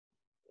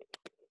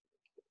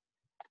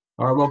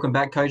All right, welcome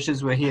back,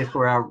 coaches. We're here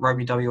for our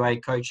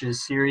RugbyWA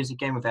coaches series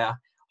again with our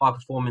high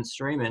performance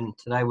stream, and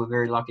today we're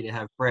very lucky to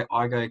have Brett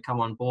Igoe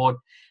come on board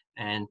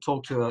and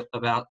talk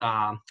about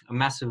a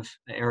massive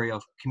area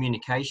of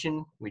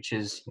communication, which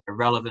is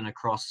relevant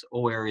across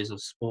all areas of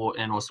sport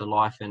and also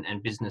life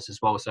and business as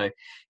well. So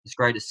it's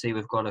great to see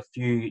we've got a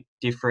few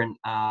different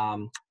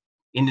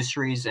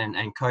industries and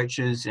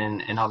coaches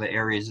and other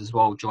areas as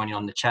well joining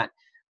on the chat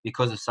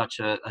because of such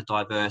a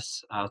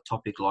diverse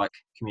topic like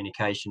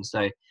communication.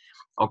 So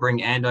I'll bring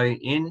Ando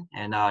in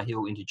and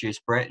he'll introduce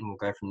Brett and we'll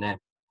go from there.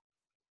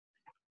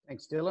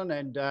 Thanks, Dylan,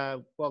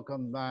 and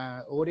welcome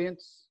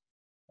audience,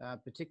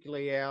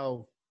 particularly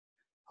our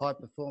high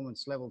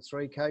performance level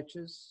 3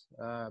 coaches,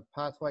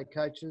 pathway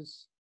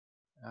coaches,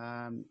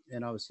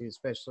 and obviously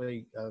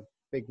especially a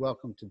big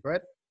welcome to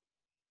Brett.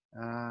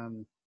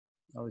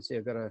 Obviously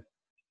I've got a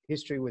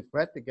history with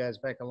Brett that goes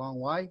back a long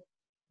way.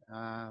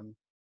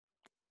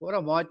 What I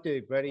might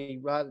do, Bretty,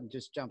 rather than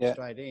just jump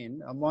straight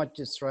in, I might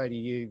just throw to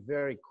you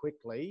very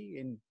quickly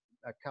in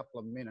a couple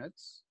of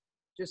minutes,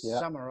 just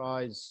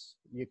summarise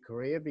your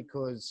career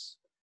because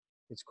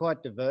it's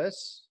quite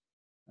diverse.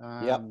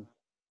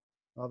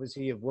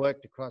 Obviously, you've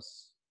worked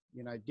across,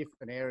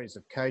 different areas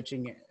of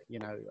coaching.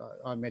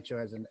 I met you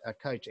as a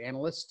coach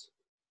analyst.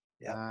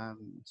 So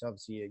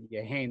obviously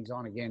you're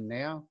hands-on again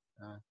now.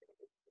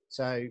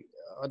 So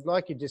I'd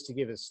like you just to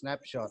give a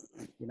snapshot,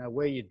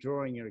 where you're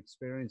drawing your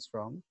experience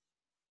from.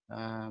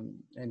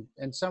 And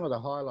some of the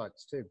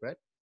highlights too, Brett.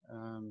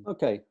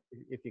 Okay.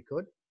 If you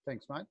could.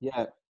 Thanks, mate.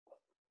 Yeah.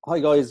 Hi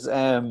guys.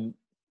 I'm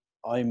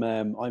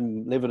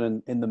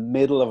living in the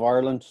middle of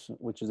Ireland,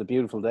 which is a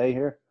beautiful day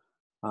here,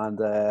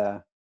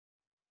 and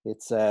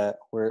it's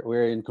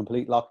we're in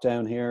complete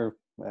lockdown here.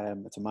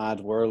 It's a mad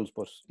world,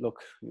 but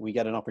look, we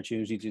get an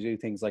opportunity to do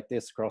things like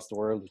this across the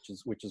world,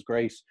 which is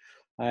great.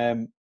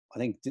 I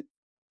think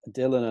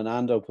Dylan and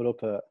Ando put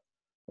up a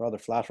rather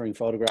flattering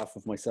photograph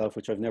of myself,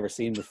 which I've never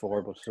seen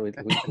before, but we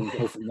can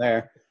go from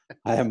there.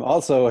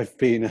 Also, I've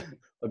been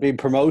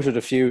promoted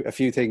a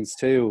few things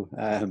too.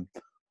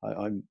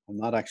 I'm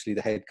not actually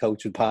the head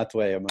coach in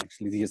Pathway. I'm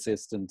actually the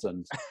assistant,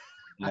 and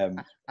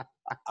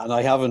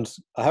I haven't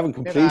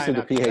completed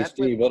a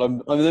PhD, but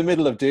I'm in the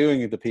middle of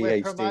doing the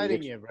PhD. We're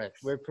promoting you, Brett.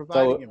 We're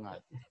promoting you,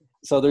 mate.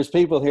 So there's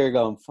people here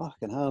going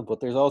fucking hell, but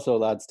there's also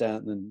lads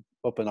up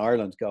in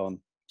Ireland going,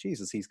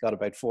 Jesus, he's got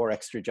about 4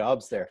 extra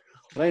jobs there.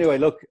 But anyway,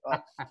 look,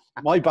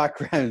 my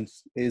background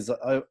is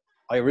I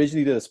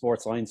originally did a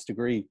sports science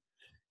degree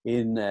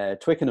in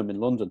Twickenham in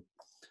London,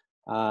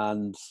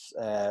 and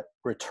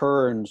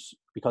returned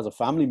because a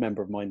family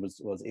member of mine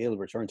was ill,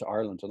 returned to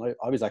Ireland, and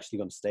I was actually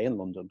going to stay in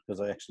London because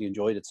I actually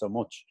enjoyed it so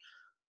much.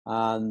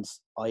 And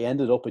I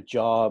ended up a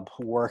job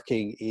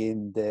working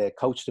in the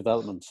coach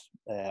development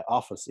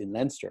office in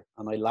Leinster,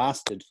 and I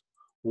lasted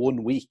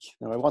 1 week.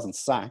 Now, I wasn't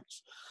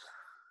sacked.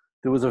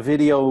 There was a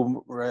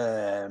video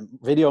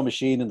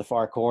machine in the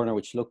far corner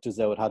which looked as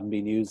though it hadn't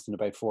been used in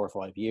about 4 or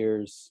 5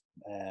 years.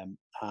 And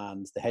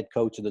the head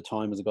coach at the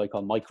time was a guy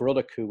called Mike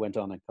Ruddock, who went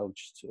on and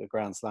coached a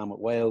Grand Slam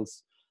at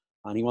Wales.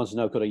 And he wanted to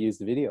know, could I use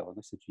the video? And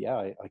I said, yeah,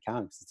 I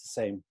can, because it's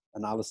the same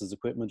analysis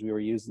equipment we were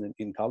using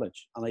in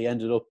college. And I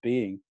ended up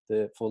being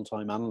the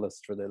full-time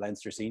analyst for the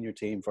Leinster senior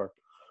team for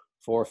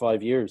 4 or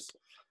 5 years.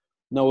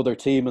 No other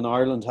team in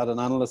Ireland had an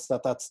analyst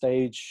at that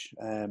stage.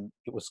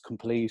 It was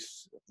complete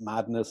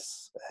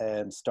madness,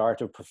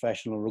 start of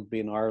professional rugby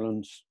in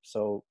Ireland.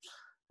 So,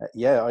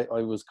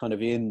 I was kind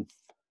of in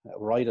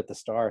right at the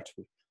start.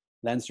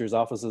 Leinster's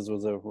offices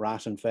was a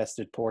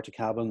rat-infested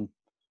porta-cabin.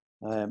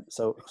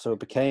 So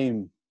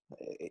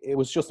it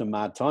was just a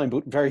mad time,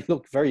 but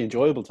very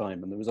enjoyable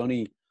time. And there was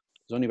only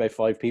about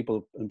 5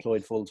 people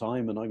employed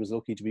full-time, and I was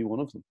lucky to be one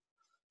of them.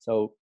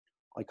 So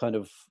I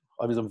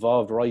was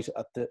involved right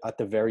at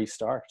the very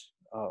start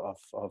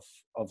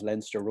of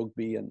Leinster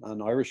rugby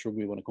and Irish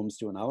rugby when it comes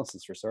to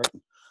analysis for certain.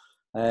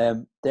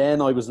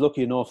 Then I was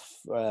lucky enough,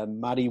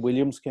 Matty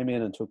Williams came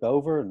in and took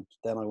over, and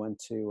then I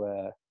went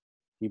to,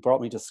 he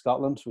brought me to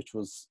Scotland, which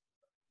was,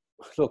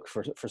 look,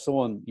 for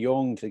someone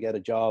young to get a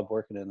job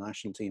working in a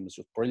national team was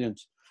just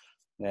brilliant.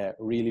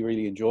 Really,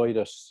 really enjoyed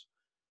it.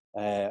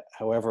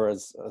 However,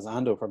 as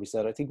Ando probably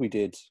said, I think we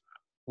did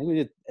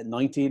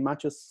 19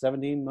 matches,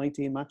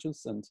 19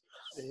 matches. And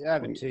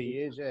over 2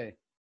 years,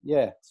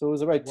 Yeah, so it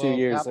was about 2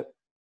 years.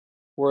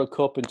 World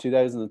Cup in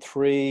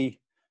 2003.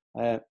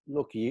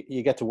 Look,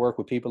 you get to work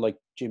with people like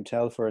Jim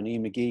Telfer and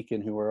Ian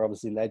McGeechan, who were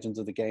obviously legends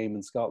of the game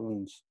in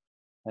Scotland,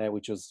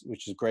 which is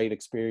a great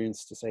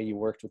experience to say you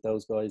worked with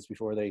those guys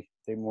before they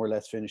more or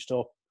less finished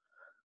up.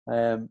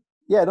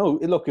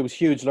 Look, it was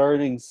huge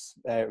learnings.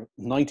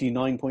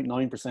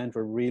 99.9%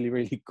 were really,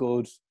 really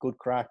good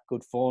crack,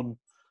 good fun.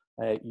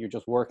 You're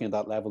just working at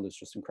that level is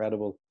just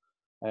incredible.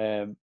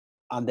 And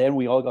then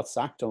we all got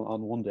sacked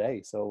on one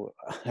day. So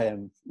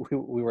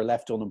we were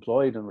left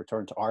unemployed and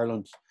returned to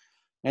Ireland.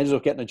 Ended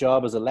up getting a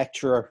job as a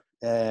lecturer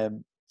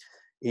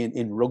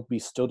in rugby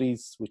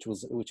studies,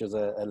 which is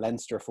a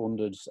Leinster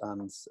funded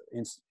and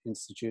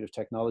Institute of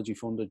Technology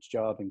funded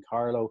job in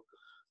Carlow.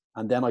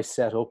 And then I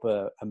set up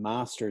a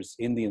master's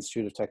in the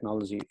Institute of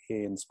Technology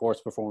in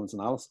sports performance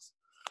analysis.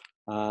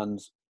 And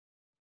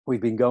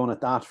we've been going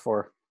at that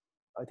for,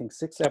 I think,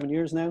 6-7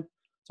 years now.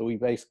 So we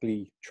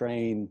basically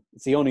train,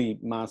 it's the only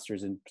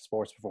master's in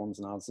sports performance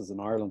analysis in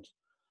Ireland.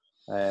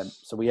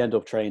 So we end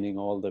up training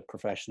all the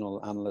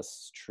professional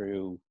analysts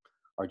through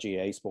our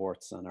GA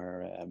sports and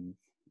our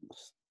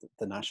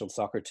the national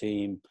soccer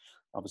team,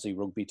 obviously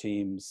rugby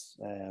teams,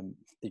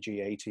 the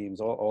GA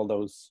teams, all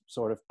those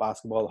sort of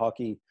basketball,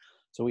 hockey.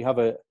 So we have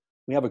a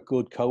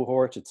good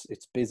cohort.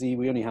 It's busy.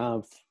 We only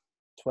have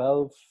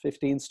 12,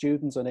 15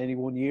 students on any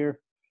one year.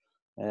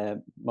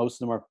 Most of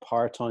them are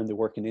part-time. They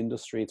work in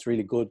industry. It's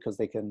really good because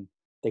they can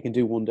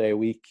do 1 day a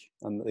week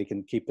and they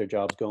can keep their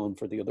jobs going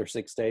for the other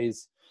 6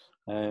 days.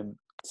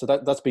 So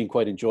that's been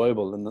quite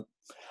enjoyable. And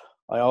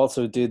I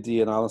also did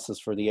the analysis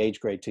for the age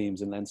grade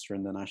teams in Leinster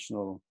and the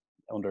national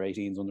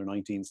under-18s,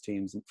 under-19s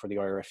teams for the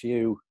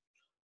IRFU.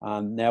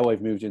 And now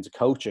I've moved into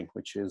coaching,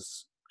 which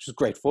is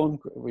great fun,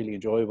 really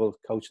enjoyable,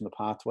 coaching the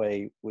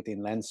pathway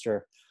within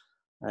Leinster,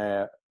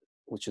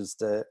 which is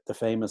the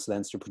famous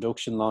Leinster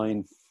production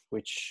line,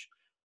 which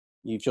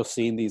you've just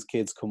seen these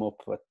kids come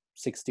up at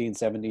 16,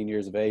 17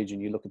 years of age,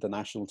 and you look at the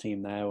national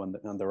team now and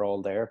they're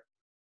all there.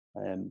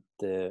 And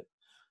the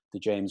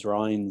James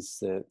Ryans,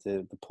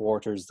 the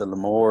Porters, the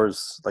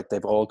Lamores, like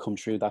they've all come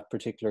through that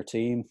particular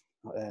team.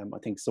 I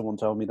think someone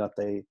told me that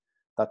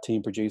that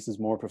team produces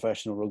more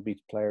professional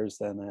rugby players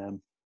than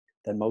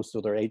most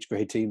other age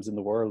grade teams in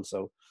the world.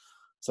 So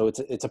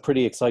it's a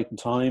pretty exciting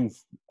time.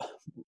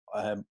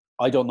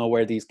 I don't know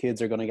where these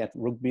kids are going to get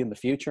rugby in the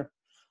future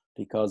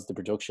because the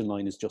production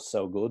line is just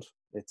so good.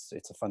 It's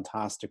a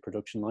fantastic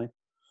production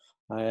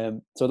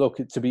line. So look,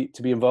 to be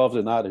involved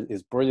in that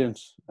is brilliant.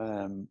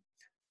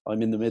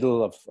 I'm in the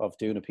middle of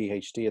doing a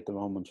PhD at the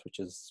moment, which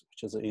is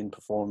in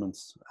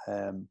performance.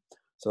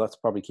 So that's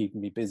probably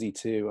keeping me busy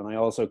too. And I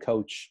also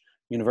coach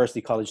University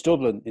College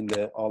Dublin in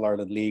the All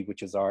Ireland League,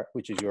 which is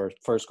your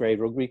first grade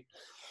rugby.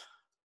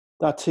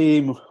 That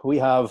team, we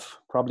have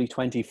probably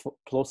 20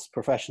 plus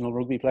professional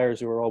rugby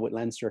players who are all with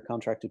Leinster,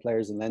 contracted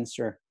players in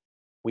Leinster.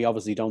 We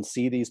obviously don't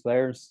see these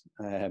players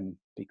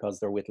because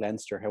they're with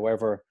Leinster.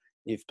 However,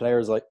 if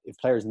players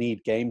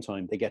need game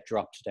time, they get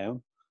dropped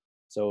down.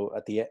 So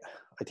I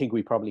think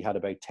we probably had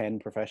about 10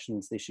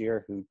 professionals this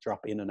year who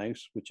drop in and out,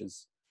 which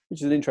is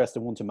an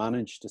interesting one to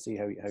manage, to see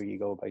how you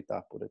go about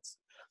that. But it's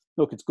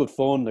good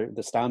fun.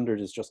 The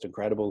standard is just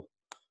incredible,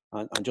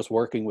 and just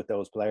working with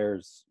those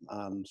players,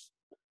 and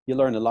you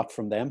learn a lot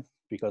from them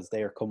because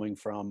they are coming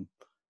from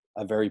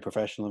a very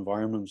professional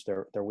environment.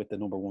 They're with the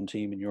number one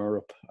team in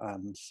Europe,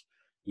 and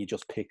you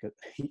just pick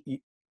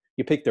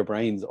their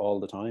brains all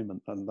the time,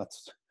 and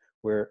that's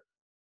where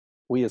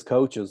we as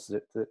coaches,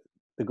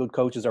 the good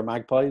coaches are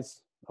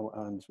magpies,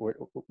 and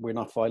we're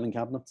not filing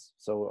cabinets.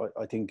 So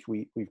I think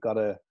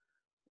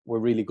we're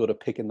really good at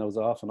picking those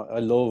off, and I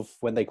love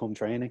when they come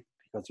training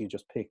because you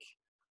just pick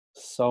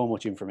so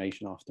much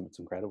information off them. It's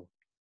incredible.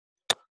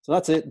 So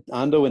that's it,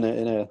 Ando, in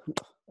a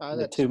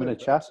 2-minute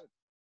chat.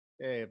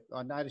 Yeah,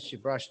 I noticed you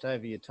brushed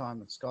over your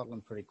time in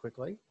Scotland pretty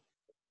quickly.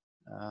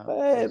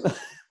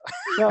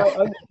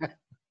 No,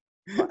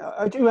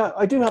 I do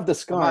have the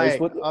scars.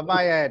 I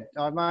may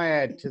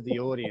add to the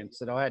audience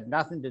that I had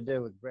nothing to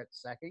do with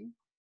Brett's sacking,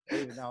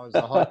 even though I was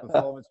a high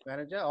performance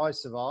manager. I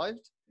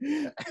survived.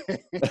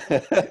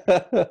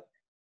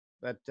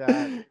 But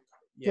I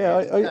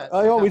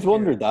always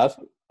wondered that.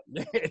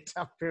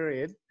 Tough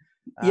period.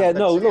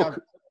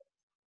 Look,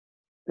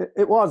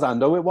 it was,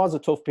 Ando. It was a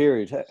tough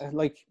period.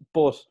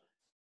 But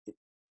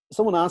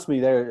someone asked me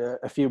there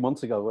a few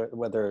months ago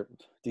whether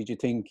did you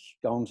think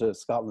going to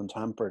Scotland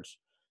hampered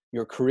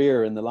your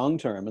career in the long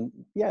term, and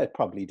yeah, it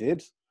probably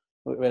did.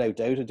 Without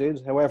doubt, it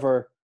did.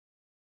 However,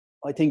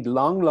 I think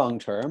long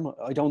term,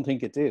 I don't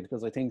think it did,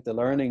 because I think the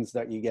learnings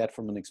that you get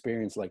from an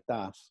experience like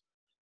that,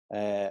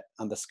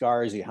 and the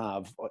scars you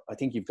have, I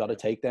think you've got to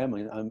take them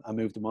and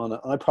move them on.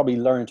 I probably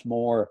learned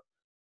more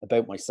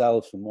about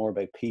myself and more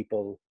about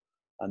people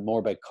and more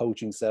about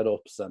coaching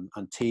setups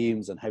and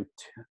teams and how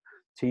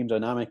team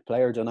dynamic,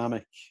 player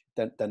dynamic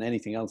than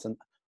anything else. And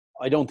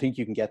I don't think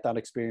you can get that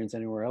experience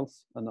anywhere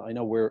else. And I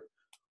know we're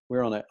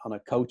on a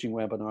coaching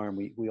webinar, and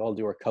we all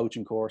do our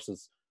coaching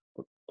courses,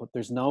 but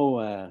there's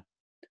no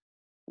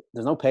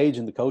page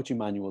in the coaching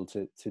manual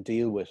to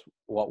deal with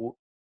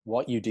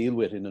what you deal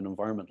with in an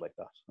environment like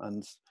that.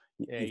 And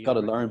you've got to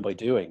learn by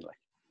doing.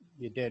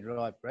 You're dead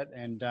right, Brett.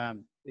 And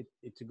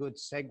it's a good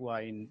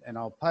segue and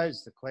I'll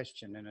pose the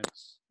question, and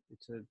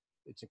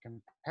it's a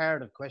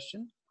comparative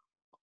question.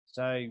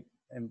 So,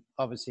 and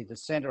obviously the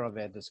center of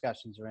our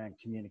discussions around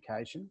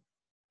communication.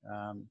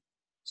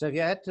 So if you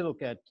had to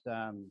look at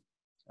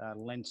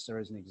Leinster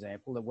as an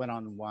example, that went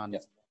on and won,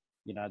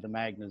 the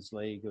Magners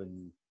League,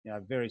 and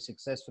very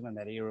successful in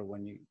that era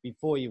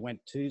before you went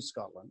to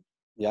Scotland.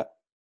 Yeah.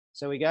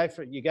 So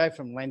you go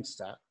from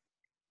Leinster,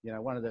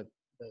 one of the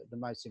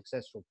most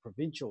successful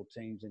provincial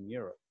teams in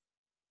Europe.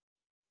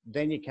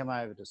 Then you come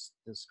over to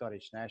the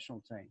Scottish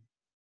national team.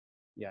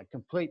 Yeah,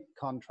 complete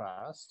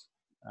contrast.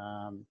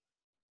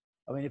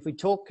 If we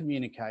talk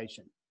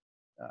communication,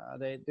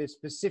 there's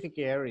specific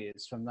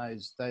areas from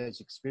those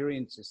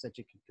experiences that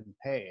you can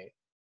compare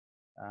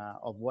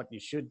of what you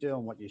should do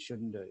and what you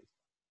shouldn't do?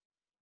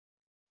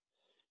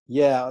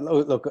 Yeah,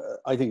 look,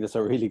 I think that's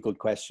a really good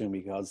question,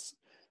 because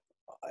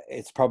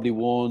it's probably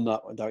one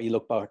that you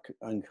look back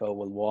and go,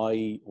 well,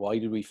 why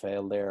did we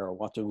fail there? Or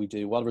what did we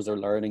do? What was our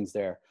learnings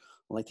there?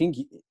 And I think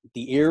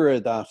the era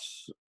that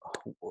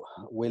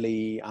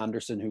Willie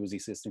Anderson, who was the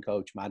assistant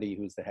coach, Maddie,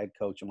 who's the head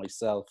coach, and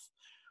myself,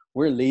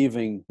 we're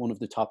leaving one of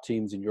the top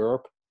teams in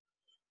Europe,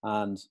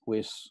 and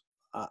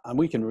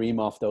we can ream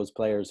off those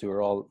players who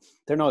are all,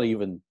 they're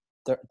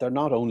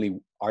not only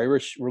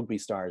Irish rugby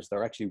stars,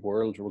 they're actually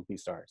world rugby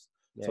stars.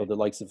 Yeah. So the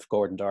likes of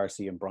Gordon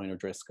Darcy and Brian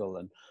O'Driscoll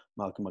and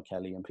Malcolm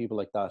McKelly and people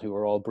like that, who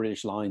are all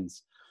British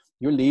lines.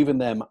 You're leaving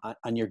them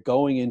and you're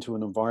going into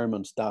an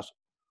environment that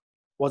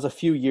was a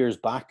few years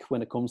back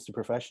when it comes to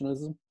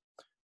professionalism.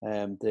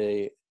 I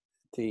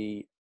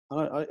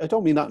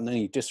don't mean that in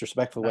any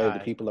disrespectful way of the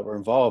people that were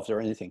involved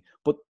or anything,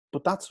 but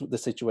that's the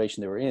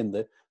situation they were in.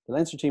 The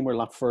Leinster team were a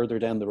lot further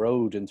down the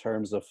road in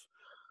terms of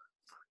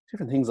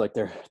different things like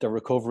their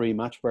recovery,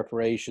 match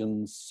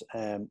preparations,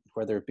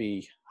 whether it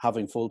be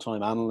having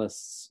full-time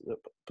analysts,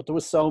 but there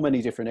was so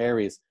many different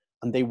areas,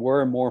 and they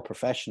were more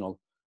professional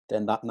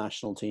than that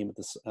national team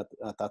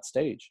at that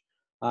stage.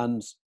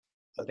 And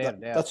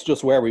that's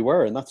just where we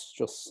were, and that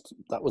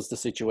was the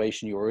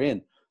situation you were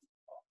in.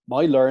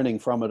 My learning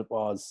from it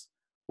was,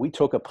 we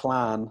took a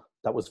plan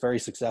that was very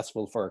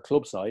successful for our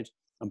club side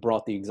and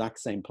brought the exact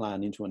same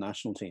plan into a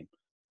national team.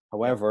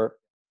 However,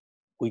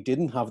 we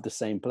didn't have the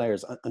same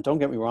players. And don't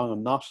get me wrong,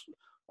 I'm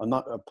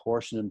not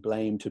apportioning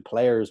blame to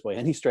players by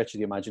any stretch of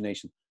the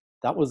imagination.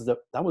 That was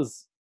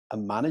a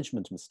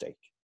management mistake.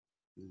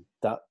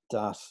 That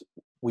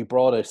we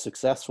brought a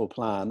successful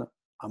plan,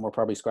 and we're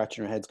probably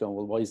scratching our heads going,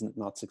 well, why isn't it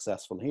not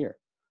successful here?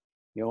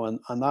 You know,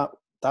 and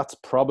that's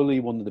probably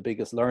one of the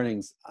biggest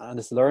learnings, and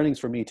it's learnings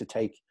for me to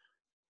take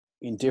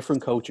in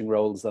different coaching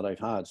roles that I've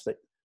had,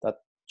 that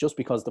just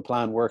because the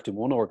plan worked in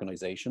one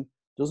organization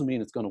doesn't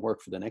mean it's going to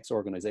work for the next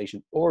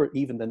organization or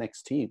even the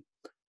next team.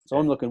 So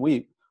I'm looking,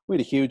 we had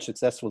a huge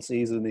successful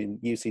season in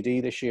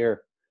UCD this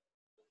year,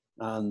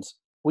 and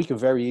we could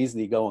very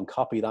easily go and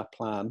copy that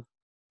plan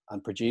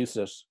and produce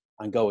it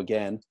and go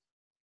again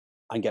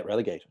and get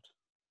relegated,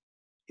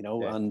 you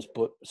know.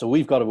 So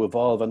we've got to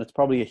evolve, and it's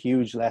probably a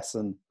huge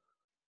lesson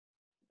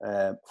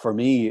for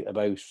me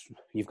about,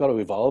 you've got to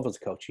evolve as a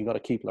coach. You've got to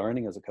keep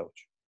learning as a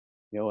coach,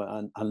 you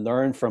know, and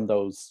learn from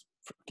those,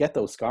 get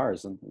those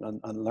scars and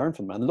learn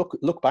from them and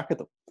look back at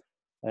them.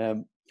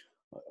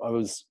 I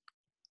was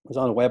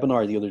on a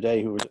webinar the other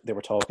day they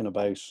were talking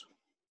about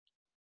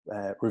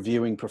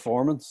reviewing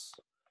performance,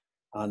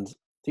 and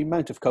the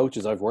amount of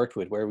coaches I've worked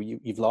with where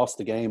you've lost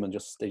the game and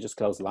they just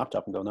close the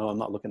laptop and go, no, I'm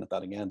not looking at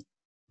that again.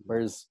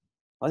 Whereas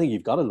I think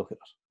you've got to look at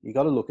it. You've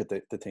got to look at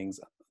the things.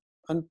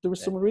 And there were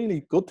some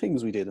really good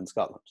things we did in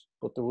Scotland,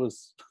 but there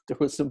was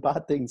some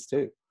bad things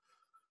too,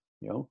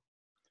 you know.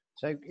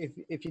 So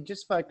if you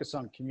just focus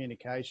on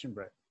communication,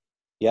 Brett,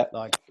 yeah,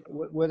 like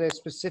were there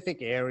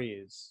specific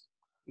areas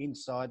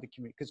inside the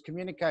community? Because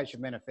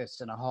communication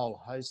manifests in a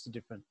whole host of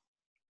different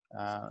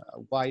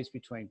ways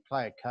between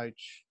player,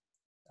 coach,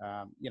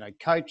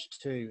 coach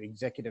to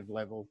executive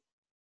level,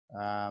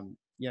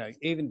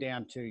 even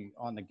down to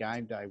on the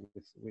game day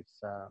with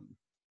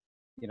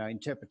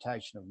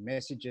interpretation of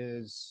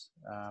messages.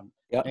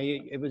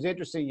 It was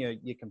interesting.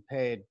 You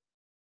compared,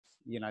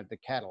 the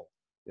cattle.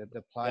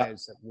 The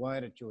players that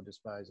weren't at your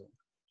disposal.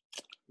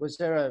 Was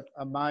there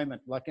a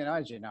moment, like,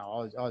 as you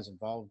know, I was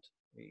involved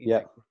in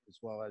that group as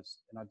well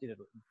as, and I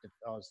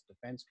was a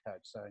defence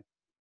coach. So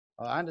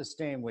I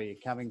understand where you're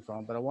coming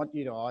from, but I want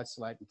you to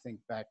isolate and think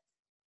back.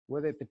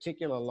 Were there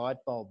particular light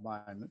bulb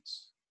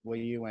moments where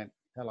you went,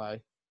 hello,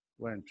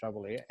 we're in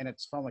trouble here? And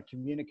it's from a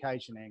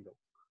communication angle.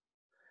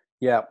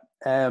 Yeah.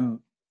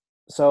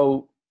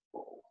 So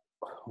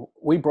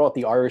we brought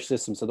the Irish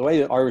system. So the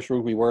way Irish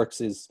rugby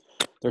works is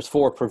there's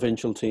 4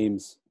 provincial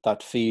teams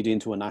that feed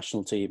into a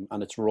national team,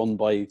 and it's run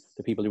by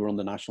the people who run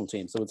the national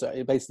team. So it's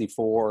basically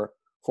 4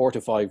 to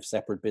 5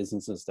 separate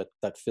businesses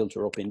that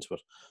filter up into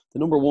it. The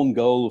number one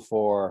goal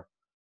for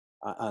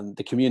and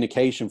the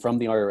communication from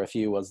the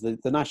IRFU was the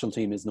national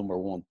team is number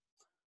one.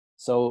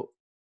 So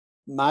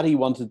Maddie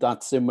wanted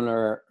that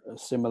similar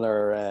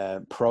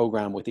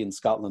program within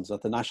Scotland, so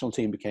that the national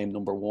team became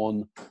number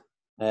one.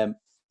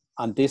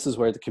 And this is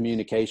where the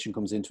communication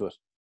comes into it.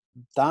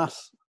 That,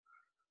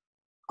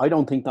 I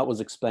don't think that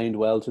was explained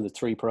well to the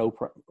 3 pro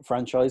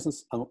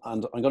franchises. And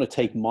I'm going to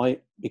take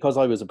because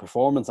I was a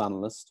performance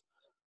analyst,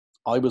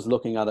 I was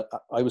looking at it,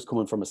 I was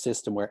coming from a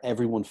system where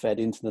everyone fed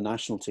into the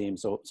national team.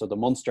 So the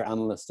Munster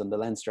analyst and the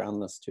Leinster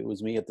analyst, who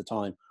was me at the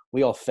time,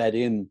 we all fed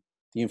in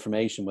the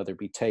information, whether it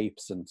be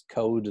tapes and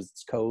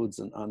codes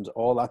and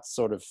all that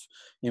sort of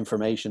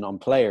information on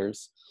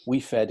players, we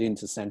fed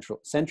into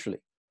centrally.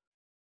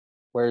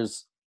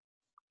 Whereas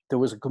there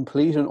was a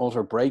complete and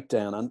utter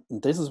breakdown.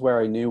 And this is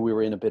where I knew we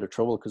were in a bit of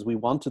trouble, because we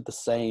wanted the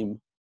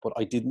same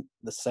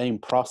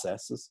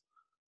processes,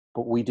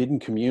 but we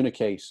didn't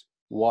communicate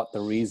what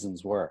the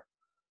reasons were.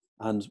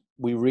 and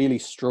we really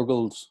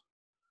struggled.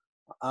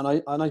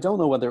 And I don't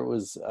know whether it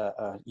was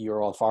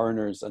you're all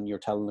foreigners and you're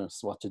telling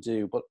us what to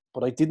do, but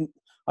I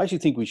actually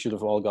think we should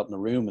have all got in a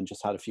room and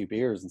just had a few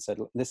beers and said,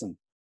 listen,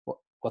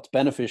 what's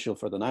beneficial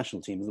for the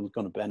national team is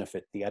going to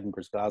benefit the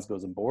Edinburghs,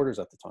 Glasgows and Borders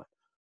at the time.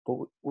 But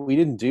we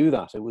didn't do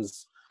that. It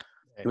was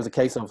a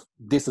case of,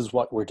 this is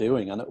what we're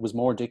doing, and it was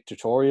more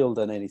dictatorial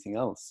than anything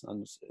else.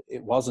 And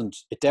it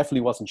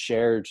definitely wasn't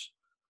shared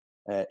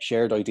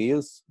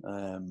ideas,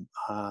 and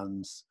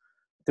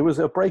there was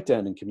a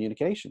breakdown in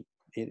communication.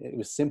 It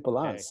was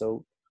simple as.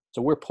 So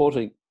we're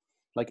putting,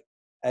 like,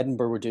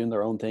 Edinburgh were doing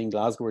their own thing,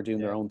 Glasgow were doing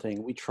their own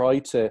thing. We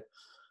tried to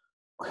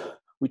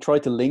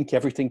link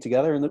everything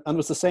together, and it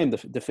was the same.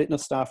 The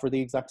fitness staff were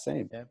the exact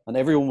same, and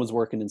everyone was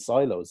working in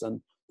silos,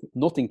 and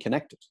nothing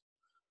connected.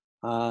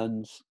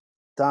 And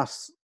that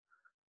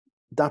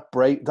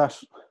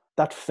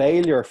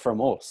failure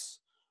from us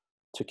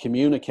to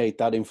communicate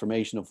that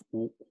information of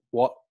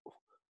what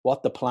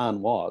the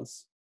plan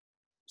was.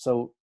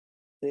 So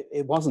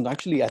it wasn't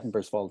actually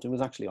Edinburgh's fault. It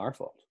was actually our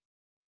fault,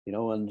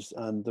 and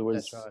there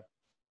was, That's right.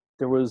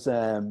 There was,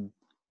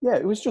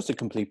 it was just a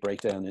complete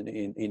breakdown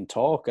in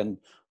talk. And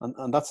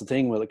that's the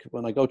thing. Like,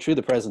 when I go through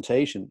the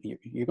presentation,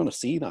 you're going to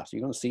see that.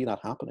 You're going to see that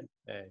happening.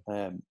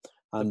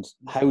 And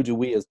how do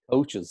we as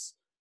coaches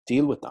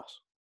deal with that?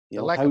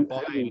 The lack of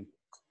buy-in.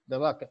 The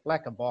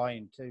lack of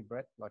buy-in too,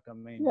 Brett. Like, I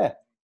mean,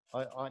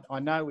 I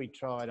know we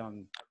tried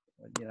on,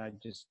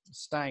 just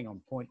staying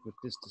on point with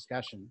this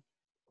discussion,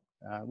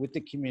 with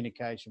the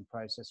communication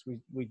process.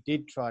 We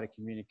did try to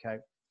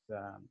communicate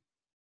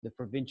the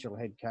provincial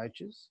head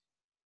coaches.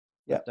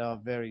 But they were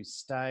very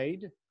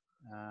staid.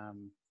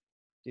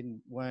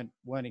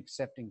 Weren't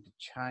accepting to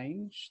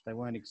change. They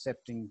weren't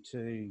accepting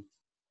to,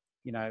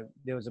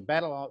 there was a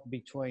battle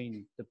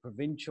between the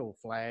provincial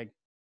flag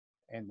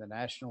and the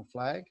national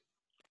flag.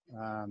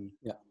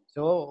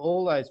 So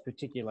all those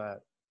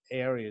particular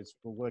areas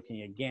were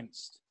working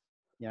against,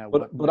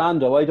 But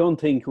Ando, I don't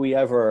think we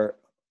ever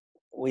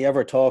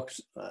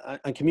talked,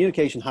 and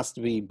communication has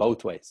to be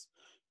both ways,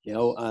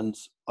 and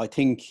I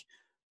think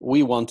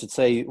we wanted to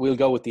say, we'll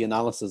go with the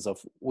analysis of,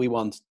 we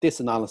want this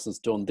analysis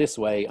done this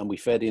way, and we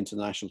fed into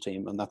the national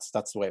team, and that's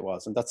the way it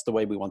was, and that's the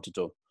way we want it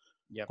done.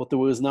 But there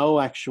was no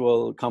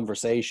actual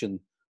conversation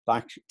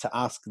back to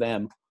ask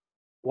them,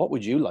 what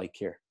would you like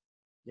here?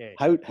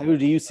 How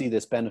do you see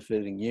this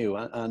benefiting you?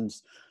 And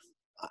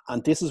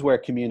this is where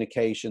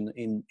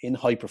communication in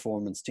high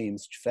performance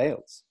teams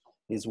fails,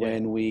 is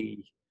when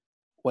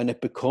it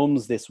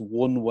becomes this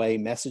one way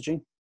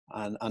messaging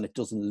and it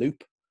doesn't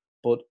loop.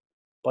 But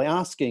by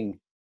asking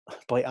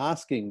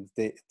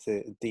the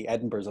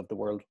Edinburghs of the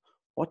world,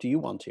 what do you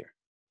want here?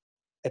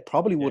 It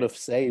probably would have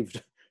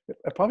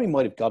it probably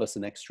might have got us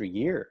an extra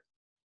year.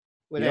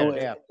 Without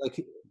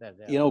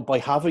doubt. By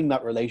having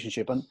that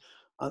relationship. And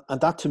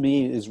that to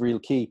me is real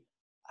key.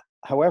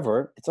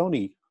 However, it's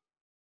only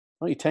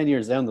 10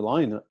 years down the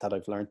line that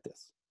I've learned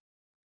this,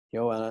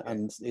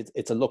 and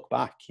it's a look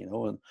back,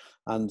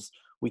 and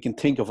we can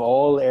think of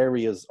all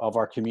areas of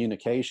our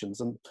communications.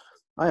 And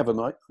I have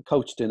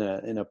coached in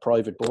a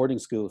private boarding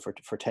school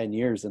for 10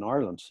 years in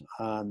Ireland,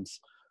 and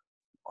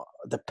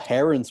the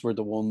parents were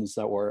the ones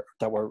that were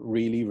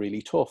really,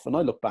 really tough. And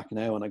I look back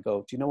now and I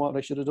go, do you know what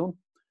I should have done?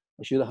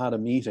 I should have had a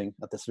meeting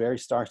at this very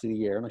start of the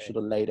year, and I should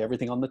have laid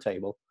everything on the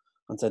table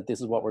and said, this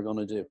is what we're going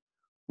to do.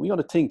 We got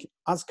to think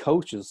as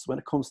coaches, when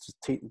it comes to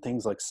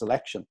things like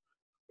selection,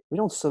 we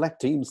don't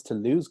select teams to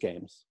lose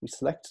games. We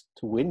select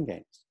to win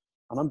games.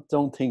 And I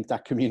don't think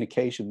that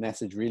communication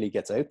message really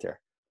gets out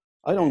there.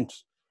 I don't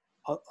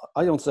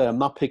say, I'm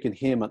not picking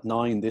him at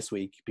 9 this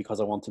week because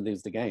I want to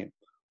lose the game.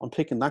 I'm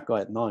picking that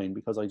guy at 9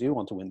 because I do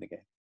want to win the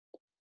game.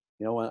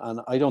 And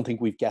I don't think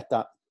we get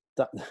that.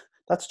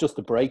 That's just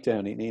a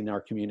breakdown in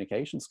our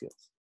communication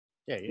skills.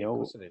 Yeah, of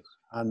course it is.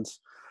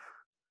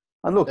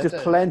 And look,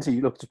 there's plenty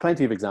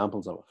of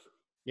examples of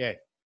it.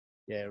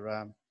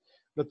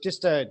 Look,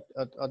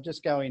 I'll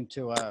just go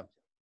into a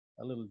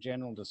little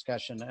general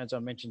discussion, as I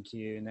mentioned to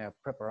you in our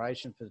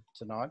preparation for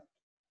tonight.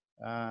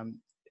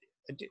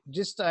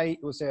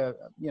 Was a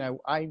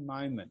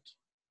moment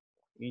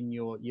in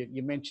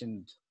you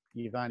mentioned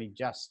you've only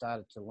just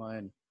started to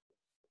learn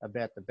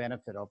about the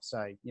benefit of,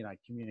 say,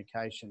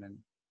 communication, and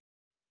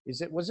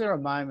was there a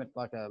moment,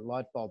 like a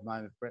light bulb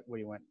moment, Brett, where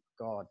you went,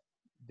 God,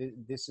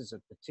 this is a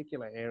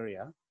particular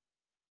area,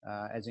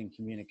 as in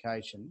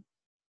communication,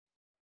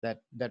 that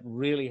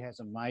really has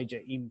a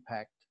major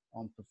impact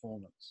on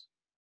performance?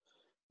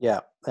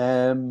 I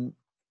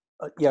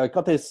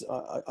got this.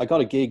 I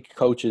got a gig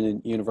coaching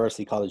in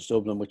University College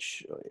Dublin,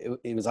 which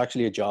it was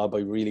actually a job I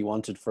really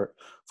wanted for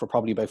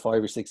probably about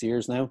 5 or 6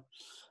 years now,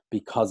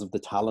 because of the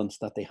talent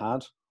that they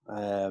had.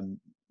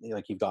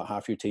 Like, you've got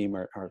half your team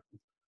are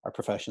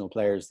professional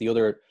players. The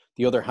other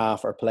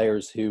half are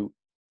players who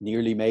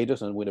nearly made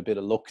it, and with a bit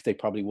of luck, they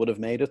probably would have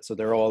made it. So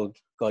they're all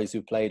guys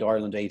who played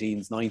Ireland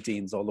 18s,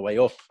 19s, all the way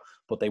up,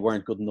 but they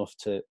weren't good enough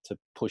to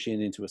push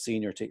into a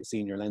senior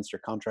Leinster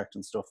contract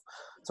and stuff.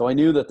 So I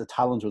knew that the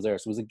talent was there.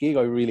 So it was a gig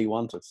I really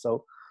wanted.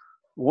 So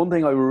one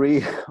thing I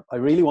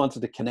really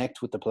wanted to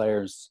connect with the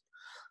players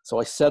So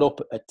I set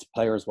up a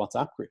players'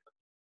 WhatsApp group,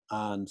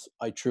 and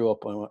I threw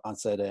up and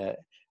said,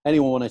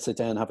 anyone want to sit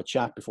down and have a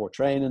chat before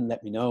training,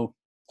 let me know.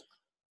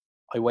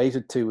 I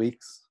waited 2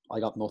 weeks. I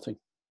got nothing.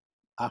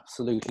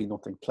 Absolutely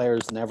nothing.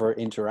 Players never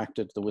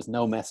interacted. There was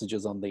no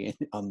messages on the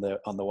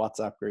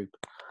WhatsApp group.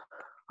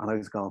 And I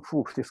was going,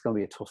 this is going to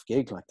be a tough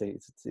gig. Like the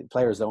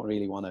players don't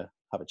really want to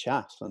have a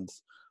chat. And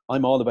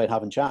I'm all about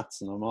having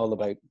chats, and I'm all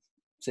about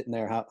sitting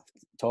there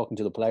talking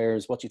to the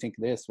players. What do you think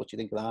of this? What do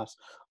you think of that?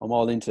 I'm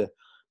all into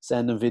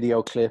sending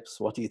video clips.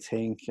 What do you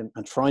think?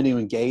 And trying to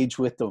engage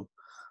with them.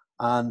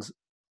 And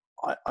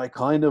I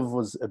kind of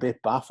was a bit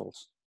baffled.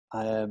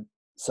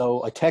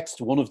 So I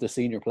texted one of the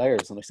senior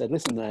players and I said,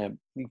 listen,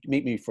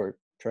 meet me for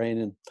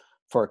training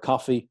for a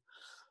coffee.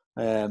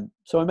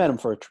 So I met him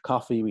for a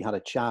coffee. We had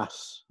a chat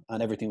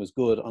and everything was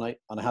good. And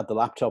I had the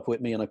laptop with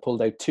me and I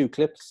pulled out 2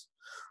 clips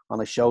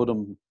and I showed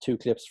him 2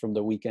 clips from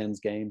the weekend's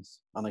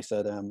games. And I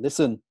said,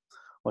 listen,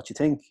 what do you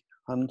think?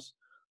 And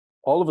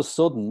all of a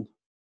sudden,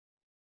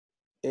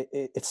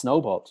 it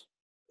snowballed.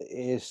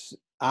 It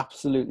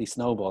absolutely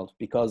snowballed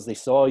because they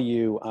saw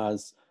you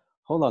as,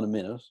 hold on a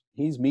minute,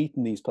 he's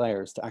meeting these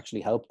players to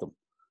actually help them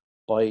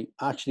by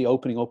actually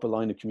opening up a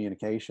line of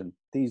communication.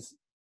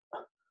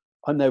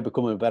 I'm now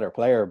becoming a better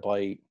player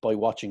by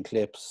watching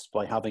clips,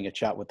 by having a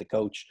chat with the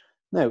coach.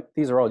 Now,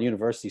 these are all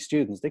university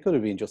students. They could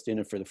have been just in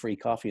it for the free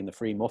coffee and the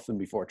free muffin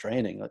before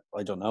training.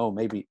 I don't know.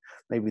 Maybe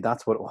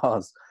that's what it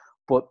was.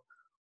 But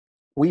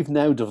we've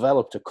now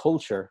developed a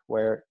culture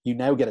where you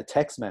now get a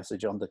text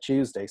message on the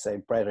Tuesday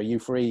saying, Brett, are you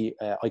free?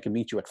 I can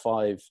meet you at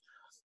 5.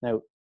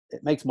 Now,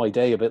 it makes my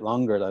day a bit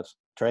longer that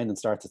training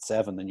starts at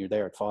 7 and you're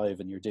there at 5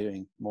 and you're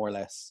doing more or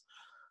less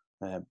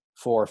 4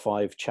 or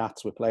 5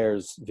 chats with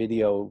players,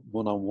 video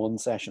one-on-one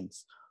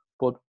sessions.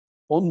 But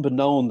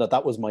unbeknown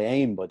that was my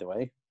aim, by the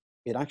way,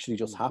 it actually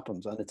just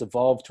happened, and it's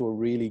evolved to a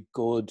really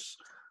good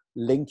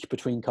link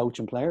between coach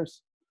and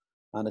players.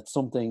 And it's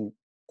something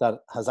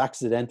that has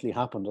accidentally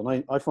happened.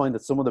 And I find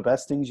that some of the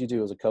best things you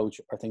do as a coach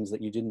are things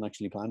that you didn't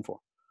actually plan for,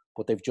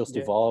 but they've just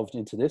evolved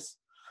into this.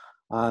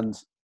 And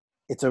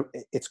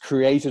it's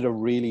created a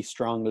really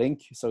strong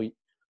link. So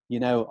you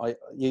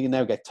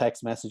now get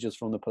text messages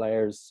from the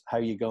players. How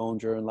are you going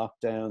during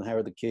lockdown? How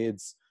are the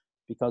kids?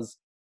 Because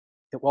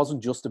it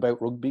wasn't just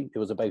about rugby. It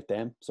was about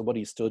them. So what are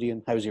you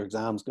studying? How's your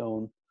exams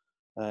going?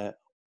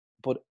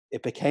 But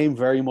it became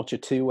very much a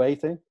two-way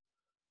thing.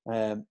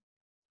 And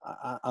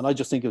I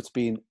just think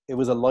it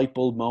was a light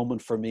bulb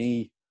moment for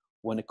me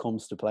when it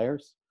comes to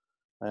players.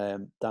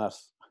 That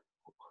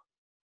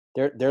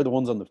they're the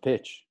ones on the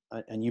pitch.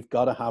 And you've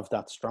got to have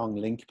that strong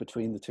link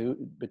between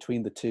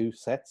the two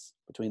sets,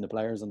 between the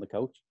players and the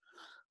coach.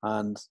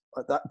 And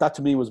that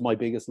to me was my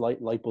biggest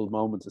light bulb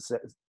moment,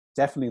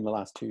 definitely in the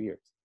last 2 years.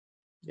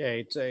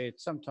 Yeah,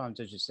 it's sometimes,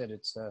 as you said,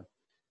 it's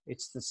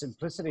the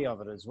simplicity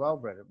of it as well,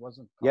 Brett. It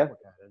wasn't complicated.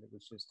 Yeah. It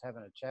was just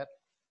having a chat,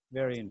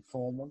 very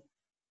informal.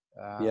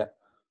 Yeah.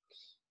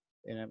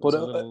 And it was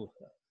a little.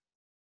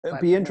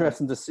 It'd be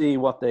interesting to see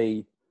what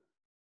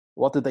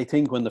did they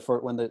think when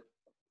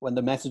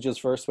the messages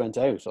first went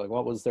out. Like,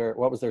 what was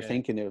their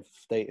thinking if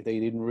they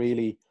didn't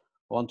really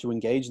want to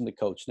engage in the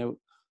coach? Now,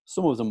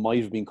 some of them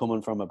might have been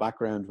coming from a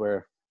background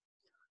where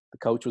the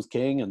coach was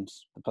king and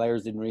the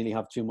players didn't really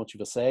have too much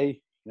of a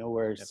say.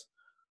 Whereas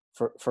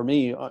for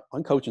me,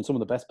 I'm coaching some of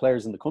the best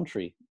players in the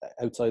country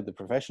outside the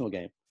professional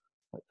game.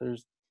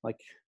 There's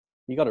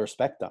you got to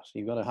respect that.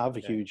 You've got to have a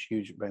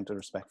huge amount of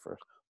respect for it.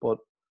 But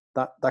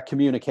that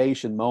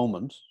communication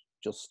moment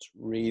just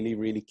really,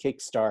 really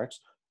kickstarts.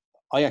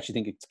 I actually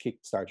think it's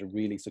kickstarted a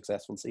really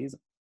successful season.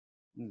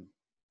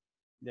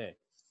 Yeah,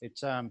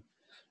 it's I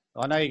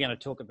know you're going to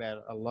talk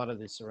about a lot of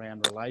this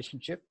around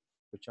relationship,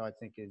 which I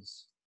think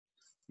is,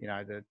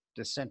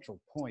 the central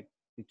point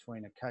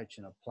between a coach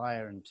and a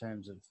player in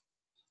terms of,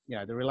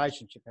 the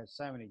relationship has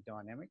so many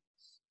dynamics.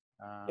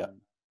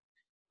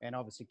 And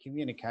obviously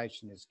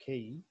communication is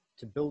key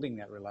to building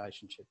that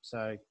relationship.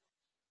 So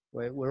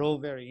we're all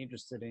very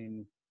interested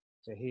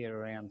to hear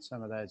around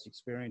some of those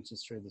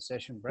experiences through the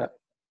session, Brett.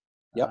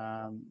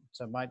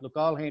 So, mate, look,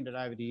 I'll hand it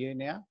over to you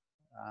now.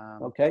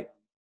 Okay.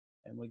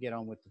 And we'll get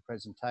on with the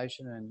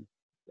presentation.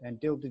 And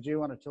Dill, did you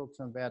want to talk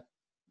to them about,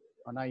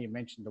 I know you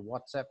mentioned the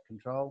WhatsApp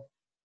control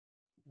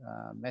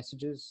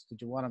messages.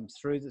 Did you want them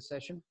through the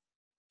session?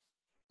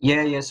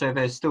 Yeah. So if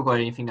they've still got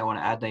anything they want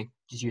to add, they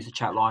just use the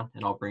chat line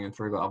and I'll bring them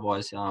through. But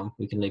otherwise,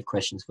 we can leave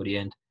questions for the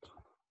end.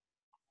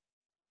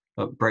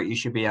 But Brett, you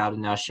should be able to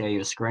now share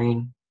your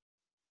screen.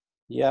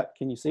 Yeah,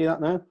 can you see that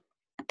now?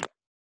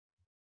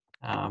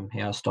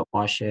 Here, I'll stop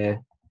my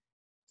share.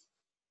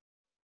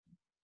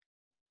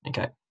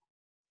 Okay.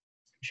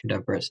 Should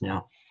have Brett's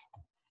now.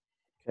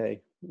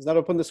 Okay. Is that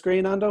up on the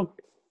screen, Ando?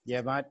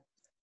 Yeah, mate.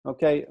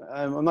 Okay.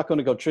 I'm not going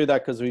to go through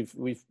that because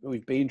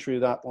we've been through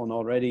that one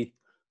already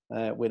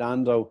with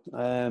Ando.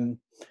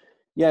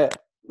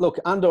 Look,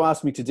 Ando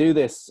asked me to do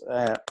this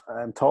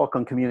and talk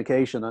on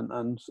communication,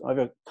 and I have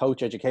a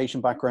coach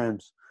education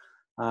background.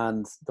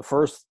 And the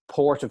first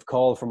port of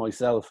call for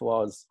myself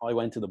was I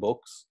went to the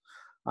books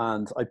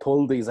and I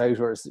pulled these out,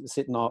 or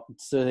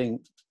sitting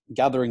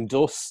gathering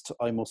dust,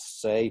 I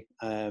must say,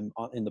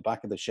 in the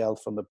back of the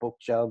shelf on the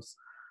bookshelves.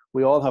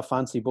 We all have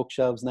fancy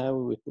bookshelves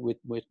now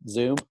with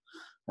Zoom.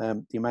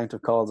 The amount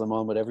of calls I'm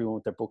on with everyone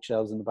with their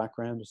bookshelves in the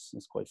background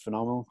is quite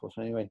phenomenal. But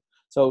anyway,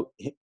 so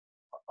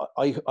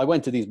I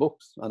went to these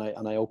books and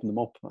I opened them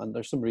up, and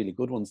there's some really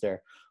good ones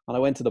there. And I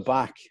went to the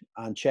back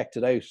and checked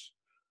it out,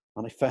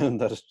 and I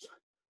found that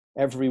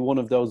every one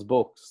of those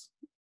books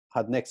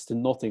had next to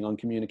nothing on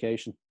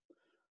communication.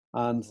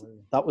 And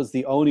that was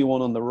the only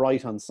one on the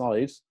right-hand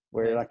side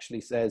where it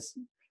actually says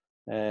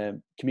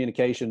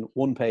communication,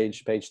 one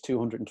page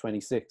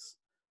 226.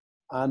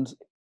 And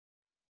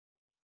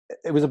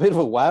it was a bit of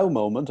a wow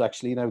moment,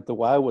 actually. Now, the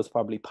wow was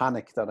probably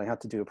panic that I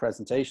had to do a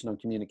presentation on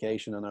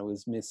communication and I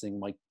was missing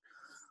my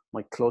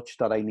clutch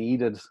that I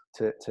needed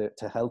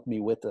to help me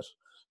with it.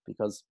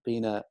 Because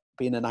being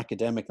an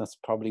academic, that's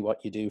probably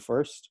what you do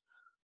first.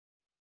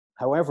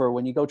 However,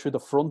 when you go through the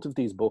front of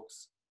these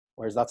books,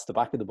 whereas that's the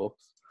back of the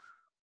books,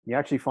 you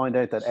actually find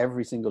out that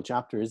every single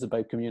chapter is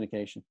about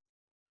communication.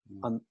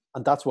 And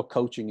that's what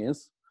coaching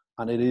is.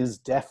 And it is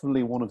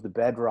definitely one of the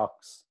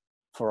bedrocks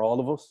for all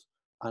of us.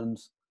 And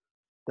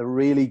the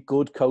really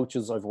good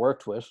coaches I've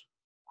worked with,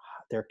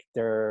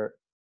 their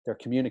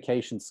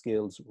communication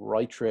skills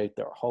right throughout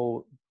the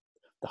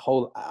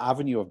whole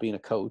avenue of being a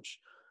coach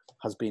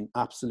has been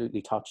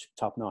absolutely top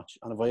notch.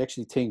 And if I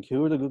actually think,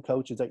 who are the good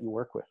coaches that you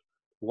work with?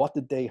 What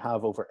did they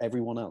have over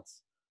everyone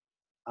else?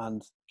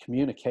 And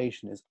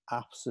communication is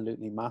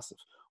absolutely massive.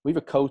 We have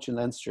a coach in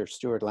Leinster,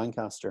 Stuart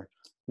Lancaster,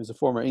 who's a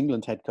former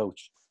England head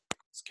coach.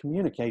 His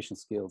communication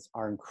skills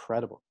are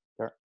incredible.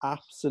 They're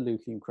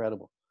absolutely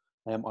incredible.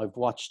 I've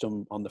watched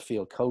him on the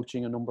field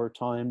coaching a number of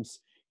times.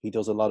 He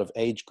does a lot of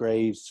age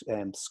grades,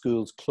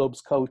 schools,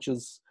 clubs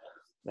coaches.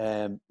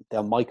 They'll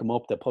mic him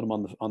up. They'll put him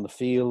on the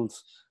field.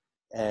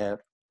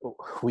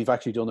 We've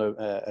actually done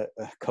a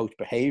coach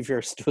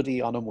behavior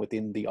study on him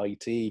within the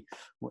IT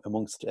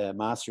amongst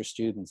master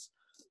students.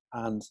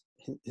 And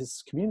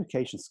his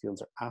communication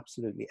skills are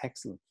absolutely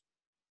excellent.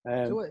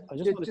 So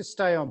just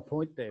stay on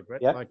point there,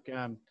 Brett. Yeah. Like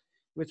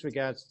with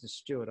regards to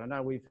Stuart, I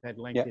know we've had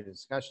lengthy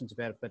discussions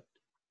about it, but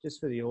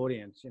just for the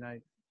audience,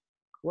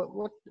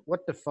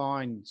 what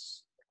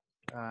defines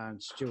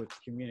Stuart's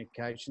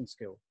communication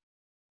skill?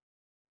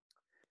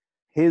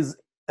 His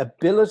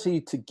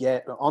ability to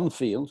get on the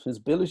field, his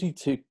ability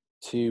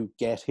to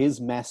get his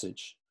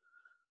message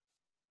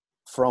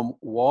from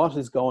what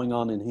is going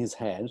on in his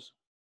head,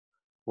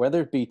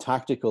 whether it be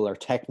tactical or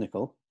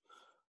technical,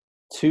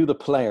 to the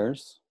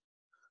players.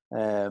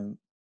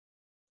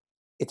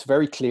 It's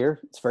very clear,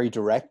 it's very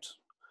direct.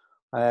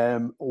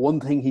 One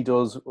thing he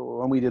does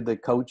when we did the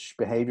coach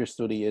behavior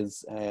study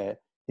is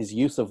his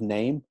use of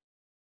name.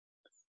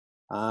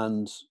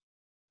 And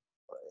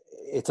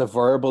it's a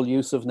verbal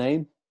use of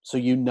name. So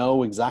you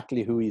know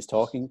exactly who he's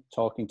talking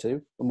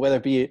to, and whether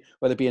it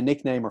be a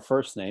nickname or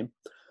first name.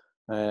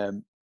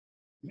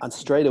 And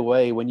straight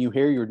away, when you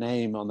hear your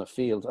name on the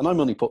field, and I'm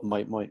only putting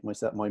my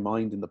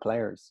mind in the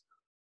players,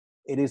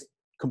 it is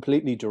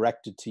completely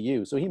directed to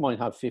you. So he might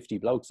have 50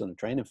 blokes on a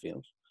training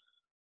field,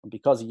 and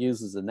because he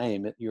uses a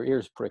name, your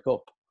ears prick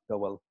up. Go,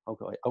 well,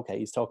 okay,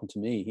 he's talking to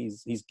me.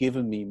 He's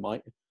given me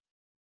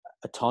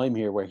a time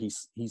here where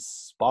he's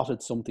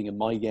spotted something in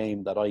my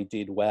game that I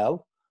did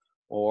well,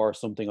 or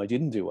something I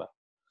didn't do well,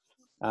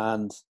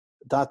 and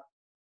that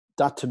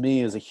to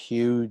me is a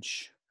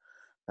huge.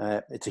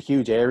 It's a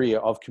huge area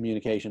of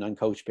communication and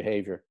coach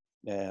behavior,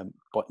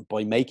 but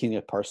by making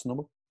it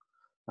personable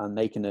and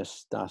making it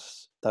that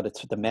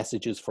it's the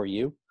message is for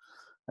you.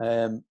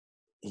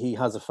 He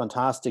has a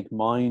fantastic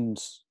mind,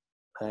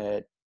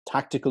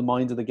 tactical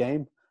mind of the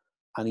game,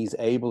 and he's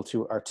able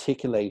to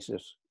articulate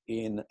it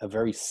in a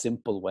very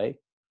simple way.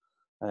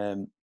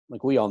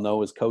 Like we all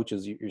know as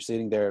coaches, you're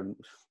sitting there,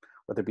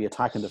 whether it be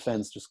attack and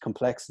defense, just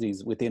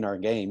complexities within our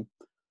game.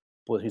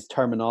 But his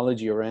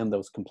terminology around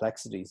those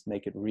complexities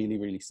make it really,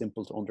 really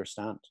simple to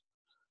understand.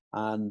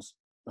 And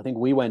I think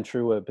we went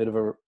through a bit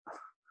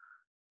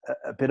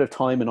of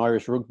time in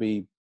Irish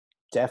rugby,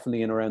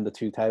 definitely in around the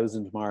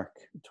 2000 mark,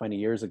 20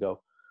 years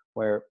ago,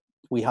 where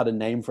we had a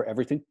name for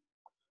everything.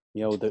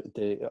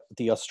 The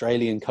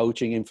Australian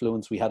coaching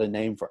influence, we had a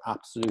name for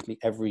absolutely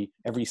every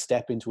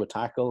step into a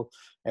tackle,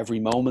 every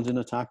moment in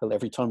a tackle,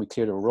 every time we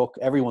cleared a ruck,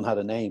 everyone had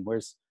a name.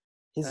 Whereas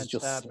his is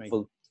just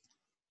simple.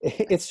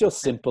 It's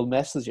just simple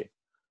messaging,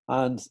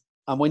 and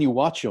when you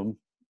watch them,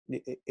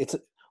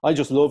 I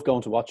just love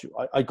going to watch.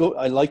 I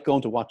like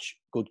going to watch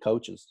good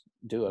coaches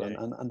do it,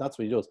 and that's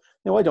what he does.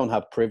 Now, I don't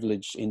have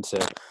privilege into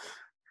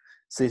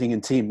sitting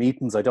in team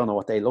meetings. I don't know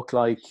what they look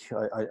like.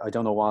 I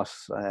don't know what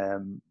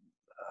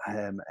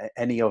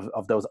any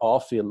of those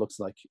off field looks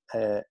like.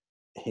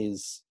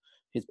 His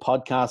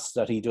podcasts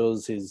that he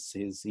does,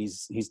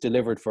 he's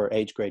delivered for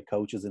age grade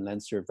coaches in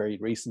Leinster very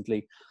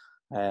recently.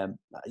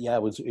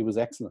 It was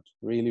excellent.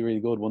 Really, really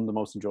good. One of the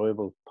most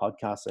enjoyable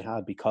podcasts I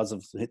had because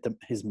of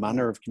his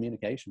manner of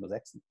communication was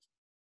excellent.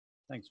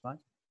 Thanks, mate.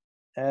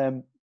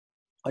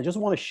 I just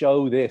want to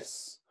show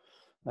this,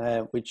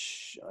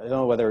 which I don't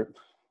know whether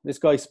This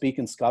guy's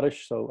speaking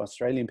Scottish, so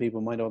Australian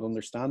people might not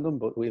understand him,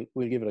 but we'll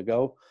give it a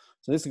go.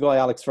 So this is a guy,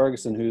 Alex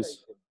Ferguson,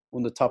 who's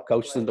one of the top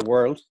coaches in the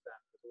world.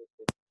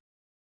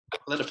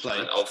 Let it play.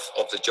 Of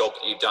the job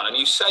that you've done. And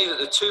you say that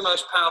the two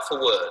most powerful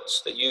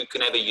words that you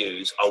can ever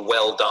use are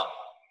well done.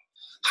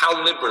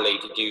 How liberally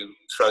did you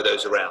throw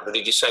those around? Or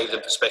did you save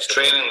them for special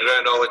training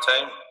ground all the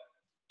time?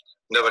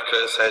 Never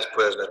criticise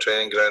players in the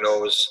training ground.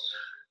 Always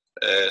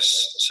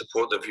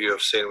support the view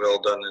of saying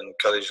well done and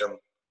encourage them in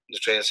the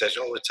training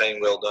session all the time,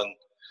 well done.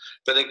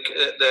 But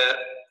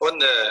on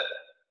the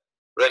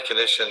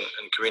recognition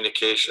and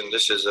communication,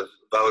 this is a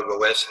valuable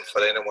lesson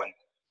for anyone.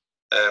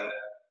 At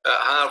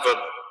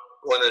Harvard,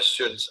 one of the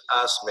students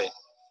asked me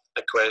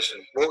a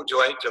question: what would you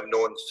like to have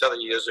known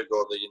 30 years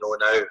ago that you know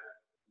now?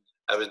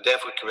 I was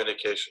definitely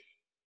communication.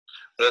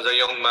 When I was a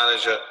young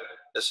manager,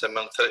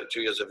 I'm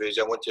 32 years of age,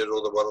 I wanted to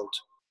rule the world.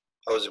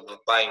 I was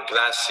buying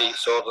grass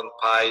seats, ordering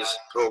pies,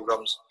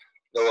 programs,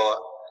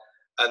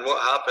 and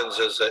what happens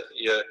is that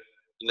you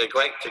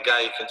neglect the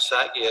guy who can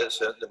sack you as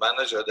the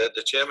manager,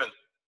 the chairman,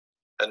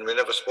 and we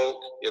never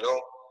spoke,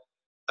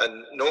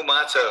 and no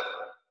matter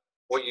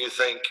what you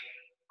think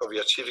of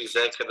your chief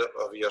executive,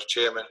 of your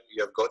chairman,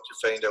 you've got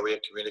to find a way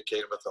of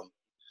communicating with them.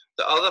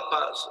 The other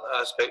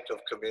aspect of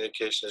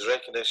communication is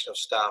recognition of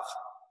staff,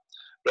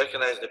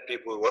 recognising the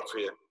people who work for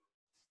you,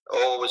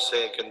 always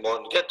saying good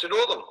morning, get to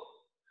know them.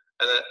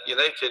 And at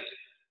United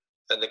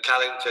and the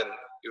Carrington,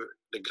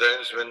 the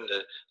groundsmen,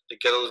 the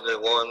girls in the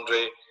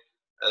laundry,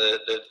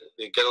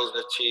 the girls in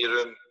the tea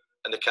room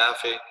and the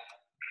cafe,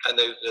 and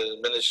the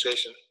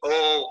administration,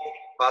 all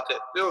part of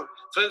it.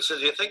 For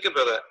instance, you think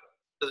about it,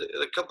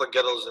 there's a couple of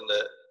girls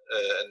that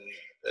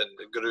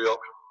grew up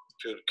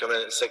to come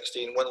in at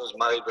 16. One was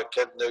married with a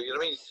kid now. You know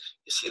what I mean?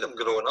 You see them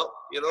growing up,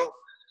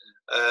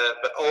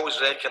 but always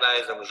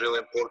recognise them is really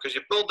important, because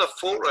you build a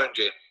fort around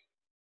you.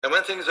 And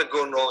when things are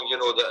going wrong, you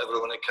know that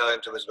everyone at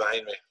Carrington was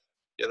behind me.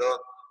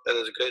 There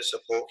is great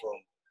support from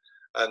them.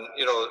 And,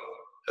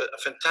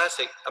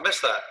 fantastic. I miss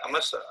that. I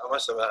must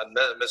admit,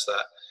 I miss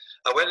that.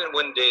 I went in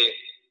one day,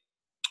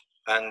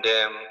 and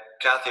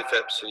Kathy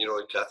Phipps,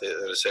 Kathy at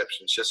the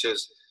reception, she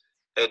says,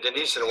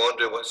 Denise in the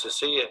laundry wants to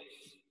see you.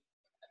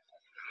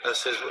 I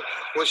says,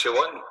 what's she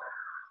wanting?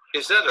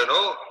 He said, I don't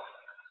know.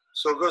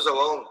 So it goes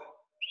along.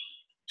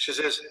 She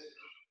says,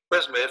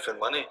 where's my effing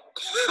money?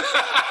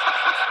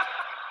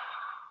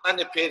 And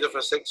they paid her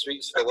for 6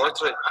 weeks for the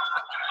lottery.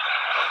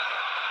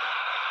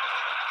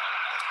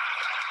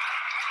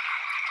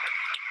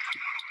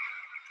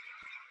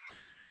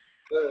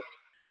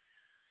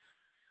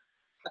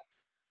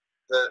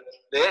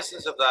 The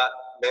essence of that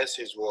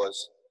message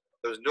was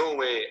there was no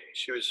way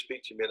she would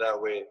speak to me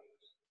that way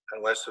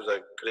unless there was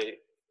a great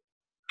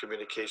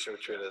communication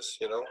between us,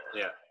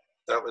 Yeah.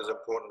 That was an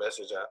important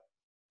message.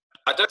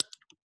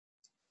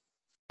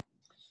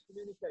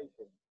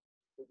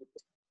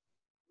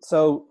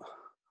 So,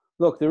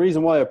 look, the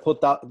reason why I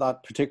put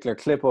that particular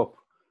clip up,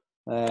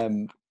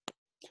 there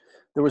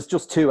was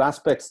just two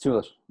aspects to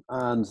it,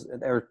 and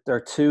there are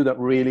two that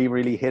really,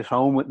 really hit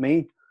home with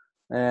me,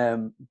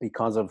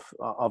 because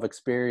of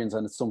experience,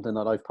 and it's something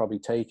that I've probably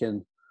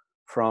taken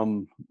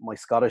from my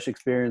Scottish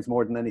experience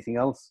more than anything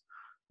else.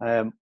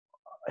 The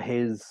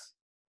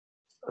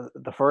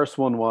first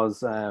one was,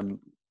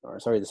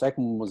 the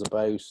second one was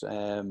about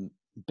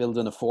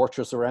building a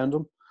fortress around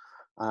him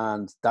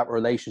and that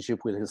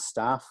relationship with his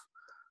staff.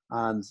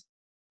 And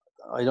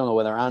I don't know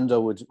whether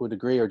Ando would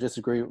agree or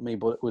disagree with me,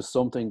 but it was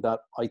something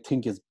that I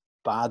think is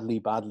badly,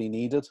 badly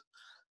needed.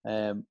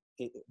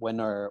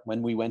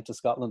 When we went to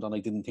Scotland, and I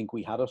didn't think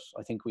we had it.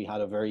 I think we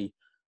had a very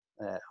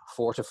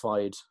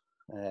fortified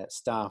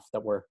staff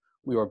that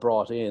we were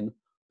brought in,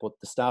 but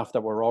the staff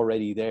that were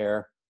already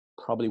there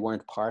probably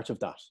weren't part of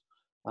that.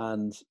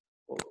 And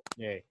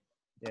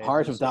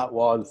part of that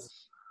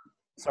was,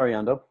 sorry,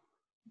 Ando.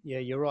 Yeah,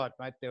 you're right,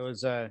 mate. There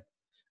was I'd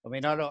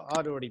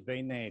already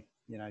been there,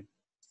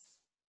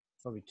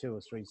 probably 2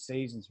 or 3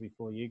 seasons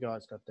before you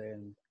guys got there,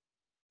 and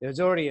there was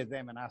already a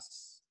them and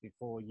us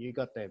before you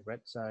got there,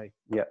 Brett. So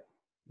yeah,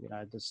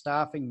 the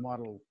staffing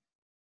model,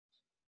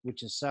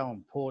 which is so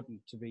important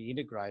to be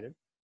integrated,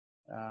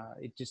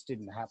 it just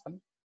didn't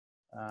happen.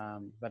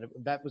 But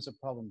that was a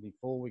problem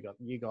before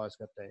you guys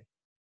got there.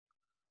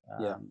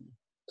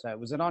 So it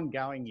was an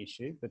ongoing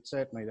issue, but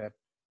certainly that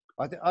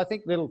I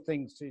think little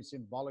things too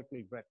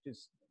symbolically, Brett,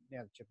 just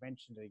now that you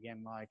mentioned it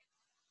again, like,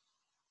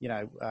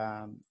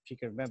 if you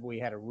can remember, we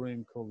had a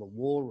room called the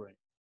War Room.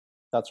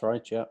 That's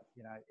right. Yeah.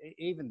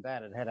 Even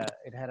that, it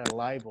had a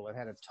label, it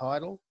had a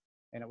title,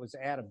 and it was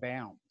out of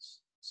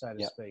bounds, so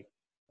to speak.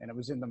 And it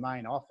was in the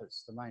main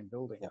office, the main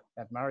building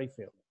at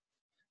Murrayfield.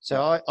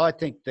 So I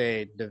think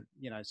they're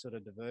sort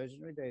of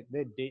diversionary.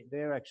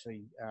 They're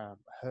actually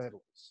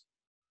hurdles.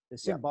 They're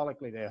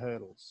symbolically they're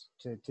hurdles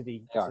to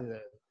the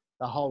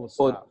whole of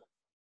stuff.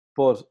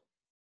 But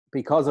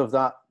because of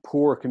that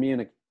poor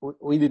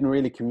we didn't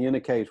really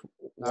communicate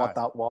what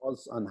that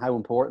was and how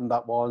important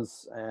that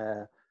was,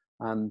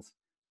 and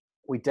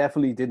we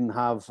definitely didn't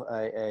have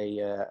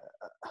a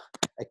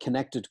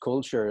connected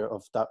culture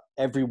of that.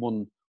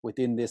 Everyone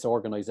within this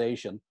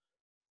organization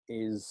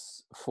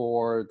is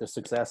for the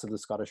success of the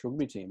Scottish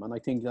rugby team. And I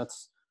think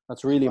that's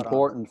really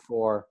important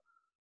for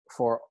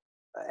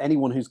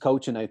anyone who's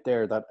coaching out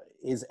there. That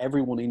is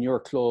everyone in your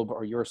club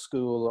or your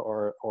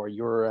school or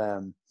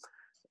your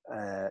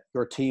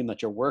team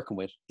that you're working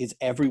with, is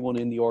everyone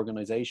in the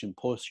organization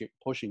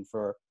pushing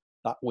for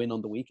that win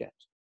on the weekend.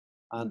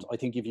 And I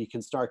think if you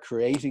can start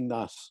creating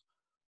that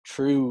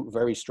through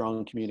very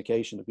strong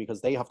communication,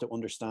 because they have to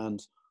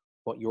understand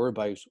what you're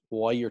about,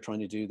 why you're trying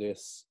to do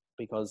this,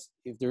 because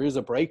if there is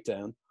a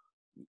breakdown,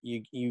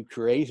 you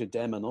created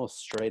them and us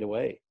straight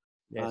away.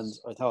 Yes. And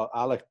I thought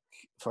Alec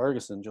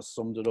Ferguson just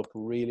summed it up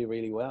really,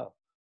 really well.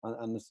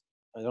 And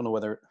I don't know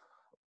whether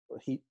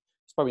he's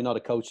probably not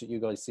a coach that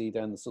you guys see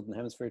down the Southern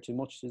Hemisphere too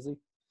much, is he?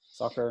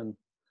 Soccer,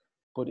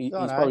 but he's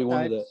probably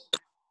one of the.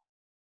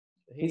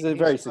 He's a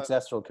very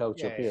successful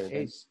coach up here.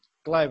 He's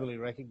globally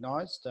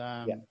recognised.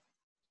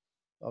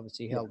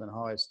 Obviously held in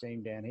high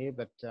esteem down here.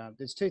 But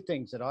there's two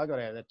things that I got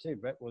out of that too,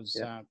 Brett, was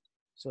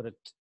sort of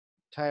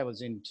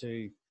tailors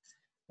into,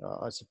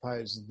 I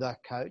suppose, the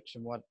coach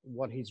and what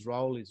his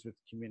role is with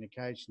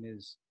communication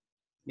is,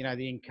 you know,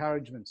 the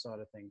encouragement side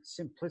of things,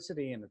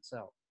 simplicity in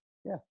itself.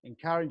 Yeah.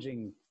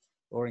 Encouragement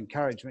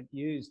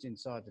used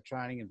inside the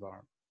training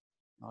environment.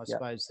 I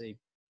suppose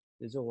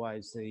there's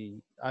always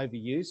the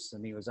overuse,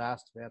 and he was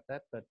asked about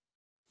that, but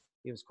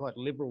he was quite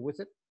liberal with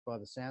it by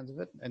the sounds of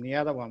it. And the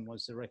other one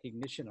was the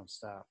recognition of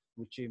staff,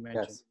 which you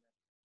mentioned.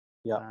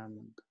 Yes. Yeah.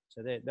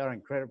 So they're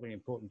incredibly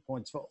important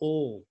points for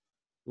all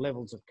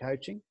levels of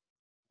coaching.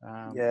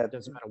 It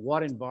doesn't matter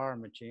what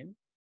environment you're in.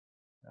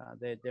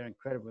 They're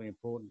incredibly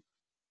important.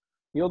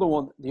 The other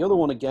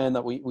one again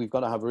that we've got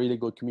to have really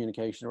good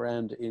communication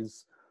around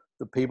is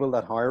the people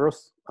that hire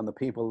us and the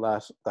people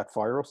that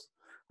fire us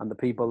and the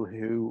people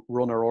who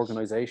run our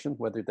organization,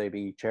 whether they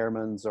be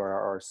chairmen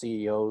or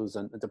CEOs,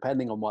 and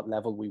depending on what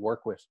level we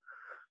work with.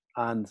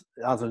 And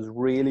that is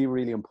really,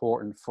 really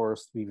important for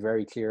us to be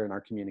very clear in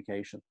our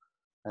communication.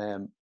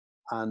 And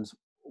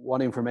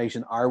what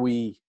information are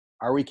we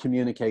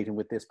communicating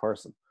with this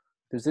person?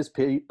 Does this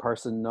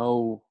person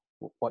know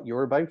what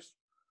you're about?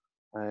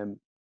 Do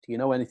you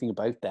know anything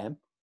about them?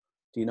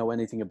 Do you know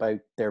anything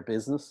about their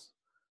business?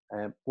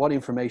 What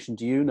information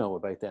do you know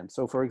about them?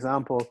 So, for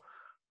example,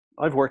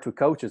 I've worked with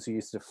coaches who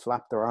used to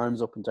flap their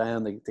arms up and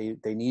down.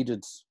 They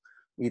needed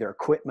either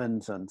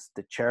equipment, and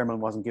the chairman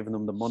wasn't giving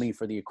them the money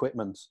for the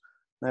equipment.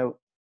 Now,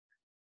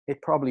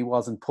 it probably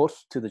wasn't put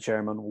to the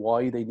chairman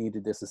why they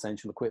needed this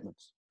essential equipment.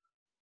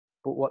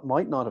 But what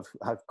might not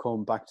have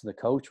come back to the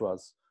coach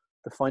was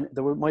there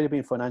might have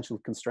been financial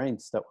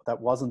constraints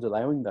that wasn't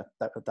allowing that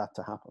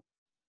to happen.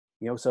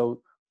 You know,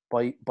 so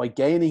by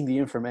gaining the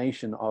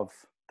information of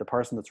the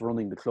person that's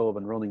running the club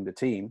and running the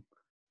team,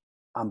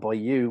 and by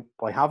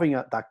having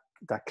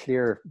that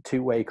clear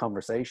two-way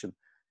conversation,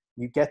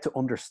 you get to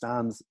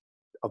understand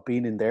of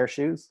being in their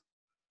shoes.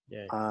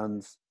 Yeah.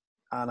 And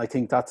I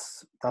think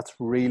that's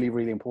really,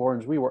 really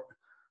important.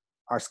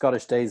 Our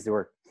Scottish days, they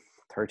were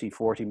 30,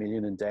 40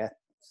 million in debt.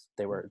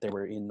 They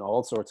were in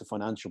all sorts of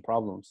financial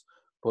problems,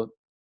 but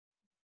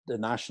the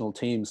national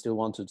team still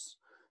wanted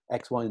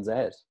X, Y, and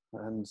Z.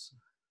 And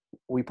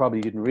we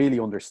probably didn't really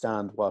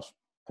understand what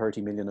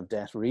 30 million of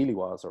debt really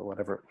was, or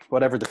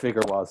whatever the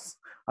figure was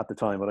at the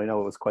time. But I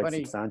know it was quite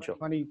substantial.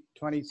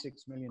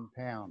 26 million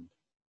pound.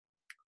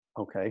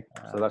 Okay.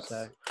 So that's...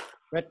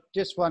 but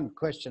just one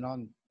question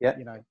on,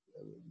 you know,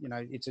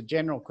 it's a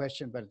general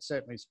question, but it's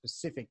certainly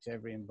specific to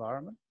every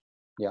environment.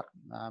 Yeah.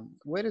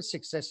 Where does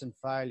success and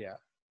failure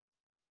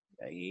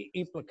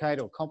implicate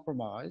or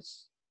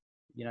compromise,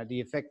 you know, the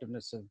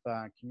effectiveness of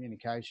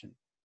communication?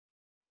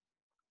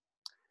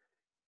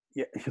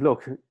 Yeah,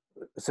 look,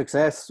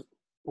 success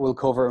will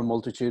cover a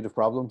multitude of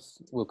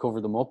problems. We'll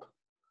cover them up.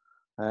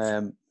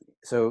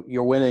 So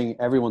you're winning,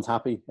 everyone's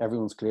happy,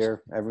 everyone's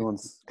clear,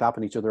 everyone's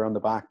clapping each other on the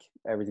back,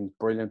 everything's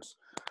brilliant.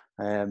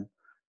 For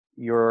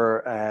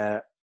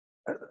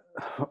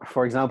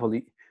example,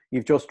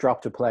 you've just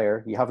dropped a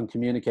player, you haven't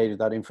communicated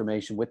that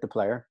information with the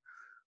player,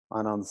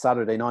 and on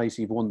Saturday night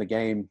you've won the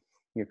game.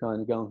 You're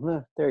kind of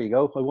going, there you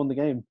go, I won the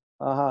game.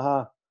 Ha ha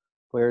ha.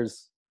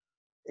 Whereas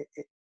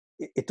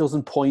it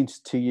doesn't point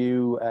to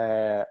you,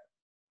 to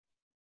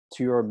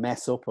your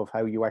mess up of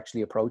how you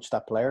actually approach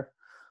that player,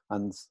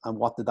 and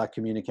what did that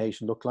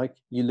communication look like.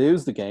 You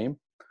lose the game,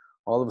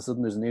 all of a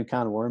sudden there's a new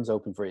can of worms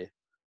open for you,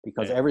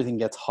 because everything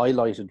gets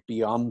highlighted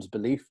beyond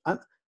belief and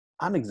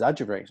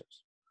exaggerated.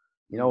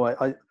 You know,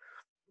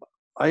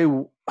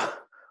 I'm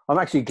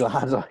actually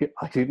glad I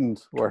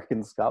didn't work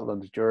in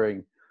Scotland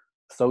during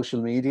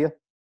social media,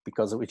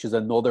 which is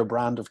another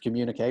brand of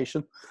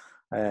communication,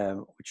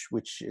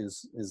 which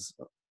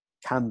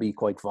can be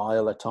quite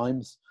vile at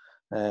times.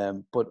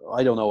 But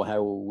I don't know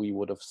how we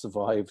would have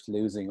survived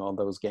losing all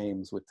those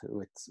games with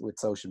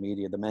social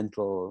media. The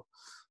mental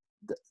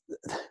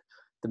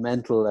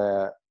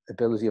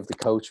ability of the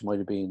coach might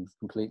have been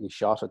completely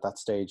shot at that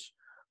stage.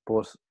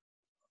 But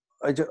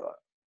I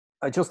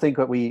just think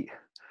that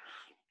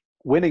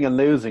winning and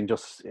losing,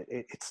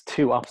 it's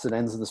two opposite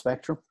ends of the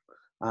spectrum,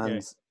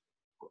 and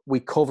we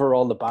cover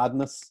all the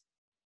badness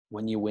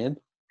when you win.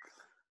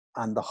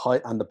 and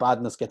the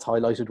badness gets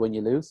highlighted when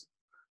you lose.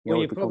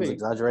 It becomes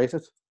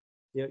exaggerated.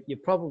 You're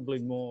probably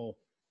more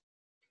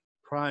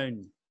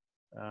prone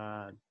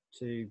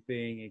to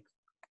being,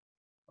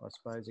 I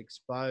suppose,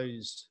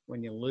 exposed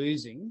when you're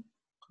losing.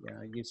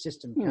 Your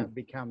system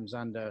becomes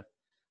under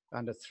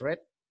threat,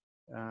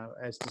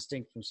 as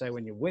distinct from, say,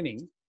 when you're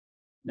winning.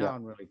 No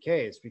one really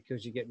cares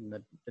because you're getting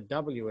the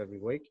W every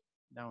week.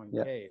 No one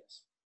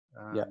cares.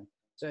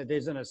 So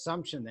there's an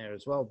assumption there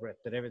as well, Brett,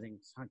 that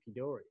everything's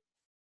hunky-dory.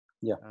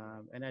 Yeah.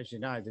 And as you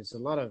know, there's a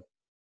lot of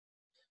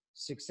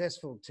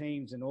successful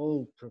teams in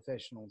all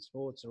professional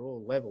sports or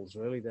all levels,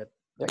 really, that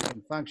they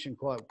can function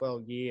quite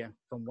well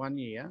from one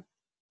year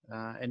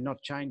and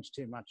not change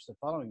too much the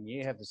following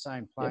year, have the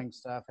same playing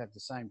staff, have the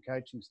same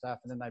coaching staff,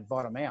 and then they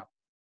bottom out.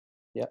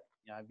 Yeah.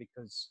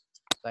 Because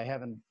they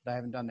haven't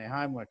done their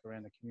homework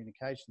around the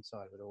communication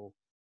side of it all.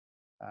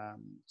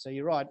 So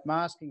you're right,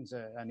 masking's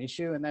an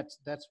issue, and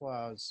that's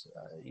why I was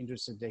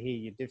interested to hear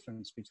your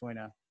difference between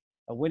a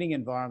winning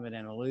environment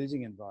and a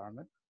losing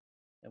environment,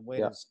 and where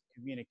does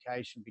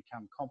communication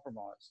become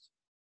compromised?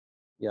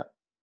 Yeah.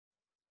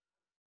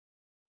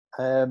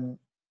 I'm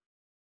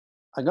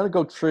going to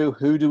go through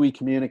who do we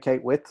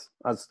communicate with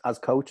as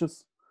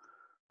coaches,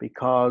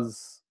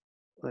 because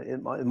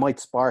it might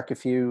spark a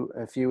few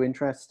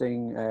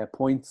interesting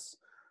points.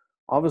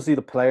 Obviously,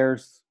 the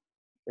players,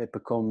 it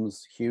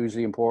becomes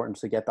hugely important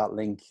to get that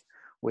link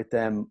with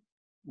them.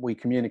 We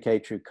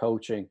communicate through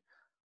coaching,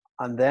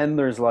 and then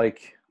there's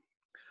like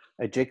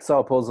a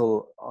jigsaw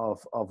puzzle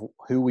of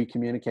who we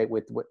communicate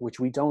with, which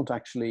we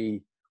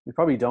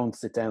probably don't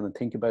sit down and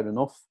think about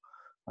enough,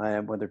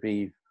 whether it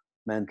be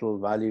mental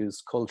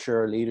values,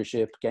 culture,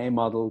 leadership, game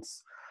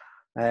models.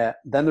 Then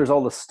there's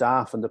all the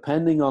staff, and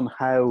depending on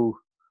how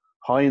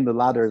high in the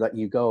ladder that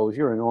you go, if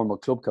you're a normal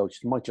club coach,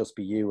 it might just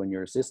be you and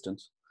your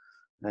assistant,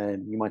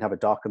 and you might have a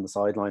doc on the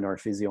sideline or a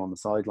physio on the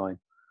sideline.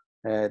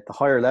 The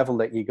higher level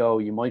that you go,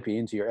 you might be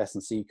into your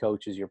S&C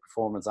coaches, your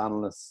performance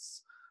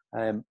analysts,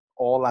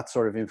 all that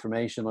sort of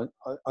information.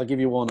 I'll give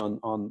you one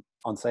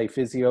on say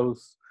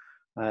physios.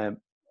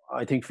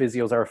 I think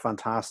physios are a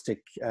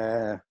fantastic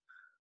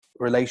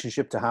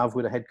relationship to have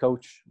with a head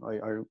coach.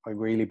 I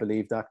really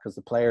believe that, because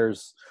the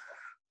players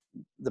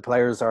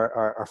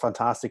are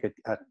fantastic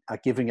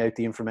at giving out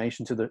the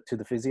information to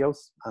the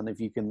physios, and if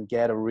you can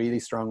get a really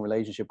strong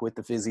relationship with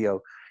the physio,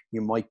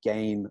 you might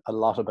gain a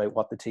lot about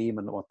what the team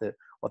and what the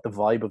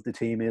vibe of the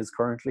team is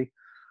currently.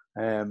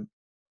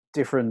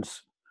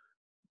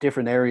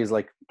 Different areas,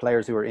 like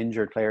players who are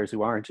injured, players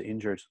who aren't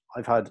injured.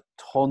 I've had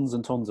tons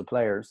and tons of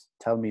players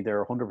tell me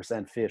they're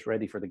 100% fit,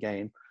 ready for the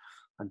game,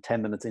 and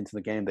 10 minutes into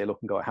the game they look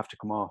and go, I have to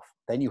come off.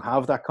 Then you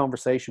have that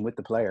conversation with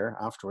the player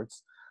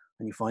afterwards,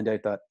 and you find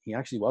out that he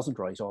actually wasn't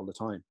right all the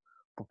time.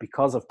 But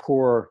because of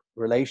poor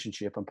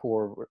relationship and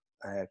poor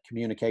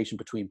communication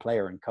between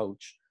player and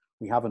coach,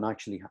 we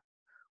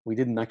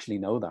didn't actually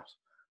know that.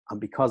 And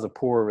because of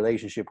poor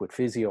relationship with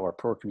physio or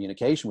poor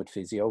communication with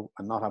physio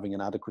and not having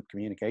an adequate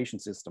communication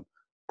system,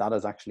 that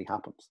has actually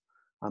happened.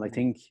 And I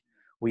think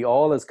we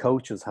all as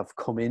coaches have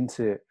come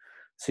into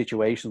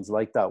situations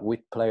like that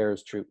with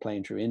players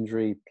playing through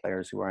injury,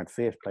 players who aren't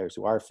fit, players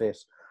who are fit.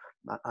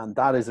 And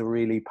that is a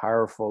really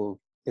powerful,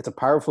 the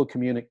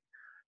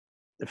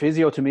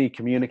physio to me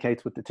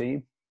communicates with the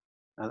team,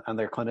 and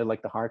they're kind of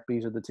like the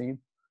heartbeat of the team,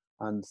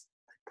 and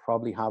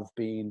probably have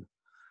been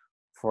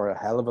for a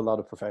hell of a lot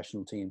of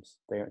professional teams.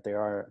 They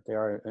are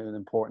an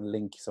important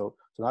link. So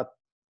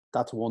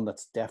that's one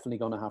that's definitely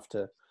going to have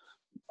to,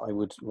 I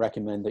would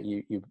recommend that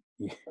you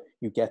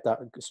get that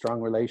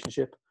strong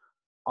relationship.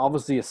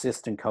 Obviously,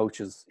 assistant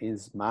coaches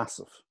is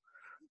massive.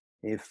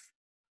 If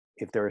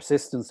they're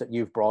assistants that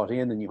you've brought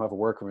in and you have a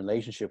working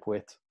relationship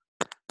with,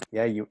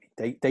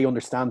 they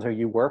understand how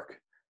you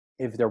work.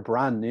 If they're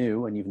brand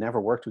new and you've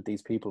never worked with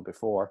these people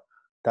before,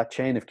 that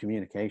chain of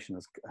communication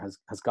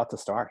has got to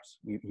start.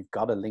 You've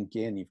got to link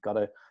in. You've got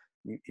to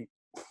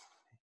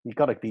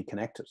be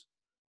connected.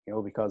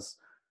 Because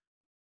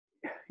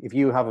if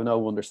you have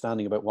no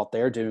understanding about what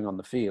they're doing on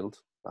the field,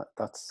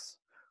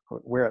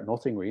 we're at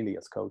nothing really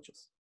as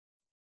coaches.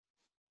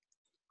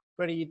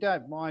 Freddie, you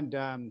don't mind,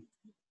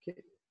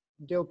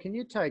 Dill, can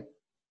you take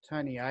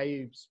Tony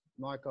Ayoub's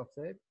mic off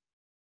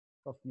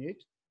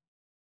mute?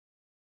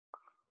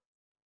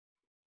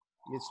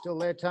 You still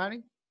there,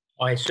 Tony?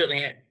 I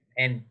certainly am,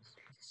 and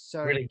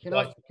so really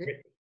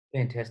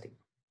fantastic.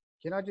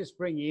 Can I just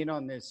bring you in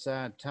on this,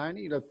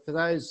 Tony? Look, for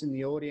those in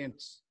the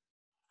audience,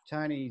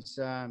 Tony's,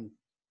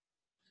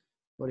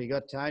 what do you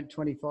got, Tony?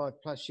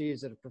 25 plus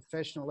years at a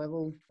professional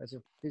level as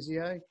a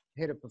physio,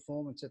 head of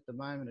performance at the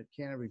moment at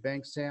Canterbury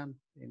Bankstown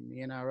in the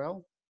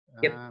NRL.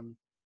 Yep.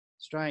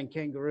 Australian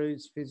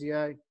Kangaroos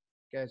physio,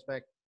 goes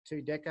back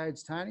 2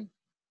 decades, Tony?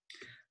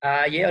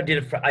 Yeah, I did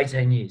it for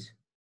 18 years.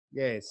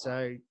 Yeah,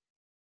 so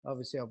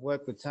obviously I've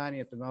worked with Tony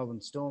at the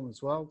Melbourne Storm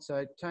as well.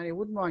 So Tony, I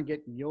wouldn't mind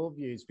getting your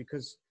views,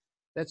 because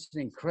that's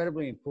an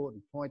incredibly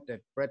important point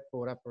that Brett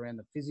brought up around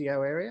the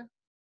physio area.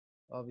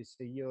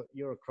 Obviously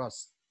you're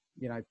across,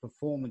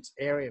 performance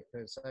area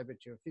per se, but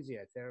you're a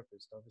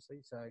physiotherapist,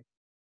 obviously. So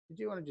did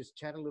you want to just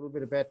chat a little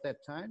bit about that,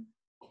 Tone?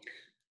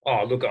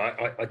 Oh, look,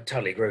 I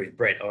totally agree with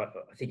Brett. I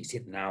think he's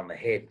hit the nail on the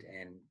head.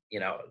 And,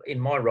 in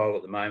my role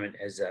at the moment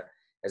as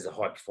the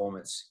high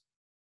performance,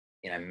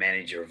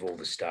 manager of all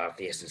the staff,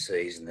 the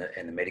S&Cs and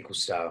the medical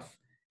staff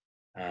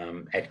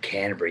at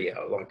Canterbury,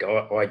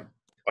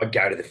 I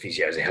go to the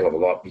physios a hell of a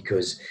lot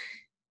because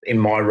in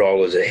my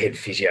role as a head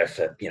physio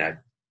for,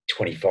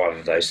 25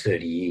 of those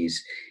 30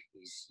 years,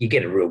 you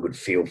get a real good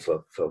feel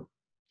for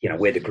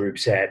where the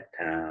group's at.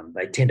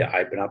 They tend to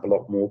open up a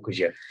lot more because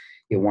you're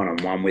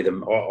one-on-one with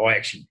them. I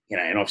actually,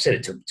 and I've said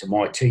it to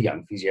my two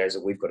young physios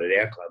that we've got at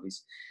our club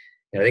is,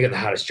 they got the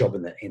hardest job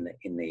in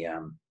the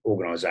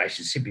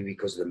organisation simply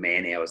because of the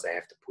man hours they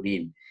have to put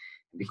in.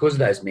 And because of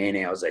those man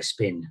hours, they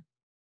spend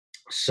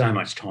so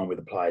much time with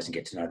the players and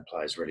get to know the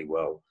players really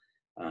well.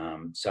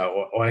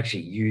 So I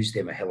actually use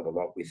them a hell of a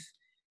lot with,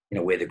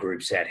 where the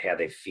group's at, how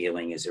they're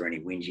feeling. Is there any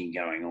whinging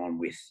going on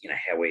with,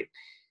 how we're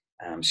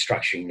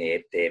structuring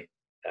their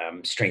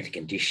strength and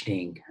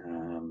conditioning.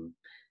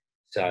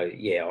 So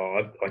yeah,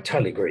 I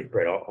totally agree with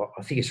Brett.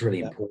 I think it's really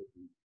important.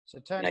 So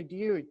Tony,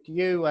 do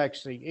you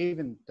actually,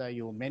 even though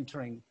you're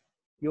mentoring,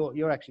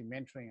 you're actually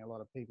mentoring a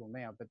lot of people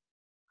now, but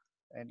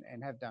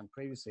and have done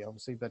previously,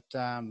 obviously, but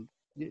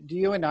do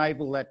you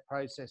enable that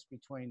process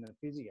between the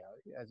physio,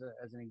 as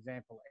an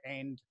example,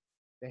 and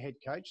the head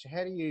coach?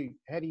 How do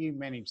you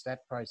manage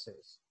that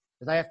process?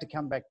 Do they have to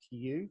come back to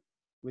you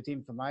with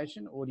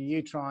information, or do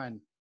you try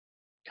and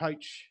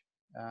coach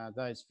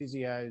those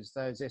physios,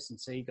 those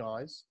S&C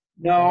guys?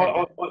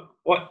 No,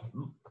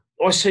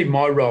 I see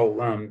my role,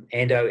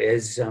 Ando,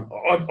 as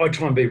I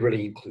try and be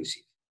really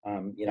inclusive.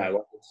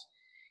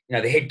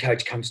 The head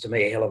coach comes to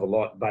me a hell of a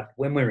lot, but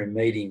when we're in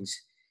meetings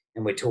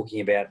and we're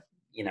talking about,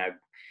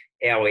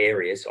 our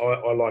areas,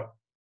 I like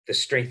the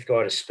strength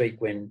guy to speak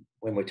when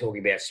we're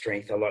talking about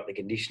strength. I like the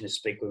conditioner to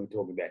speak when we're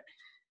talking about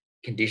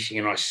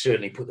conditioning, and I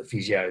certainly put the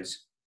physios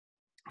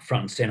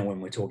front and centre when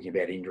we're talking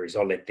about injuries.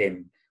 I let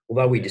them,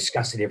 although we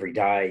discuss it every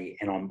day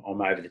and I'm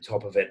over the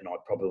top of it, and I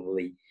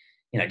probably,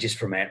 just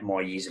from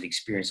my years of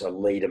experience, I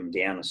lead them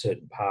down a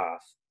certain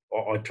path.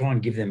 I try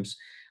and give them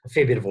a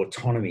fair bit of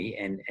autonomy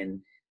and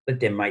let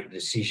them make the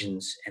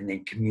decisions and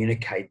then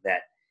communicate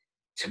that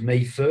to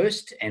me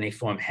first. And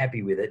if I'm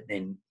happy with it,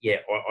 then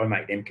I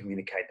make them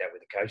communicate that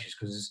with the coaches,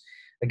 because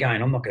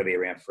again, I'm not going to be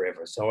around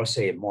forever. So I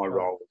see my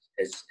role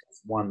as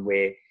one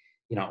where,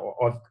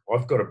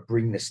 I've got to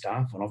bring the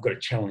staff on. I've got to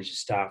challenge the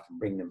staff and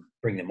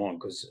bring them on,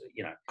 because,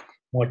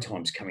 my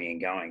time's coming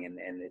and going,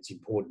 and it's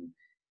important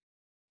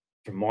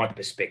from my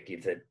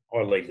perspective that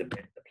I leave the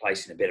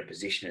place in a better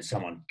position and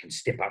someone can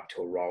step up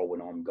to a role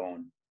when I'm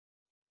gone.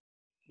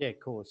 Yeah, of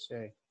course.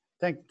 Yeah.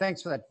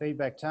 Thanks for that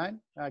feedback,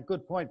 Tone.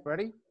 Good point,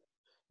 Brady.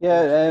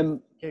 Yeah,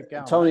 Keep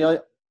going, Tony,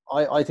 mate.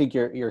 I think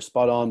you're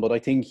spot on, but I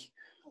think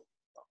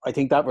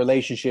that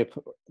relationship,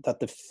 that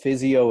the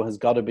physio has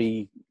got to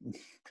be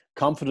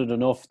confident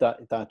enough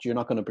that you're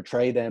not going to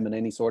betray them in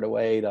any sort of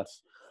way, that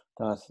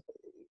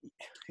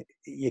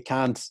you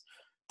can't.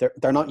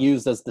 They're not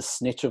used as the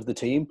snitch of the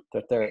team.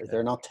 That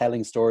they're not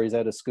telling stories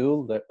out of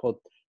school.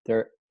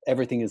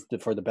 Everything is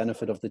for the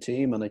benefit of the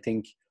team, and I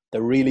think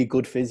the really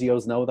good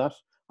physios know that,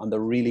 and the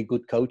really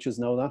good coaches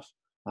know that,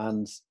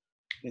 and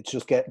it's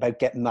just about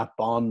getting that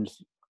bond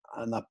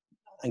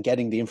and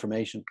getting the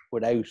information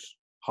without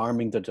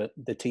harming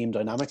the team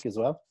dynamic as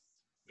well.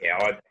 Yeah,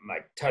 I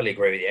totally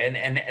agree with you,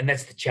 and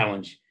that's the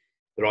challenge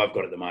that I've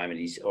got at the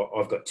moment. Is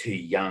I've got two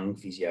young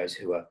physios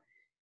who are,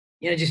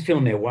 just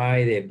feeling their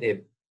way.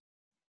 They're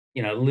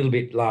a little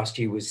bit. Last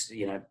year was,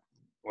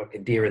 like a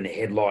deer in the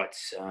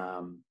headlights.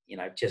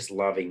 Just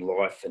loving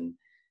life and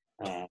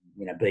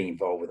being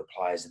involved with the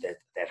players at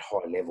that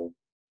high level.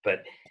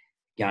 But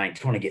again,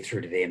 trying to get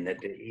through to them that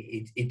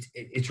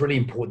it's really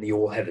important that you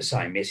all have the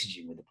same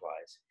messaging with the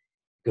players,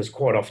 because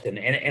quite often,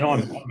 and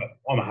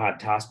I'm a hard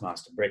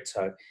taskmaster, Brett.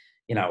 So,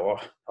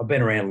 I've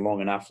been around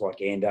long enough, like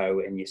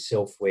Ando and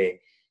yourself, where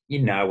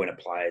when a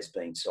player's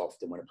being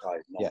soft and when a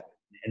player's not. Yeah.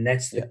 And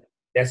that's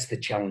the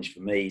challenge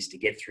for me, is to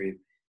get through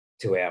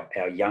to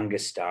our younger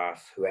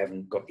staff who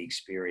haven't got the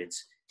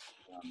experience.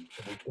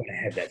 We've got to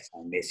have that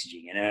same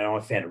messaging. And I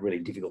found it really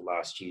difficult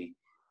last year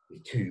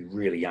with two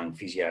really young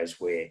physios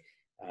where,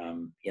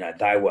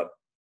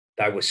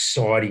 they were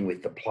siding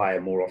with the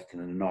player more often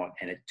than not,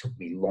 and it took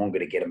me longer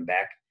to get them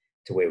back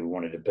to where we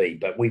wanted to be.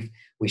 But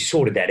we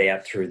sorted that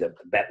out through the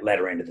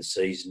latter end of the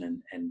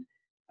season and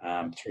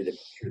through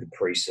the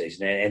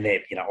pre-season, and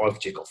I've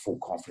just got full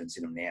confidence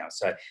in them now.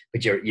 So,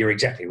 but you're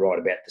exactly right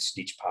about the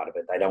snitch part of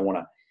it. They don't want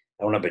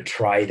to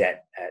betray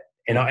that.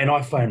 And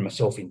I find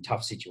myself in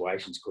tough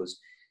situations because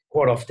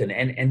quite often,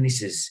 and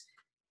this is,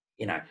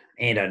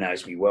 Ando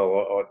knows me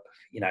well.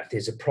 If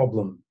there's a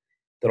problem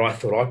that I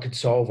thought I could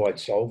solve, I'd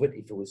solve it.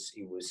 If it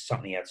was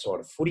something outside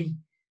of footy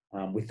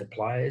with the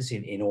players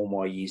in all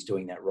my years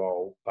doing that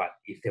role. But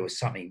if there was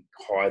something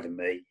higher than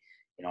me,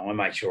 I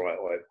made sure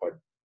I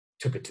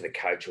took it to the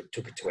coach or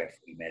took it to our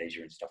footy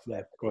manager and stuff like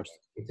that. Of course.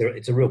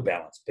 It's a real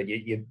balance. But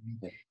you're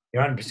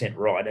 100%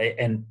 right.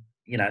 And,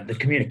 the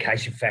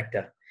communication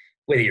factor,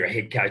 whether you're a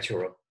head coach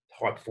or a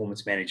high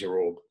performance manager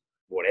or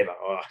whatever,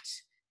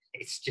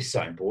 it's just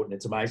so important.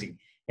 It's amazing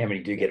how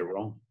many do get it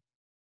wrong.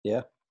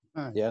 Yeah.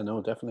 Yeah,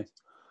 no, definitely.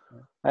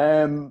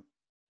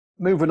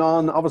 Moving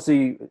on,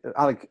 obviously,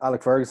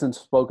 Alec Ferguson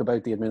spoke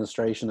about the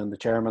administration and the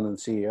chairman and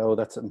CEO.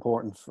 That's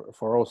important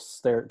for us.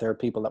 They're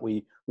people that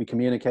we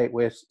communicate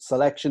with.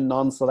 Selection,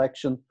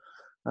 non-selection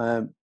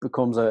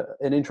becomes an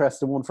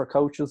interesting one for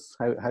coaches.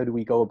 How do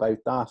we go about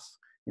that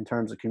in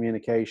terms of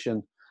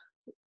communication?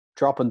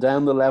 Dropping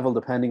down the level,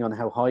 depending on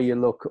how high you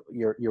look,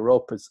 you're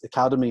up as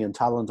academy and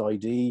talent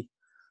ID.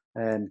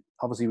 And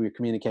obviously, we're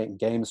communicating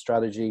game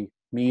strategy,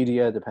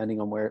 media, depending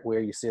on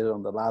where you sit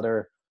on the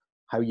ladder,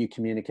 how you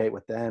communicate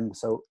with them.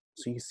 So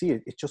you see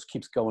it just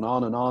keeps going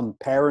on and on.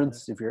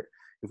 Parents, if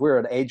we're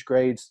at age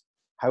grades,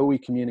 how are we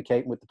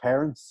communicating with the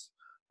parents?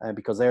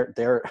 Because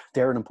they're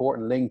an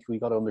important link. We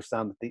got to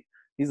understand that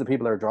these are the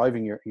people that are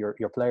driving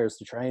your players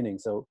to training.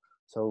 So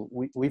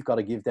we've got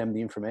to give them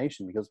the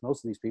information, because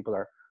most of these people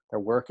they're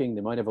working.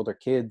 They might have other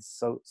kids.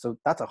 So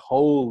that's a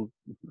whole,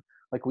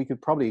 like, we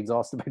could probably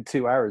exhaust about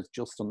 2 hours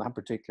just on that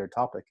particular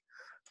topic.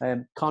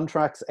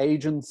 Contracts,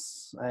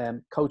 agents,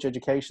 coach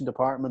education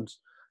department,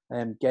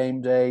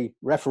 game day,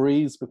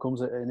 referees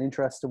becomes an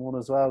interesting one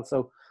as well.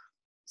 So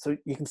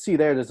you can see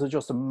there's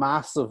just a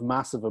massive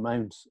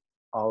amount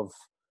of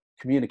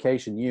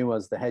communication you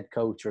as the head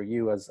coach, or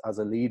you as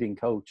a leading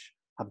coach,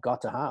 have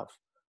got to have.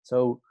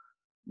 So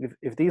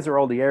if these are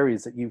all the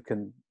areas that you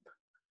can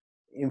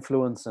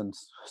influence and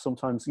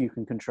sometimes you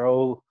can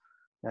control,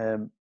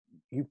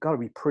 you've got to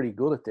be pretty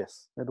good at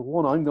this. Now, the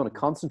one I'm going to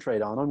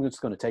concentrate on, I'm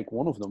just going to take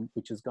one of them,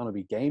 which is going to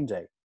be game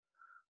day,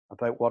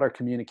 about what our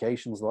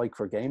communication's like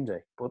for game day.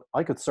 But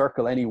I could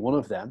circle any one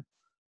of them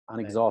and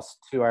exhaust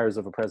 2 hours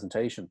of a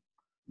presentation.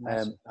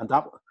 And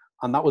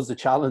that was the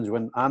challenge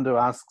when Ando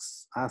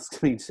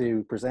asked me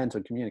to present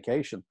on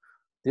communication.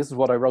 This is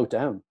what I wrote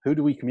down. Who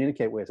do we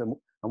communicate with, and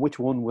which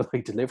one will I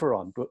deliver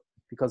on? But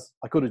because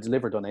I could have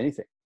delivered on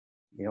anything,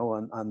 you know,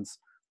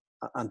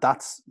 and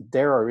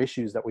there are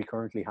issues that we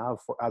currently have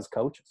as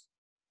coaches.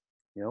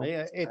 You know,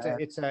 yeah,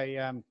 it's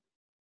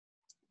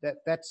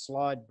that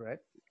slide, Brett,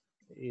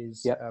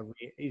 is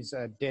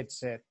a dead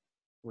set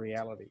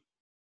reality.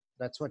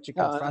 That's what you're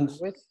confronted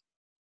with.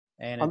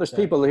 And there's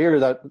people here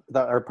that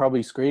are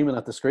probably screaming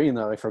at the screen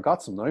that I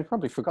forgot something. I've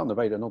probably forgotten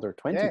about another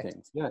 20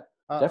 things. Yeah,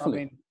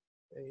 definitely. I mean,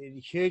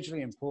 it's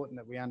hugely important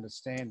that we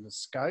understand the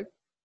scope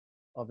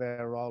of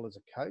our role as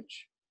a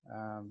coach.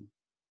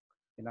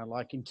 You know,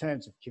 like in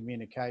terms of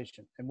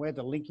communication and where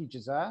the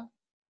linkages are.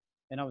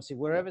 And obviously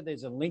wherever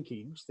there's a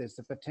linkage, there's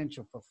the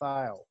potential for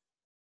fail.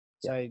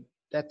 So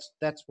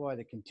that's why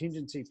the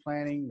contingency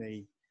planning,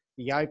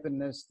 the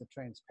openness, the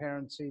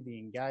transparency, the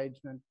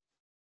engagement,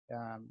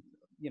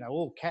 you know,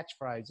 all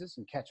catchphrases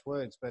and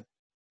catchwords, but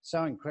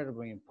so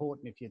incredibly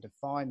important if you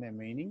define their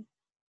meaning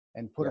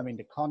and put them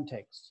into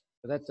context.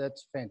 But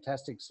that's a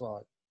fantastic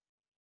slide.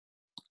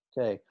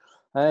 Okay.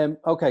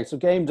 Okay, so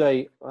game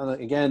day,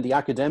 again, the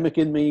academic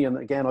in me, and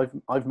again,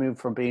 I've moved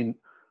from being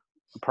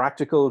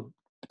practical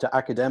to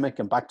academic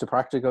and back to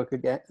practical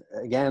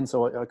again.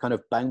 So I kind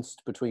of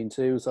bounced between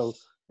two. So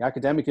the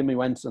academic in me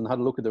went and had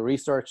a look at the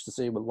research to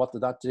see, well, what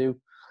did that do?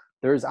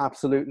 There's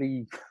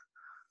absolutely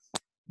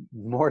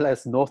more or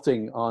less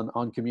nothing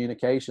on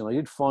communication. I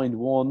did find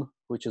one,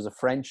 which is a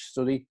French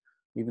study,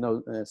 even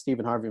though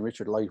Stephen Harvey and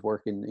Richard Light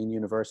work in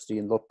university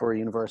in Loughborough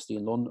University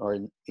in London, or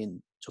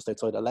in just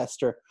outside of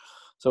Leicester.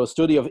 So a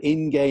study of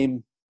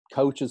in-game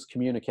coaches'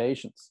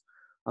 communications.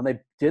 And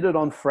they did it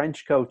on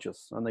French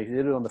coaches, and they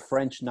did it on the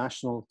French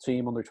national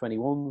team under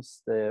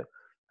 21s, the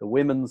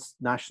women's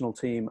national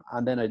team,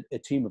 and then a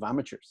team of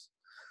amateurs.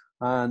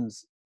 And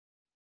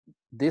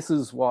this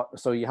is what,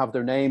 so you have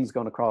their names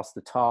going across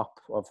the top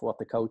of what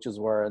the coaches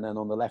were, and then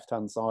on the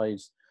left-hand side,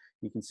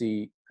 you can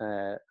see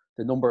the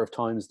number of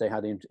times they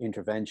had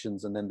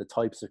interventions, and then the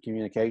types of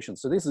communication.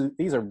 So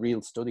these are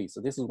real studies.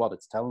 So this is what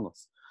it's telling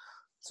us.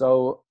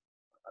 So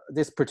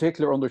this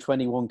particular under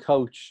 21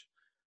 coach,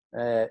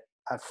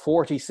 at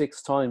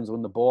 46 times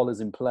when the ball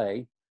is in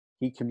play,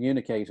 he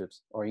communicated,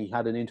 or he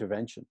had an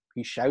intervention.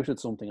 He shouted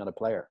something at a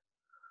player.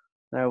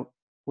 Now,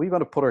 we've got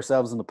to put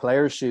ourselves in the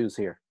player's shoes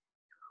here.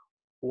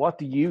 What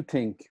do you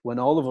think when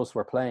all of us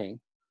were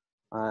playing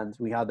and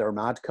we had our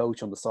mad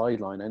coach on the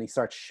sideline and he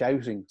starts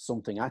shouting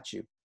something at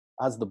you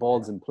as the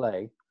ball's in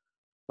play?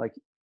 Like,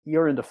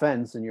 you're in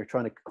defense and you're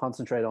trying to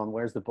concentrate on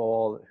where's the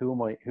ball, who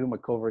am I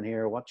covering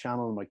here, what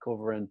channel am I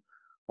covering,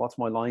 what's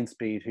my line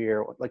speed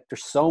here? Like,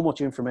 there's so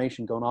much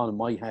information going on in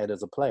my head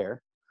as a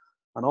player,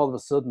 and all of a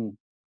sudden,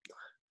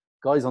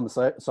 guys on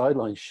the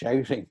sideline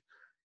shouting,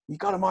 "You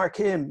got to mark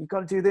him! You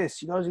got to do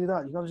this! You got to do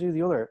that! You got to do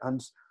the other!" And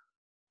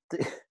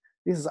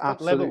this is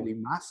absolutely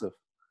massive.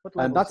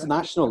 And that's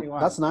national.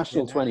 21? That's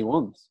national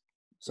 21s.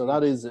 So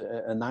that is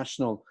a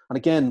national. And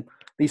again,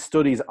 these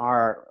studies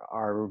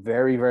are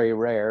very, very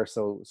rare.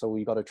 So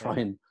we got to try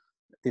and.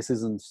 This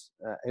isn't.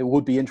 It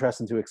would be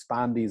interesting to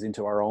expand these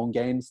into our own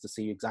games to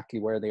see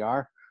exactly where they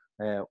are.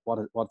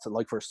 What's it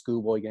like for a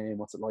schoolboy game?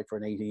 What's it like for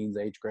an 18s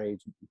age grade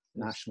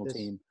national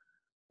team?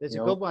 There's a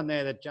good one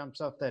there that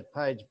jumps off that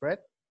page, Brett.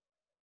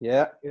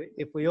 Yeah.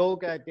 If we all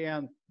go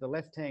down the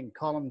left-hand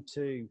column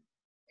to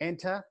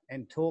enter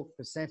and talk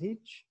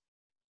percentage,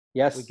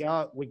 Yes.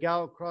 we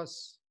go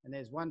across, and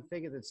there's one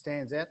figure that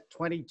stands out,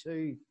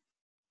 22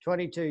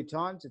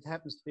 times. It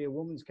happens to be a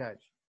women's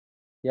coach.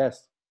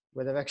 Yes.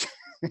 Where they've actually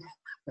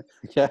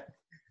Yeah.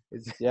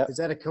 is Yeah.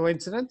 that a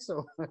coincidence,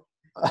 or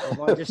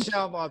am I just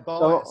showing my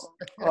bias?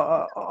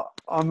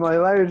 Am I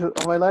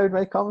allowed to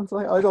make comments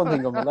like? I don't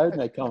think I'm allowed to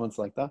make comments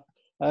like that.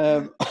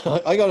 I'm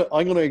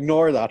going to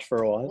ignore that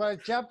for a while. Well,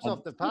 it jumps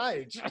off the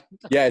page.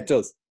 Yeah, it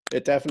does.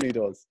 It definitely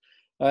does.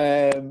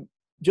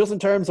 Just in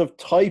terms of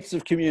types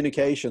of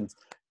communications,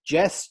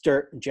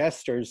 gestures,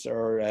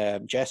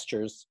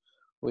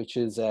 which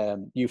is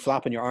you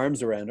flapping your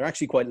arms around, are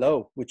actually quite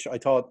low, which I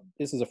thought,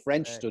 this is a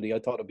French study, I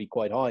thought it'd be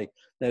quite high.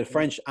 Now, the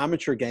French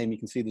amateur game, you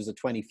can see there's a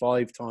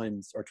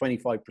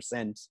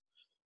 25%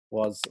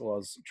 was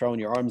throwing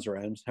your arms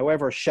around.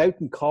 However, shout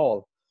and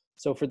call.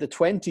 So for the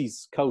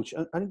 20s coach,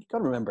 and you've got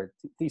to remember,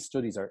 these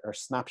studies are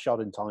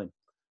snapshot in time.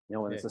 You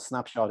know, and it's a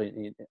snapshot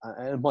it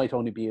might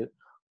only be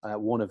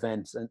one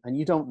event, and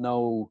you don't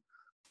know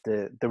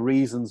the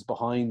reasons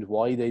behind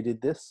why they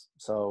did this.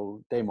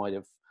 So they might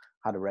have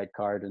had a red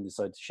card and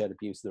decided to shed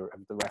abuse of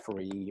the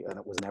referee, and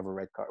it was never a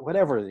red card,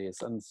 whatever it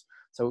is. And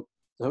so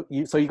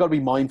you got to be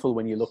mindful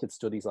when you look at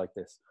studies like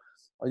this.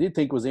 I did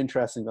think it was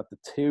interesting that the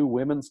two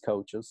women's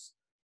coaches,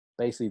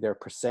 basically their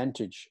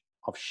percentage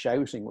of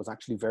shouting was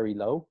actually very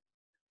low,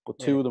 but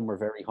two of them were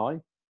very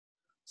high.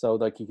 So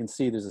like you can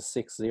see there's a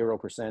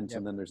 60%,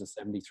 and then there's a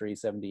 73,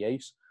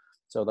 78.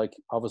 So like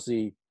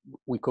obviously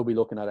we could be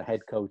looking at a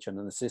head coach and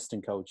an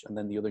assistant coach, and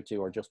then the other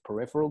two are just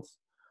peripherals.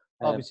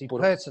 Obviously,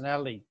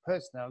 personality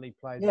plays a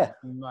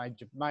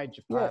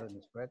major part in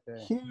this, Brett.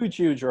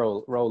 Huge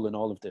role in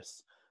all of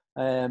this.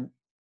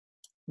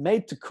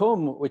 Made to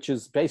come, which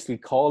is basically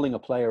calling a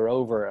player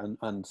over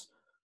and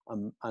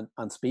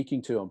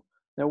speaking to him.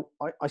 Now,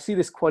 I see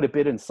this quite a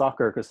bit in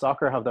soccer, because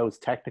soccer have those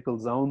technical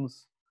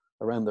zones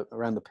around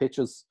the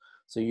pitches.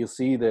 So you'll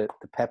see the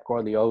Pep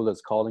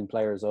Guardiola's calling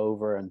players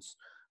over and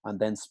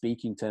then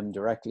speaking to him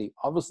directly.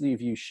 Obviously,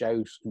 if you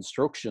shout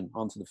instruction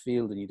onto the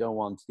field and you don't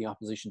want the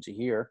opposition to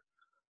hear,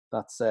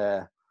 that's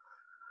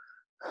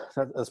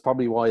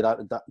probably why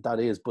that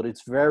is. But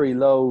it's very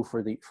low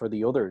for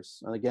the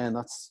others. And again,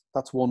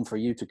 that's one for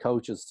you to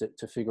coaches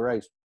to figure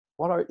out.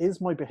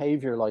 Is my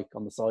behavior like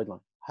on the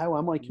sideline? How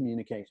am I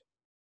communicating?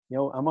 You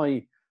know, am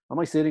I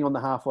sitting on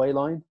the halfway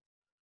line?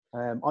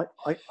 I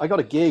got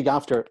a gig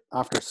after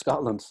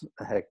Scotland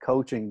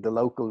coaching the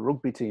local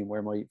rugby team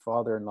where my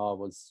father-in-law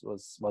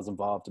was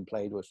involved and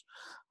played with,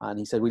 and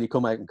he said, "Will you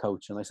come out and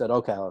coach?" And I said,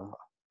 "Okay, I'll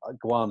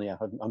go on. Yeah,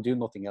 I'm doing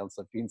nothing else.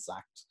 I've been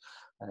sacked.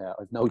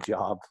 I've no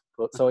job."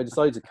 But so I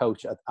decided to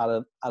coach at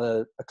a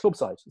club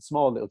site, a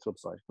small little club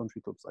site,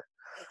 country club site,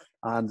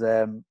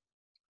 and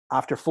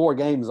after 4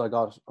 games, I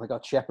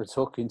got Shepherd's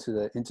Hook into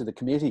the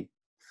committee,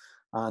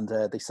 and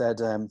they said,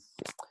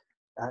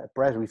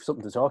 "Brett, we've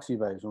something to talk to you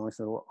about." And I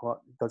said,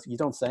 "What?" Because you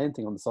don't say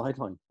anything on the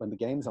sideline when the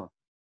game's on.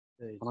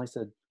 And I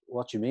said,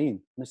 "What do you mean?"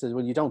 And they said,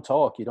 "Well, you don't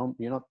talk. You're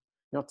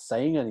not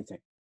saying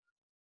anything."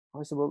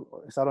 I said, "Well,"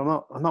 I said,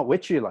 I'm not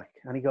with you, like."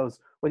 And he goes,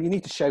 "Well, you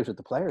need to shout at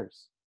the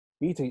players.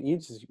 You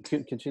need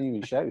to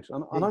continually shout."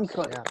 And I'm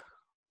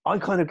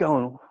kind of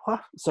going,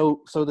 "What?"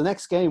 So the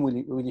next game,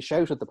 will you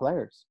shout at the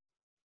players?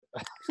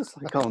 Just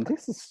like going,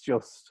 this is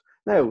just,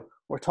 now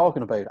we're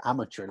talking about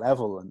amateur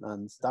level,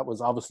 and that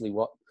was obviously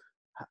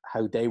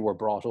how they were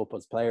brought up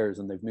as players,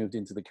 and they've moved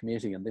into the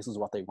committee, and this is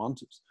what they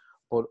wanted.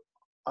 But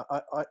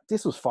I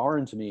this was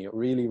foreign to me. It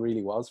really,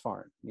 really was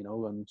foreign, you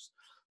know.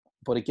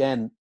 But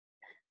again,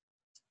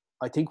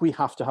 I think we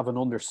have to have an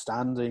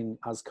understanding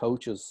as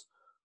coaches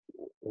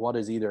what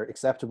is either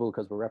acceptable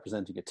because we're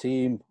representing a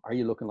team. Are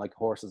you looking like a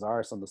horse's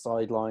arse on the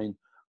sideline?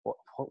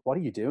 What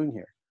are you doing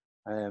here?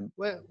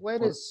 Where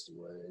does,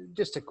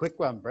 just a quick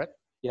one, Brett?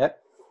 Yeah.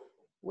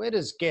 Where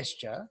does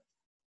gesture,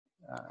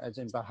 as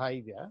in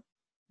behaviour,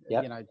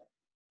 you know,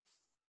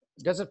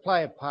 does it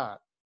play a part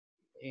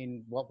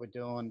in what we're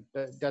doing?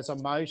 Does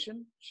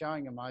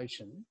showing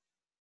emotion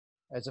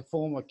as a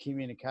form of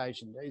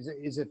communication,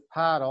 is it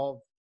part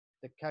of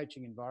the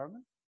coaching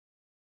environment?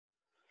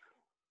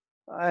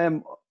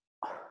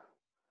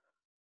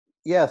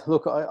 Yeah,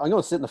 look, I'm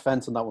going to sit in the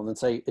fence on that one and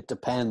say it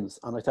depends.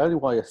 And I tell you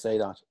why I say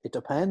that. It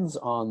depends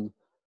on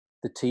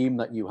the team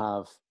that you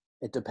have.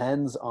 It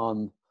depends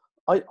on,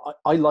 I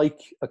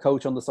like a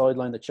coach on the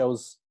sideline that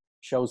shows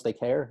they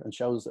care and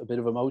shows a bit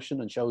of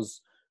emotion and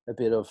shows a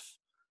bit of,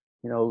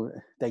 you know,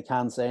 they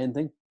can say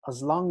anything,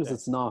 as long as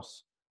it's not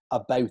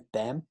about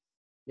them,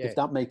 if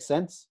that makes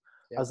sense.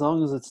 As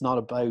long as it's not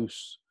about,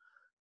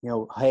 you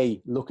know,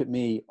 hey, look at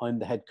me, I'm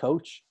the head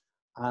coach.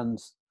 And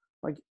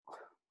like,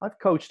 I've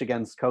coached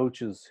against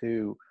coaches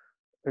who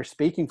are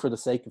speaking for the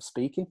sake of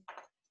speaking,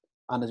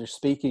 and they're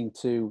speaking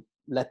to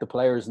let the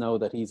players know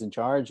that he's in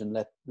charge and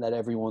let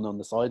everyone on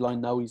the sideline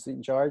know he's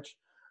in charge.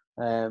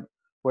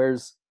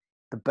 Whereas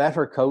the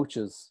better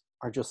coaches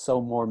are just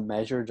so more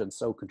measured and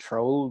so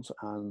controlled,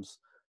 and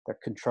they're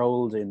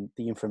controlled in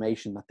the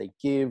information that they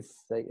give.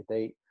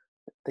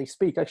 they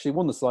speak. Actually,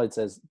 one of the slides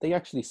says they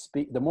actually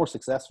speak. The more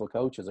successful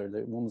coaches are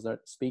the ones that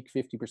speak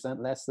 50%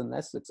 less than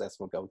less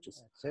successful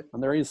coaches. That's it.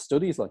 And there is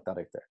studies like that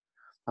out there.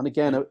 And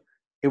again,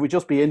 it would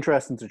just be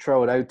interesting to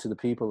throw it out to the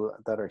people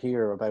that are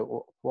here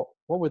about what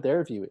would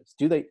their view is.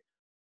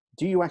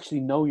 Do you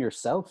actually know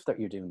yourself that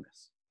you're doing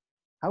this?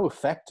 How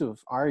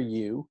effective are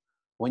you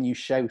when you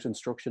shout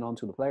instruction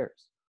onto the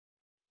players?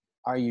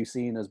 Are you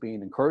seen as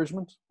being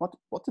encouragement? What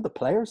do the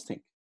players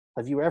think?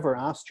 Have you ever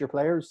asked your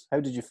players, how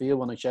did you feel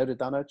when I shouted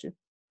that at you?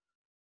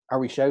 Are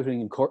we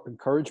shouting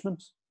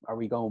encouragement? Are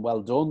we going,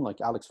 well done,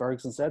 like Alex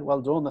Ferguson said,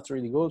 well done, that's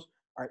really good?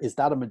 Or is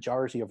that a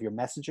majority of your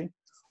messaging?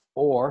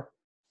 Or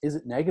is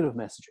it negative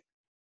messaging?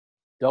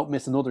 Don't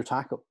miss another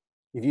tackle.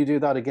 If you do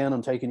that again,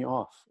 I'm taking you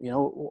off. You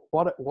know,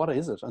 what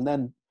is it? And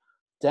then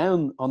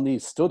down on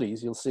these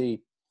studies, you'll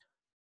see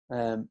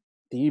the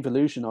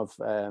evolution of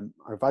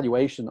or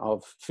evaluation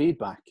of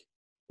feedback,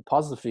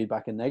 positive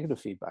feedback and negative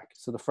feedback.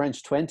 So the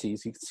French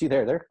 20s, you can see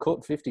there, they're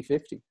cut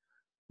 50-50.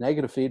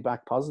 Negative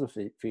feedback, positive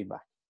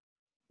feedback.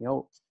 You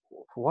know,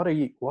 what are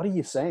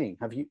you saying?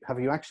 Have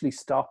you actually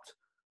stopped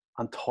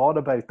and thought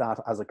about that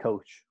as a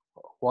coach?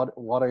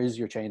 What is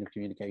your chain of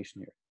communication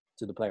here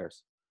to the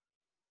players?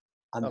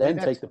 And then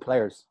take the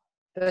players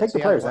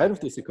out of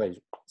this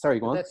equation. Sorry,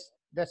 go on.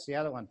 That's the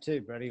other one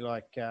too, Brady.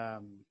 Like, you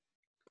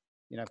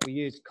know, if we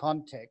use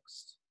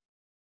context,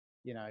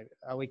 you know,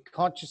 are we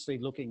consciously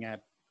looking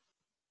at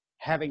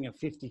having a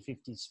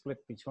 50-50 split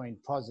between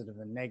positive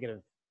and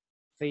negative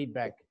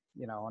feedback,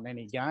 you know, on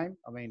any game?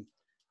 I mean,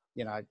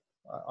 you know,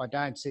 I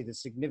don't see the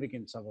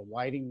significance of a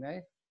weighting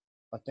there.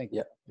 I think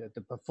that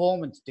the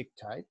performance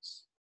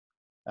dictates,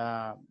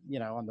 you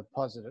know, on the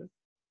positive,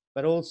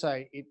 but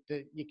also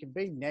you can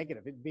be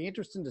negative. It'd be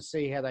interesting to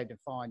see how they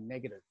define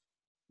negative.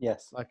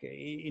 Yes. Like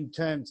in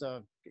terms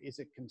of, is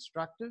it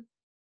constructive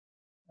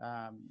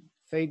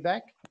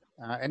feedback?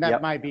 And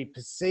that may be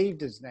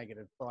perceived as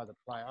negative by the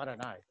player. I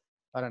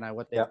don't know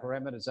what their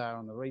parameters are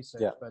on the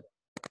research,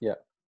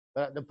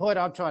 but the point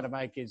I'm trying to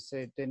make is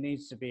that there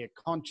needs to be a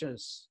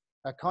conscious,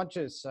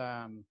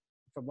 from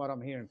what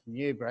I'm hearing from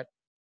you, Brett,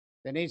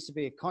 there needs to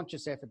be a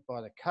conscious effort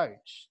by the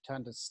coach to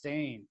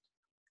understand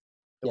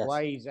the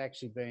way he's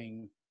actually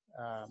being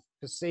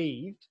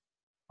perceived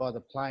by the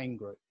playing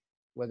group,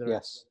 whether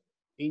it's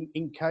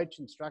in coach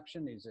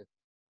instruction, is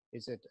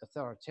it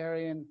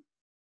authoritarian,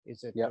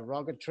 is it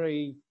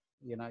derogatory?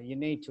 You know, you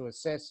need to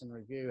assess and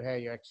review how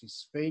you actually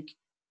speak.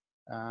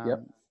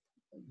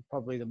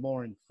 Probably the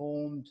more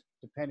informed,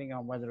 depending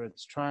on whether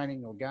it's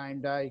training or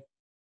game day.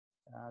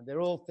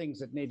 They're all things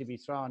that need to be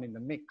thrown in the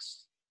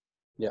mix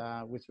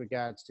with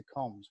regards to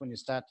comms when you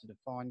start to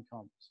define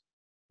comms.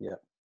 Yeah.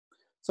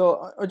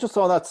 So I just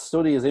thought that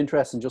study is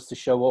interesting just to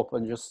show up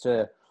and just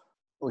to,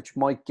 which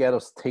might get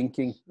us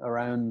thinking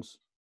around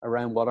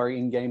what our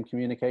in-game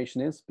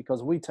communication is,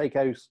 because we take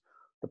out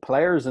the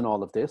players in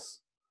all of this.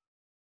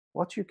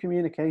 What's your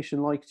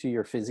communication like to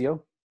your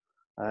physio,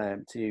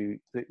 to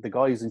the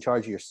guys in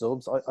charge of your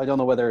subs? I don't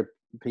know whether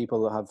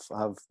people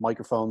have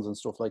microphones and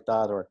stuff like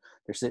that, or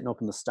they're sitting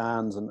up in the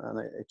stands, and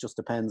it just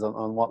depends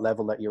on what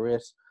level that you're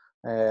at.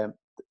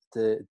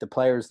 The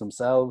players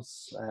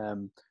themselves,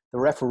 the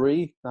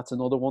referee, that's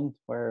another one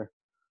where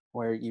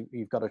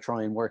you've got to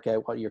try and work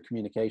out what your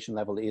communication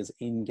level is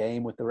in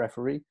game with the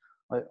referee.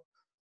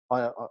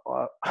 I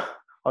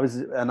was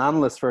an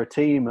analyst for a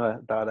team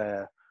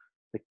that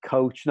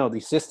the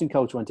assistant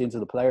coach went into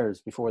the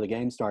players before the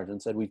game started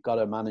and said, we've got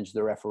to manage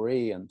the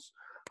referee, and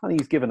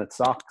he's given it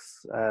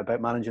socks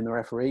about managing the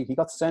referee. He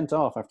got sent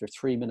off after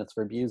 3 minutes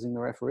for abusing the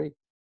referee,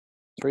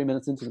 3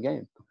 minutes into the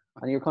game.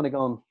 And you're kind of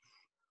going,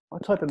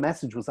 what type of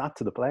message was that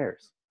to the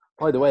players?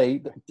 By the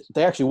way,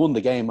 they actually won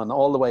the game, and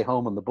all the way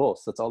home on the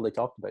bus, that's all they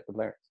talked about, the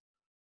players.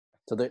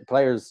 So the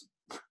players,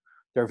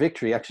 their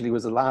victory actually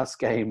was the last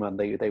game, and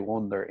they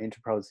won their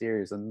Interpro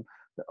series, and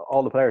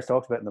all the players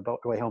talked about in the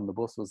way home on the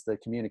bus was the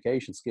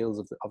communication skills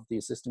of the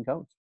assistant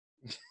coach.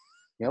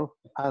 You know,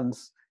 and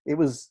it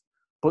was,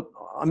 but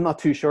I'm not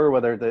too sure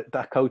whether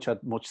that coach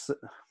had much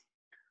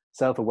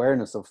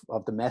self-awareness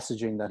of the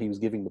messaging that he was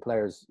giving the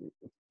players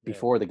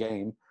before the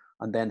game,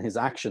 and then his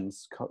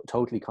actions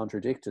totally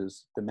contradicted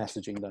the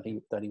messaging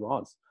that he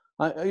was.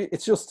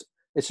 It's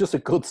just a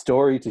good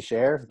story to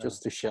share,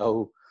 just to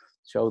show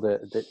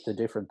the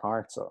different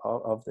parts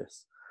of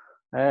this.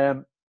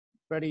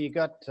 Freddie, you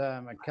got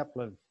a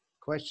couple of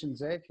questions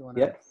there if you want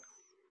to. Yeah.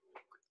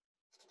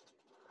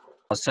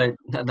 So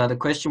the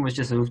question was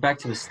just, it was back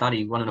to the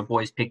study. One of the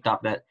boys picked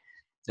up that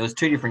there was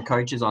two different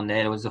coaches on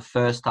there. There was the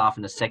first half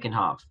and the second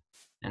half,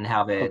 and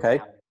how they're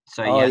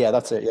So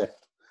that's it.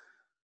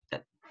 Yeah.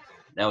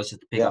 That was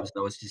just the pick up. So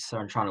I was just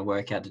sort of trying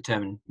to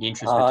determine the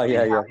interest between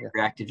how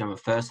reactive from a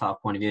first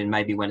half point of view, and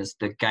maybe when it's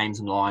the game's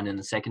in line in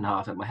the second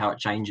half and how it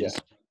changes.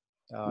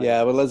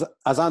 Well,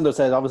 as Ando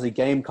said, obviously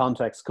game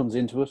context comes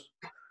into it.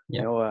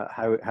 You know,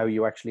 how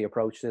you actually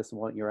approach this and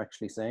what you're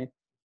actually saying.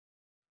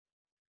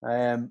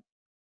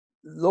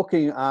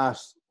 Looking at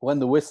when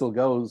the whistle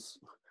goes,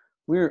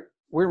 we're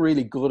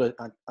really good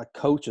at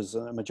coaches,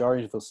 a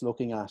majority of us,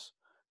 looking at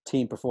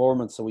team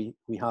performance. So we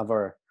have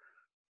our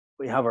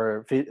we have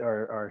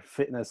our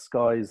fitness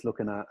guys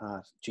looking at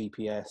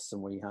GPS,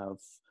 and we have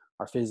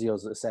our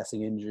physios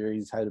assessing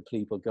injuries, how do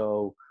people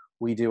go.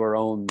 We do our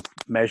own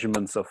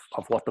measurements of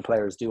what the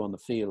players do on the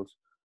field.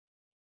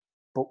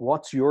 But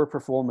what's your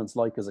performance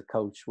like as a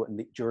coach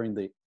during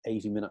the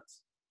 80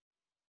 minutes?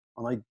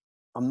 And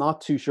I'm not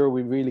too sure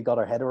we really got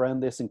our head around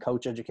this in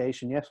coach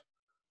education yet.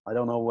 I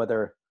don't know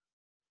whether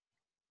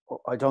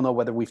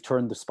we've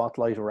turned the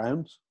spotlight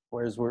around,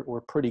 whereas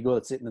we're pretty good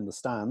at sitting in the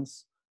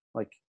stands,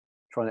 like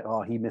trying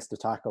to, he missed a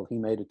tackle, he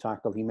made a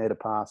tackle, he made a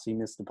pass, he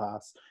missed a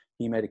pass,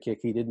 he made a kick,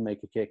 he didn't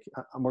make a kick.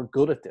 And we're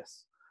good at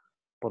this.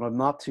 But I'm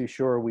not too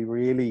sure we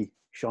really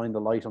shine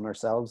the light on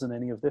ourselves in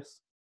any of this.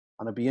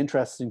 And it'd be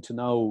interesting to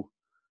know,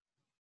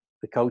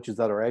 the coaches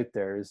that are out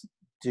there, is,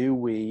 do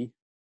we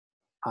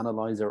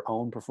analyze our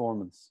own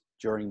performance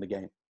during the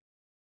game?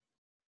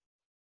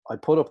 I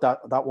put up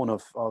that one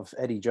of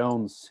Eddie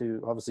Jones,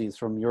 who obviously is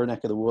from your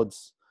neck of the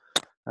woods.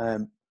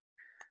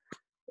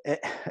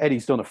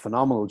 Eddie's done a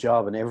phenomenal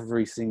job in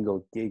every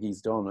single gig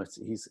he's done.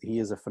 He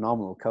is a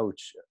phenomenal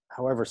coach.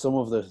 However, some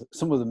of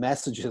the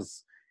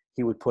messages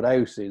he would put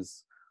out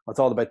is, it's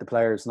all about the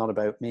players, not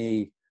about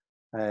me.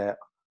 The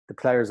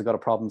players have got to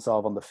problem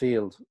solve on the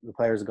field. The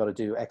players have got to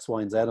do X,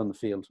 Y, and Z on the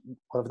field.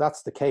 Well, if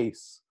that's the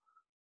case,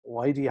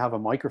 why do you have a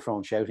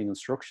microphone shouting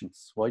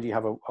instructions? Why do you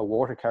have a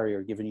water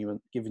carrier giving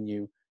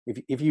you?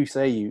 If you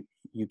say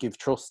you give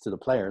trust to the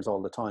players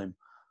all the time,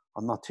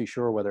 I'm not too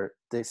sure whether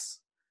this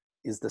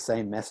is the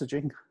same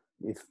messaging.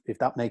 If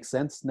that makes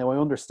sense. Now, I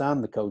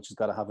understand the coach has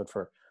got to have it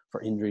for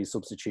injuries,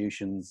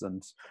 substitutions,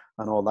 and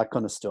all that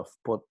kind of stuff.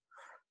 But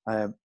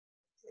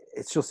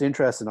it's just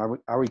interesting.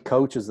 Are we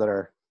coaches that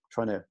are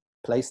trying to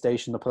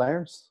PlayStation the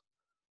players?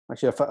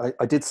 Actually,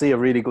 I did see a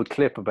really good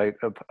clip about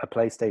a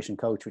PlayStation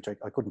coach, which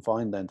I couldn't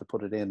find then to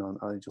put it in.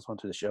 I just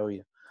wanted to show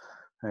you.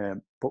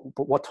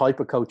 But what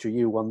type of coach are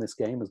you when this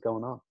game is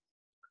going on?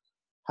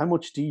 How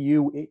much do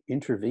you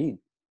intervene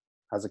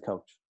as a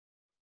coach?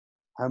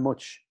 How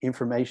much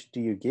information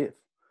do you give?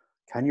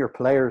 Can your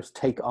players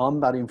take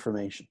on that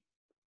information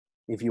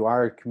if you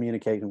are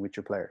communicating with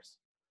your players?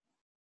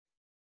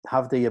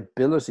 Have the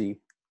ability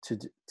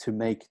to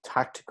make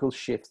tactical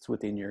shifts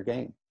within your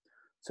game.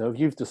 So if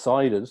you've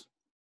decided,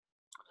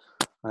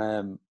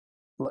 I'll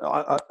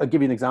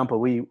give you an example.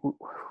 We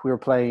were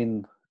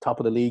playing top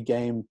of the league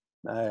game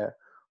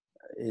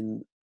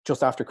in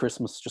just after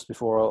Christmas, just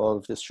before all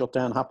of this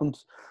shutdown happened,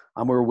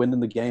 and we were winning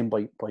the game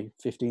by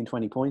 15,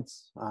 20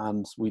 points.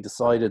 And we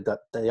decided that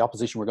the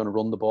opposition were going to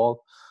run the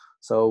ball.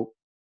 So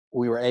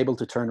we were able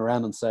to turn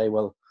around and say,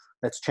 well,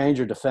 let's change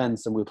our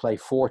defense and we'll play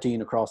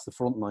 14 across the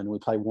front line and we'll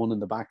play 1 in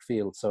the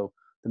backfield. So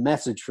the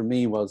message for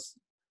me was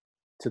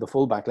to the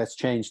fullback, let's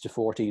change to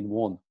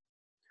 14-1.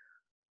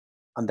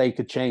 And they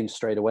could change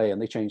straight away,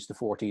 and they changed to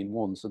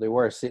 14-1. So they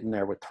were sitting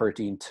there with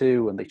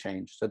 13-2 and they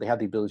changed. So they had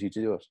the ability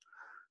to do it.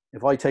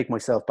 If I take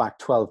myself back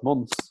 12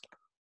 months,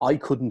 I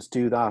couldn't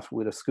do that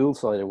with a school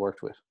side I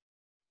worked with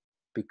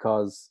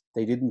because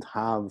they didn't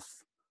have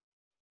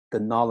the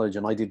knowledge,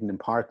 and I didn't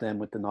impart them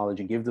with the knowledge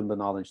and give them the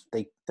knowledge.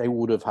 They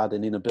would have had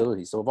an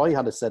inability. So if I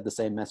had said the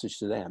same message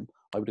to them,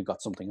 I would have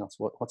got something else.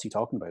 What's he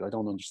talking about? I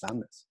don't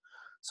understand this.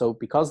 So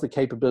because the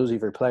capability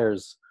of your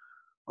players,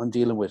 I'm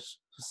dealing with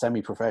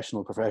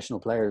semi-professional,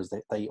 professional players,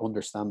 they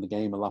understand the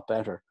game a lot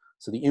better.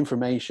 So the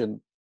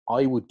information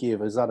I would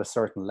give is at a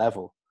certain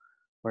level,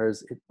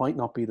 whereas it might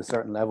not be the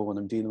certain level when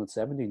I'm dealing with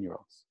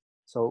 17-year-olds.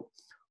 So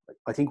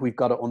I think we've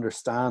got to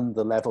understand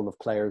the level of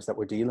players that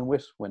we're dealing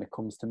with when it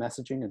comes to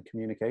messaging and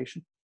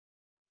communication.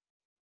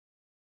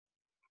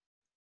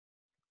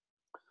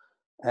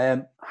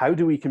 How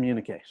do we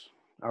communicate?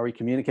 Are we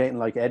communicating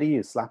like Eddie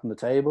is slapping the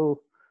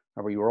table?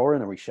 Are we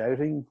roaring? Are we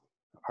shouting?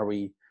 Are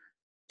we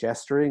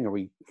gesturing? Are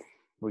we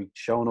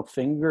showing up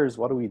fingers?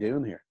 What are we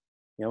doing here?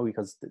 You know,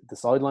 because the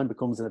sideline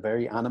becomes a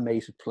very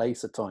animated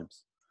place at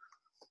times.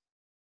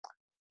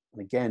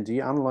 And again, do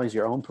you analyze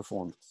your own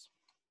performance?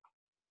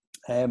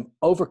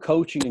 Over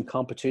coaching and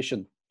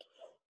competition.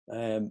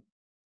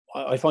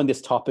 I find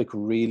this topic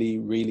really,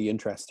 really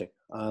interesting,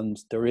 and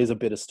there is a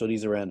bit of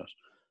studies around it.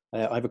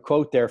 I have a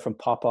quote there from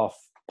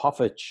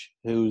Popovich,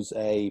 who's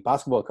a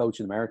basketball coach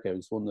in America,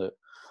 who's won the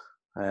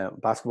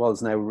basketball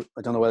is now,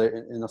 I don't know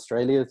whether in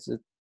Australia it's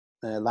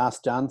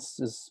Last Dance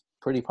is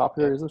pretty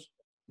popular, is it?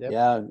 Yep.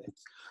 Yeah.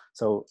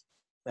 So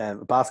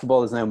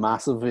basketball is now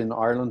massive in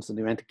Ireland, and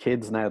the amount of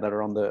kids now that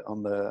are on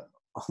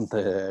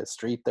the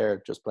street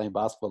there just playing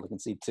basketball, I can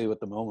see 2 at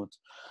the moment.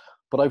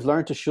 But I've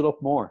learned to shut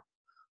up more.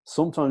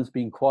 Sometimes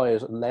being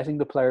quiet and letting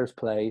the players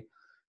play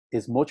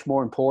is much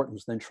more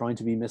important than trying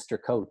to be Mr.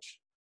 Coach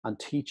and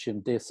teach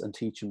him this and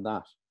teach him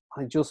that.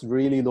 I just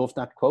really love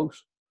that quote,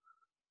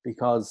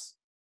 because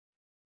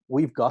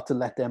we've got to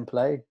let them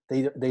play.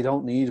 They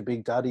don't need a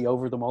big daddy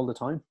over them all the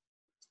time,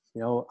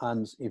 you know.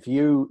 And if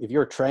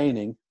your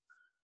training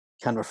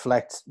can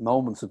reflect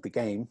moments of the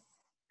game,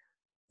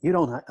 you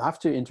don't have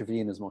to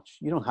intervene as much.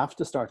 You don't have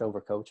to start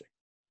over coaching,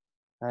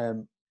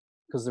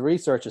 because the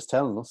research is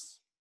telling us.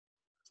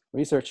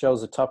 Research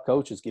shows that top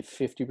coaches give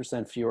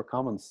 50% fewer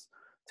comments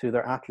to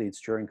their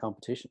athletes during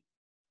competition.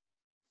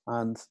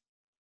 And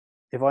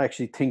if I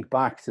actually think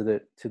back to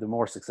the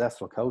more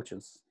successful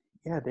coaches,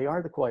 yeah, they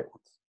are the quiet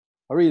ones.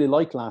 I really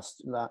like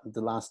the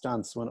Last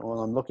Dance when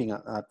I'm looking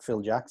at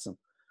Phil Jackson.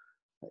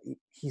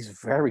 He's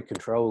very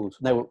controlled.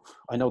 Now,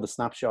 I know the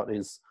snapshot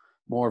is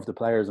more of the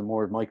players and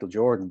more of Michael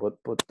Jordan, but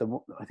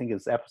I think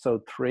it's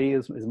episode 3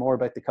 is more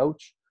about the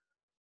coach.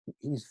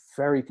 He's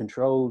very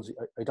controlled.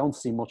 I don't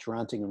see much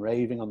ranting and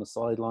raving on the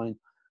sideline.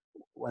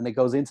 When it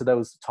goes into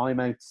those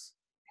timeouts,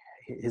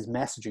 his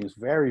messaging is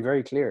very,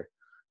 very clear.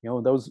 You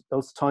know,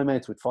 those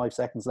timeouts with 5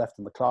 seconds left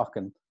on the clock,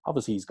 and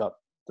obviously he's got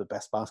the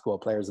best basketball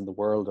players in the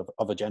world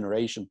of a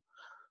generation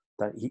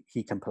that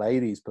he can play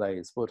these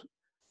plays, but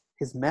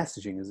his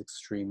messaging is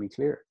extremely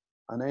clear.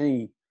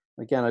 And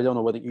again, I don't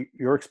know whether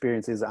your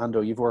experience is,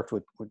 Ando, you've worked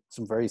with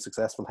some very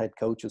successful head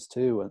coaches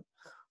too, and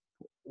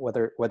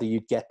whether you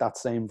get that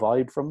same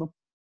vibe from them.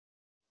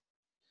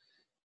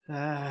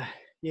 Yeah,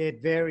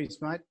 it varies,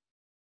 mate.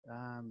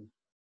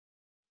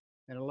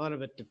 And a lot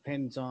of it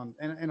depends on,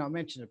 and I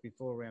mentioned it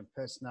before around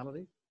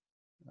personality.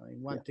 I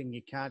mean, one thing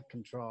you can't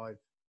contrive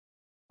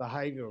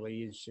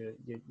behaviourally is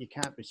you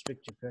can't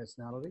restrict your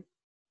personality.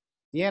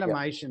 The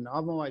animation,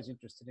 I'm always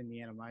interested in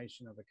the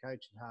animation of a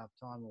coach at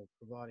halftime or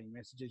providing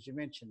messages. You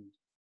mentioned,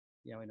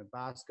 you know, in a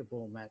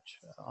basketball match,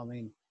 I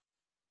mean,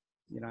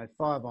 you know,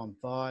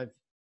 5-on-5,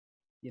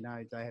 you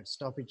know, they have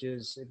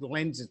stoppages. It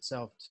lends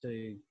itself to,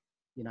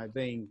 you know,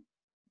 being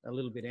a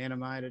little bit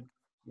animated,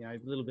 you know, a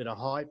little bit of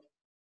hype.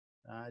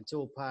 It's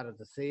all part of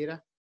the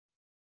theatre,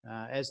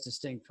 as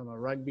distinct from a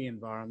rugby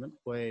environment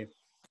where,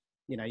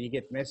 you know, you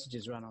get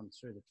messages run on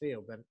through the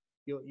field, but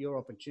your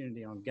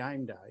opportunity on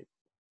game day,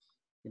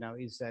 you know,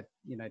 is that,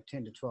 you know,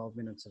 10 to 12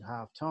 minutes at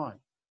half time.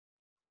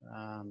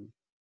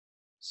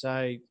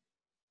 So,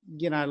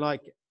 you know,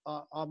 like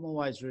I'm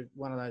always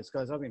one of those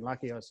guys. I've been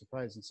lucky, I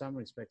suppose, in some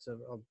respects.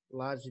 I've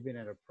largely been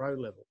at a pro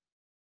level.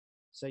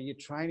 So your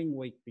training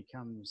week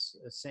becomes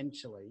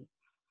essentially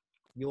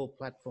your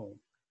platform.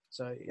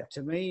 So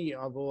to me,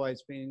 I've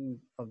always been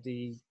of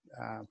the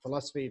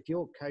philosophy, if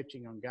you're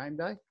coaching on game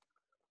day,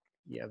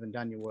 you haven't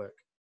done your work.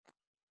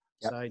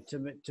 Yep. So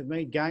to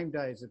me, game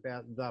day is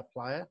about the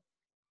player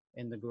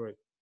and the group.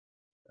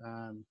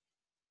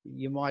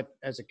 You might,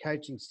 as a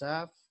coaching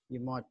staff, you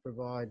might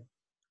provide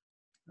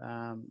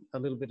a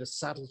little bit of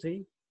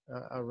subtlety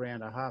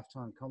around a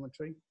halftime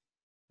commentary,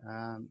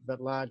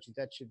 but largely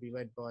that should be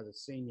led by the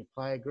senior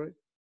player group.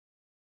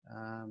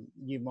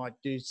 You might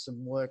do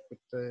some work with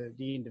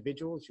the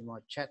individuals. You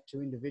might chat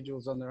to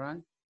individuals on their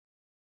own.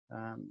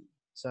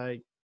 So,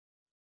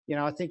 you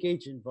know, I think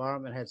each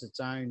environment has its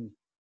own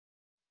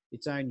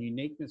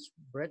uniqueness,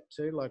 Brett,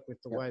 too, like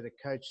with the way the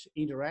coach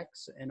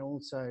interacts. And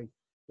also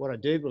what I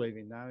do believe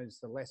in, though, is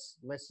the less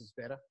is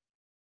better.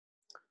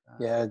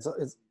 Yeah,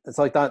 it's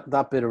like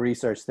that bit of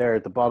research there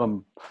at the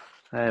bottom.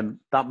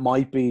 That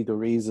might be the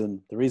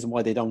reason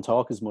why they don't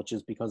talk as much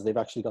is because they've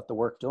actually got the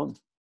work done.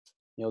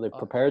 You know, they've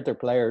prepared their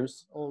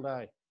players all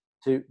day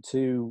to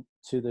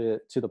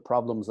the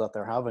problems that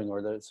they're having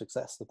or the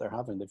success that they're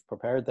having. They've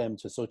prepared them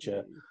to such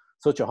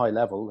a high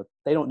level that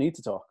they don't need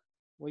to talk.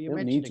 Well, you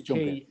mentioned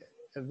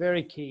a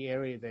very key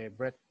area there,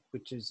 Brett,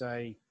 which is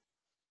a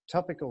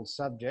topical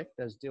subject,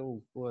 as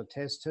Dill will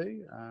attest to.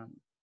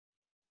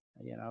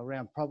 You know,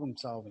 around problem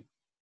solving.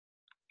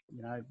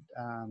 You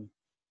know,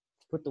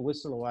 put the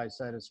whistle away,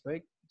 so to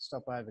speak.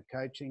 Stop over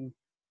coaching.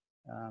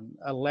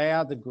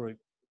 Allow the group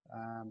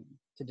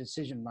to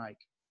decision make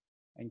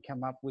and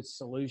come up with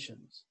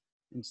solutions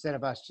instead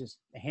of us just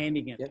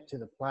handing it to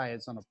the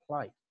players on a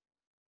plate.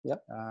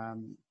 Yep.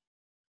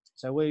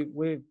 So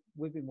we've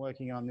been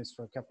working on this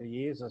for a couple of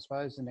years, I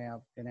suppose, in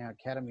our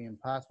academy and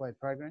pathway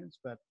programs,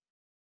 but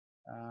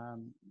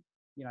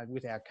you know,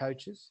 with our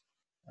coaches.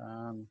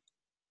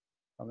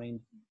 I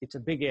mean, it's a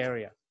big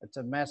area. It's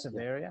a massive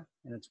area,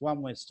 and it's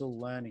one we're still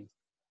learning.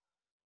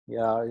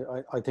 Yeah,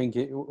 I think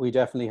we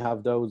definitely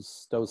have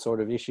those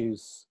sort of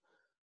issues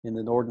in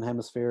the Northern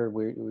Hemisphere.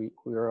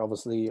 We're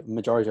obviously,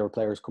 majority of our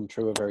players come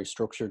through a very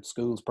structured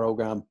schools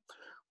program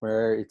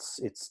where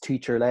it's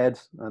teacher led,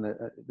 and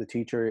the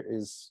teacher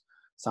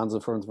stands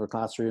in front of a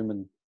classroom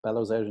and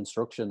bellows out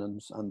instruction,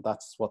 and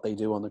that's what they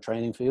do on the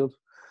training field.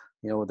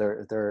 You know,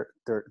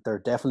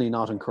 they're definitely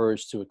not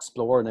encouraged to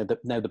explore. Now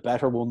the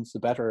better ones, the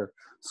better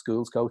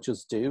schools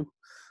coaches do.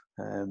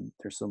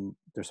 There's some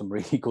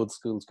really good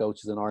schools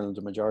coaches in Ireland.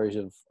 The majority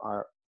of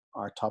our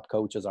top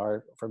coaches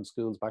are from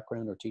schools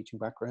background or teaching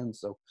background.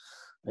 So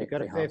they've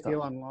got a fair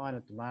few online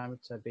at the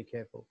moment, so be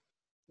careful.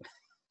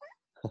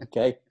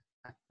 Okay.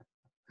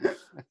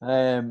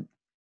 One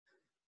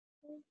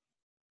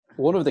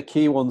of the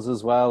key ones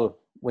as well,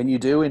 when you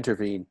do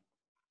intervene,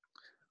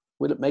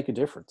 will it make a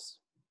difference?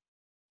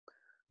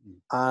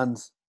 And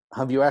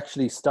have you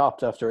actually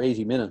stopped after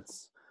 80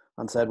 minutes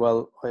and said,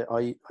 well,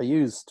 I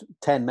used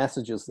 10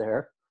 messages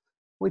there.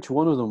 Which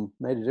one of them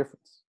made a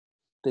difference?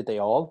 Did they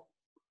all?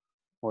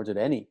 Or did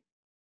any?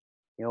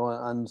 You know,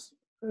 and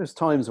there's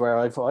times where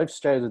I've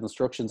shouted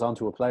instructions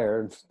onto a player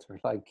and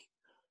they're like,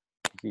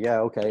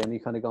 yeah, okay. And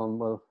you kind of going,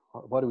 well,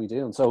 what are we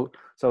doing? So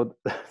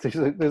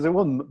there's a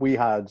one we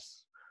had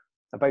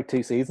about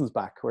 2 seasons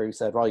back where he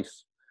said, right,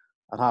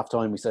 at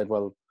halftime we said,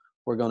 well,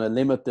 we're going to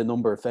limit the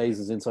number of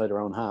phases inside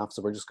our own half,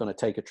 so we're just going to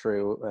take it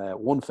through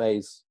one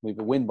phase. We have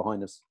a win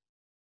behind us,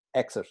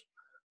 exit.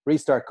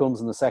 Restart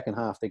comes in the second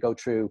half. They go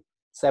through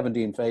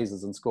 17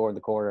 phases and score the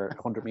quarter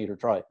 100-meter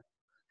try.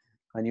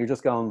 And you're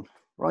just going,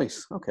 right,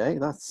 okay,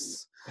 that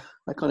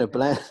kind of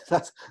blend,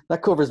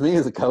 that covers me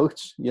as a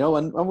coach, you know,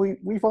 and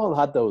we've all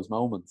had those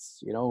moments,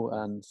 you know,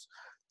 and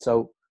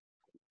so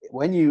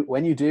when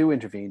you do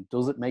intervene,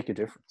 does it make a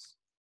difference?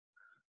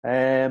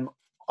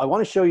 I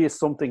want to show you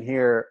something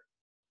here,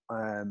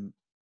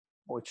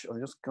 which I'm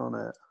just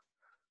gonna,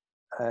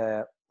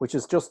 which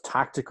is just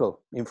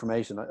tactical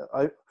information.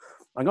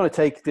 I'm going to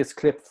take this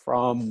clip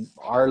from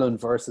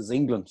Ireland versus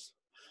England,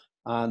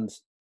 and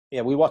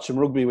yeah, we watch some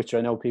rugby, which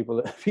I know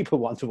people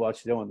want to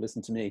watch. They don't want to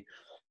listen to me.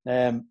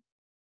 And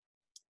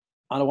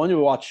I want you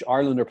to watch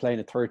Ireland are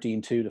playing a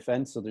 13-2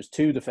 defence. So there's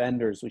two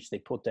defenders, which they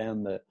put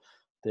down the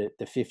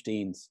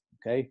 15s.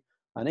 Okay.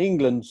 And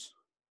England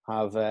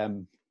have,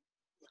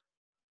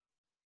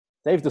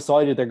 they've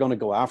decided they're going to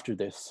go after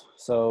this.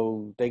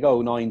 So they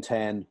go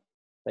 9-10.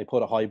 They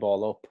put a high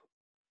ball up.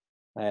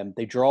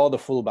 They draw the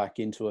fullback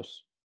into it.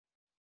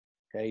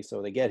 Okay.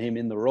 So they get him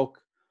in the ruck.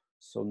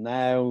 So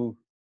now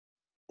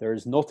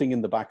there's nothing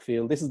in the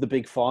backfield. This is the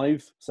big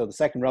five. So the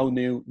second row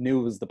knew it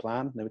was the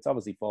plan. Now it's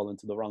obviously fallen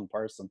to the wrong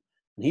person.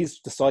 And he's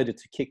decided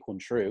to kick one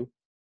through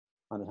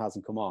and it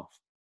hasn't come off.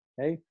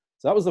 Okay.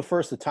 So that was the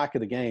first attack of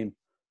the game.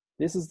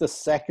 This is the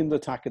second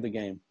attack of the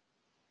game.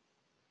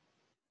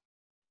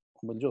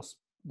 We'll just,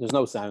 there's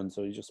no sound,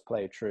 so you just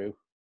play it through.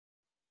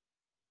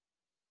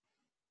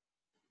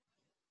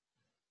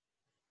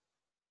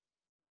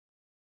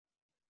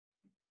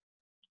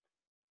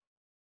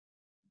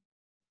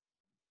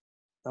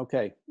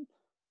 Okay.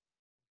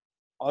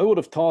 I would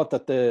have thought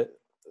that that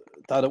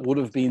it would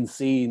have been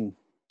seen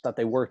that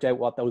they worked out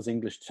what those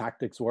English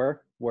tactics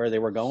were, where they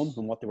were going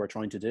and what they were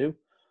trying to do.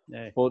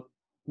 Yeah. But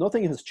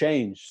nothing has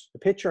changed. The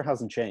picture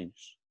hasn't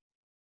changed.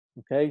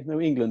 Okay. Now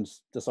England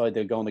decide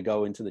they're going to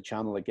go into the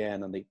channel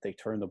again and they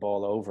turn the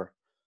ball over.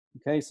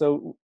 Okay.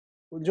 So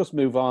we'll just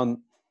move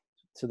on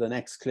to the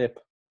next clip.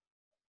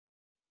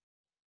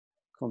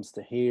 Comes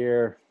to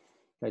here.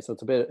 Okay. So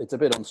it's a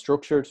bit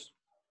unstructured.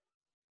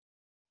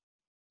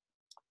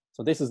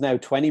 So this is now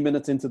 20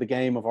 minutes into the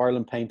game of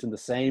Ireland painting the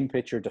same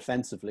picture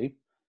defensively.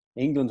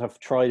 England have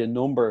tried a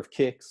number of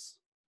kicks.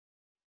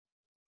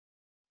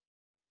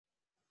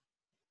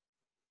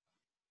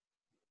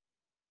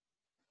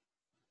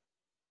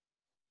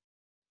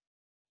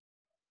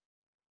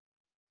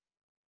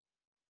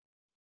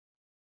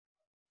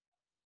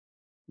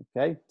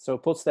 Okay, so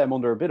it puts them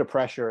under a bit of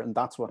pressure, and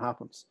that's what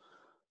happens.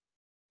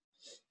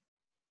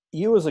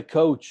 You as a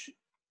coach,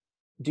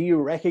 do you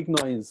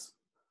recognize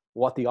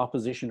what the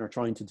opposition are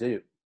trying to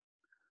do?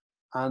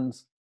 And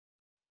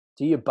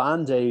do you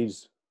band-aid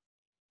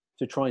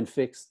to try and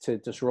fix, to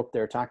disrupt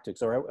their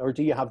tactics? Or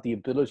do you have the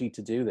ability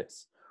to do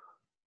this?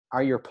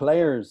 Are your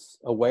players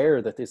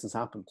aware that this has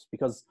happened?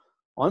 Because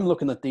I'm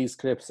looking at these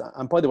clips,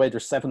 and by the way,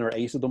 there's 7 or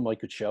 8 of them I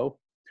could show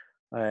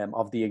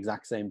of the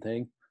exact same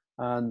thing.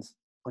 And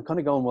I'm kind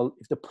of going, well,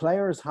 if the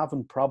players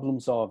haven't problem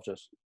solved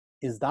it,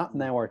 is that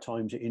now our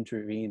time to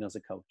intervene as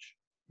a coach?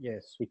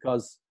 Yes.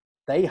 Because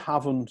they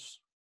haven't,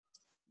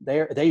 they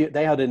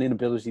had an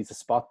inability to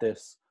spot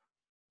this.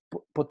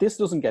 But this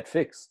doesn't get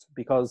fixed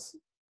because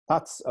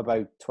that's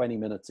about 20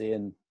 minutes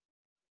in.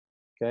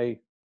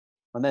 Okay.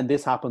 And then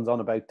this happens on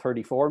about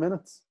 34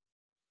 minutes.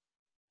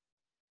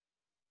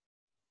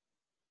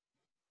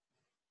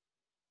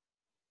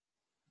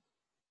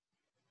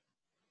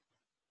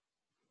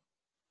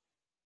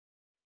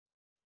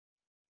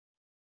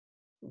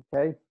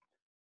 Okay.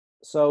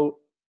 So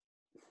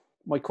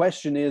my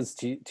question is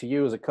to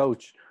you as a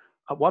coach,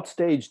 at what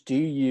stage do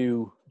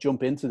you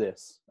jump into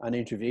this and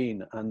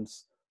intervene and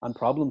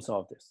problem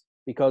solve this?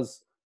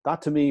 Because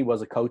that to me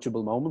was a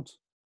coachable moment.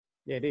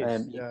 Yeah, it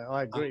is.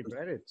 I agree,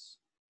 Brad.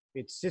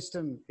 It's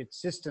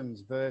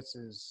systems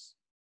versus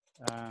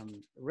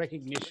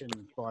recognition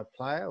by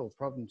player or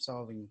problem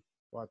solving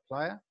by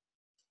player.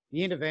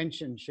 The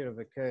intervention should have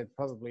occurred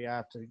probably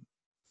after,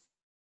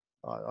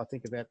 I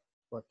think about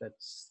what that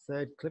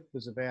third clip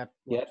was about,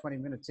 20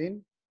 minutes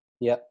in.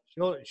 Yeah.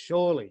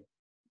 Surely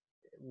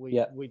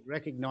we'd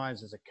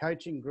recognise as a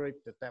coaching group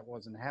that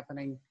wasn't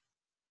happening.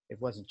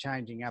 It wasn't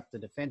changing up the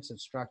defensive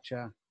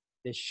structure.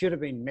 There should have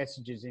been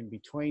messages in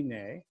between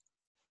there.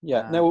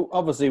 Yeah. Now,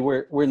 obviously,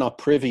 we're not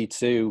privy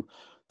to.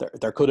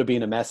 There could have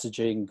been a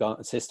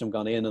messaging system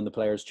gone in, and the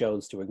players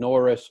chose to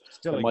ignore it.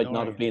 There might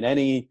not have been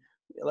any.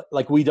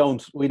 Like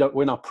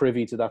we're not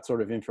privy to that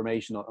sort of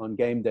information on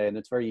game day, and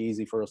it's very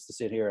easy for us to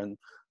sit here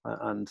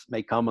and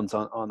make comments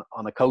on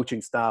a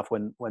coaching staff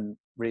when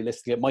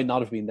realistically it might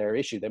not have been their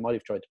issue. They might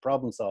have tried to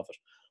problem solve it.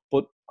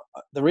 But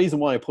the reason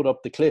why I put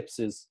up the clips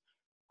is,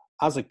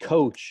 as a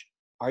coach,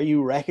 are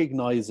you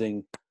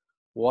recognizing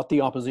what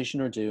the opposition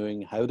are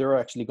doing, how they're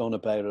actually going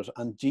about it,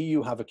 and do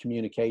you have a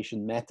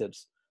communication method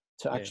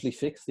to actually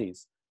fix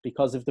these?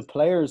 Because if the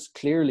players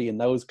clearly in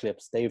those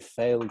clips, they've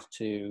failed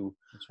to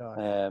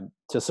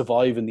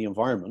survive in the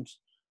environment,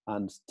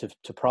 and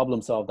to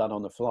problem solve that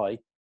on the fly,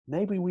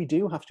 maybe we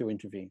do have to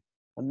intervene.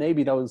 And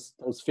maybe those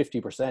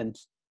 50%,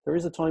 there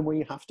is a time where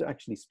you have to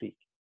actually speak.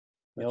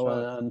 You know,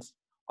 right. and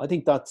I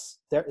think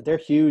they're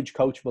huge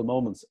coachable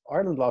moments.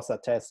 Ireland lost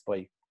that test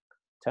by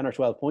 10 or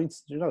 12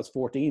 points. That was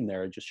 14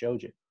 there. I just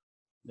showed you.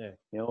 Yeah.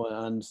 You know,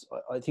 and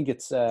I think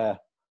it's, I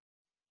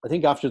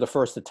think after the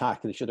first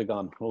attack, they should have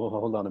gone, oh,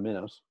 hold on a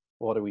minute.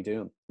 What are we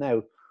doing?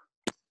 Now,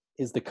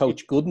 is the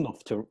coach good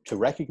enough to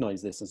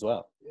recognise this as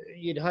well?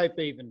 You'd hope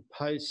even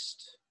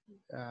post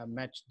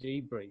match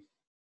debrief,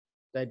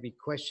 they'd be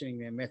questioning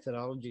their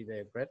methodology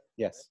there, Brett.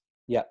 Yes.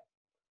 Yeah.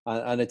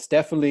 And it's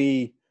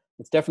definitely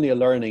a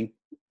learning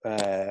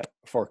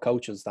for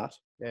coaches that.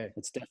 Yeah.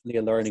 It's definitely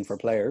a learning for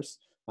players.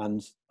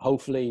 And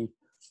hopefully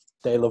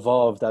they'll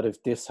evolve that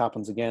if this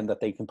happens again,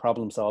 that they can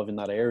problem solve in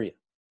that area,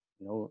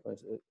 you know,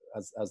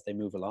 as they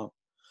move along.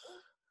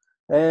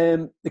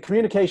 The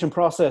communication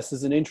process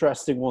is an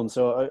interesting one.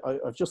 So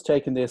I've just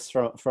taken this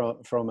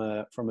from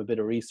a bit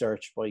of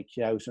research by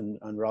Kyout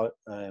and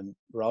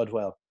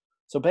Rodwell.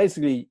 So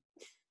basically,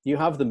 you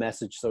have the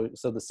message, so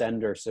the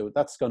sender, so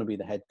that's going to be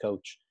the head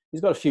coach.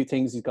 He's got a few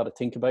things he's got to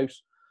think about.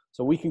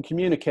 So we can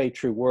communicate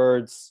through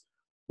words,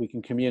 we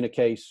can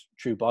communicate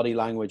through body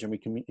language, and we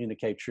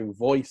communicate through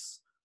voice,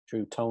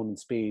 through tone and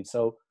speed.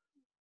 So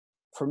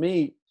for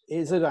me,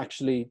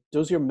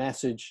 does your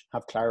message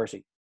have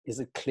clarity? Is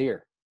it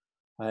clear?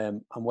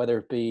 And whether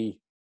it be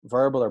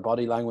verbal or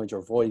body language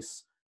or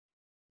voice,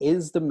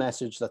 is the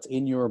message that's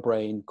in your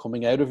brain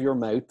coming out of your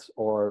mouth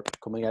or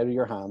coming out of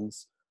your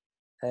hands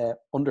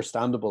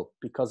understandable?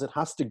 Because it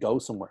has to go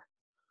somewhere.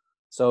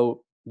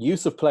 So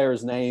use of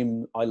player's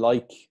name, I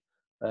like.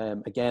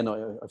 Again,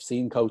 I've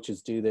seen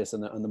coaches do this,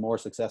 and the more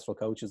successful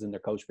coaches in their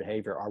coach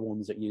behavior are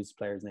ones that use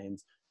players'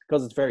 names,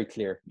 because it's very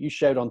clear. You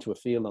shout onto a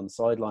field on the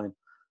sideline,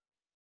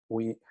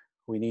 we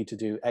need to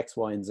do X,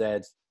 Y, and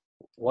Z.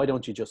 Why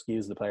don't you just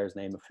use the player's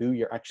name of who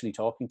you're actually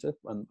talking to?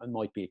 And it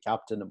might be a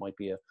captain, it might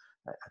be a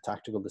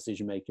tactical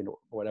decision making, or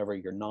whatever,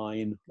 your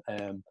 9,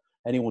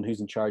 anyone who's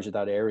in charge of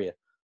that area.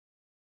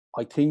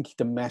 I think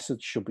the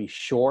message should be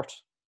short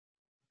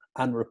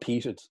and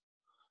repeated.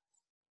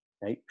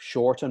 Okay?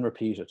 Short and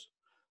repeated.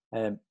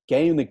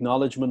 Gain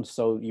acknowledgement,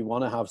 so you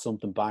want to have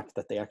something back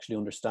that they actually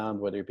understand,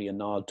 whether it be a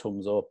nod,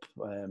 thumbs up,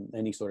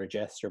 any sort of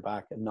gesture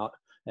back, and not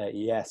a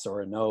yes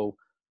or a no.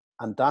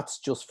 And that's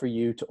just for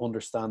you to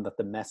understand that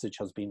the message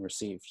has been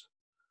received.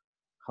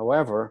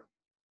 However,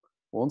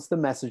 once the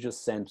message is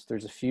sent,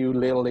 there's a few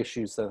little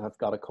issues that have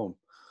got to come.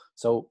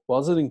 So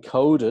was it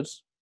encoded?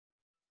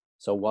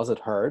 So was it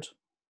heard?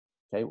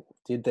 Okay,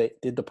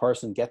 did the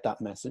person get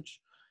that message?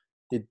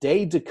 Did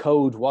they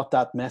decode what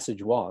that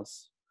message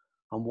was?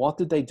 And what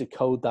did they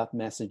decode that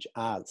message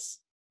as?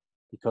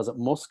 Because it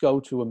must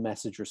go to a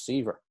message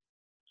receiver.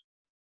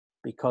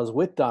 Because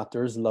with that,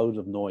 there's loads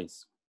of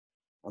noise.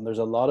 And there's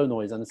a lot of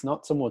noise. And it's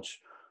not so much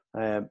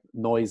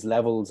noise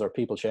levels or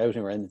people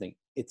shouting or anything.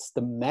 It's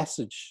the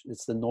message.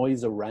 It's the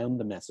noise around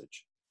the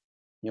message.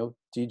 You know,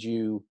 did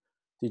you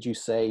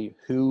say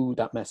who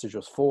that message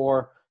was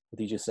for?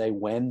 Did you say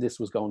when this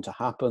was going to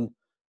happen?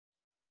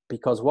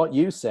 Because what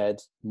you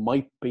said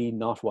might be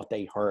not what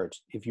they heard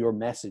if your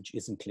message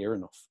isn't clear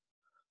enough.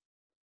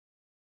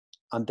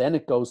 And then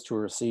it goes to a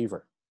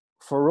receiver.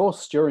 For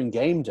us, during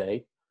game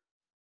day,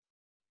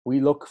 we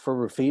look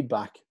for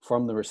feedback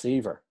from the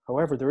receiver.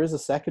 However, there is a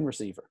second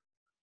receiver.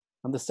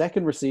 And the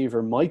second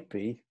receiver might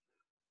be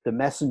the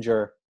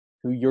messenger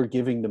who you're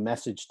giving the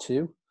message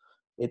to.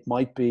 It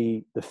might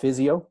be the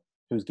physio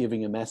who's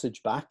giving a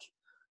message back.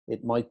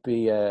 It might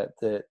be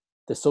the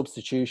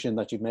substitution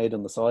that you've made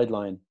on the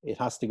sideline. It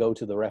has to go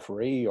to the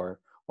referee or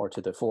to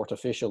the fourth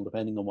official,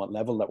 depending on what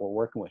level that we're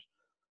working with.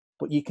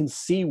 But you can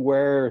see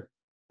where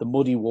the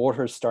muddy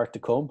waters start to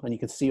come, and you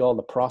can see all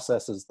the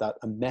processes that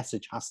a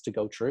message has to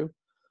go through.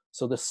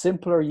 So the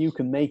simpler you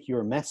can make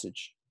your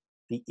message,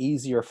 the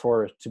easier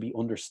for it to be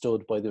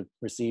understood by the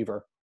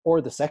receiver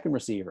or the second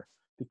receiver.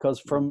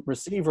 Because from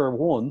receiver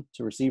 1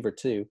 to receiver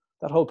 2,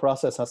 that whole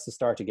process has to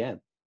start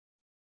again.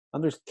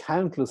 And there's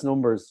countless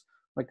numbers.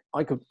 Like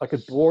I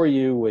could bore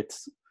you with,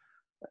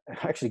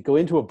 actually go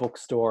into a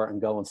bookstore and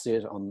go and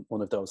sit on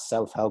one of those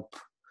self-help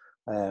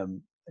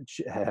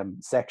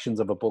sections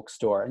of a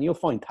bookstore, and you'll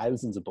find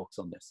thousands of books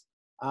on this,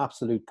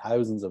 absolute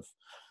thousands of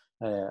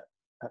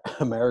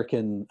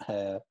American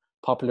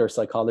popular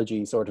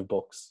psychology sort of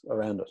books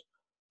around it.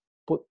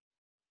 But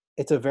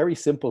it's a very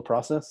simple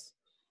process,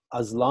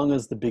 as long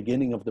as the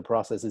beginning of the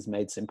process is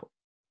made simple.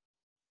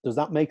 Does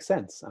that make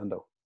sense,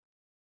 Ando?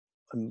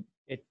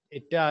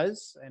 It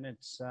does, and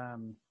it's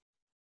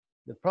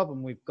the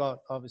problem we've got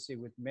obviously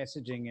with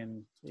messaging,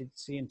 and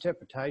it's the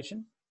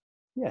interpretation.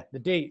 Yeah.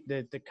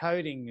 The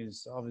coding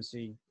is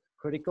obviously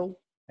critical,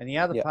 and the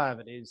other part of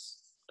it is,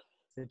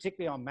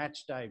 particularly on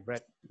match day,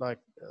 Brett, like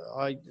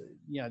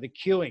the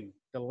cueing,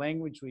 the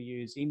language we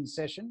use in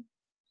session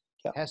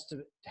has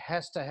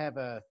to have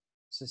a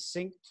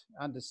succinct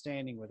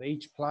understanding with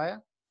each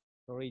player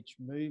for each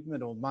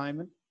movement or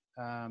moment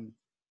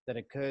that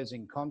occurs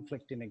in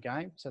conflict in a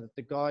game, so that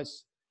the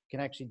guys can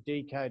actually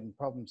decode and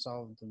problem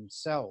solve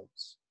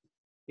themselves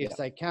If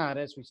they can't,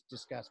 as we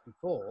discussed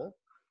before,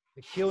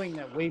 the cueing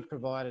that we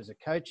provide as a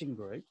coaching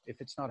group, if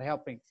it's not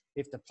helping,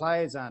 if the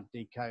players aren't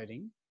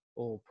decoding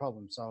or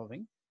problem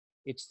solving,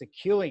 it's the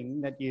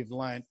cueing that you've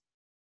learnt,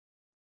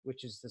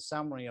 which is the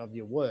summary of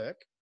your work,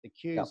 the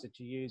cues that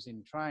you use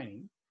in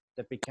training,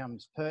 that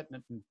becomes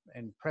pertinent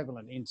and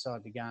prevalent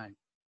inside the game.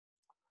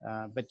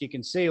 But you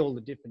can see all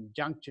the different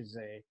junctures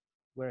there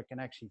where it can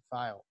actually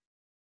fail,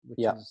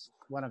 which is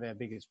one of our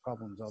biggest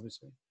problems,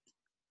 obviously.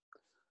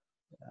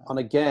 And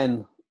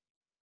again,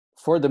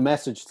 for the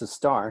message to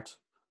start,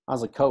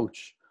 as a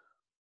coach,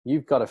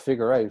 you've got to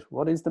figure out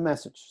what is the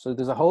message. So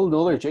there's a whole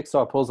other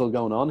jigsaw puzzle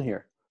going on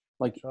here.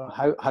 Like,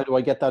 how do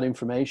I get that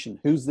information?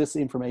 Who's this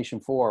information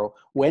for?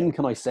 When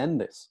can I send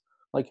this?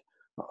 Like,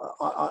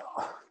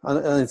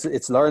 and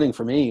it's learning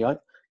for me.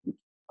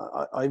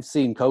 I've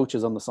seen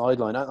coaches on the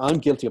sideline. I'm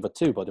guilty of it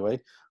too, by the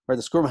way, where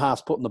the scrum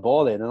half's putting the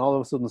ball in, and all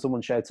of a sudden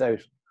someone shouts out,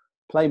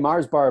 "Play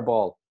Mars bar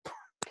ball,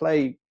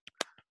 play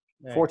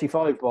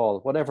 45 ball,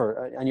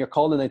 whatever," and you're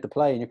calling out the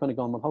play, and you're kind of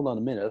going, "Well, hold on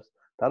a minute.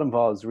 That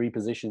involves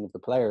repositioning of the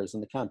players,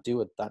 and they can't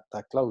do it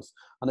that close."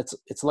 And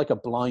it's like a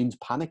blind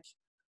panic.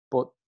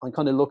 But I'm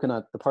kind of looking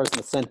at the person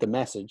that sent the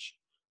message.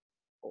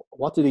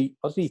 What did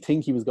he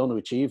think he was going to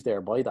achieve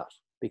there by that?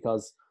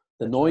 Because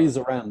the noise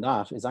around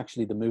that is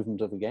actually the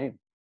movement of the game.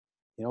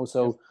 You know,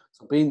 so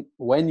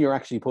when you're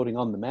actually putting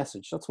on the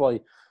message, that's why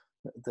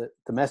the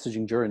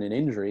messaging during an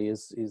injury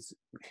is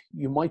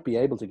you might be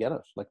able to get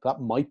it. Like,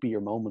 that might be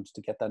your moment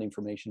to get that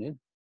information in.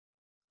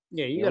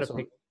 Yeah, you got to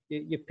pick.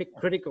 You pick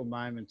critical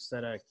moments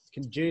that are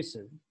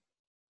conducive,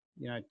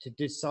 you know, to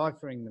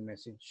deciphering the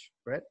message,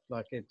 Brett.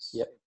 Like, it's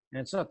and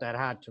it's not that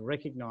hard to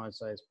recognise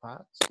those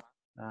parts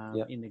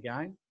in the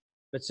game,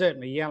 but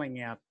certainly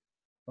yelling out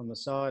from the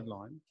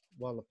sideline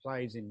while the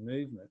play's in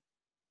movement.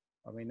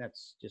 I mean,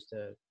 that's just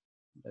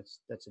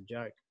that's a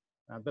joke,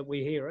 but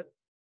we hear it.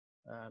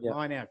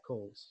 Line out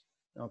calls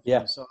from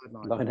the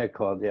sideline. Line out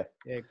call, yeah,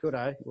 good.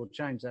 We'll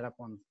change that up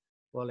on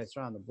while they're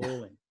throwing the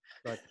ball in.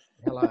 Like,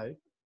 hello.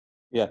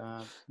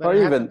 Or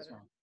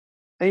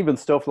even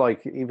stuff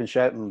like even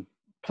shouting,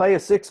 "Play a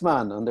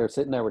 6-man," and they're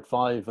sitting there with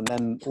 5, and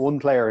then one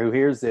player who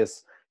hears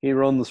this, he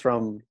runs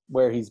from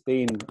where he's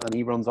been and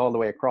he runs all the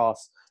way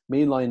across.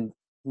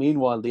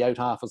 Meanwhile, the out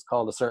half has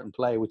called a certain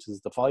play, which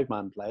is the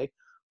 5-man play.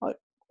 I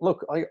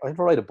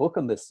write a book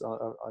on this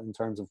in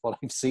terms of what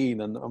I've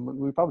seen, and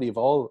we probably we've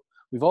all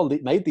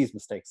made these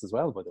mistakes as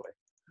well, by the way.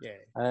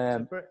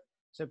 Yeah.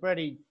 So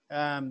Brady,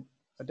 I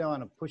don't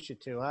want to push it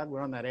too hard.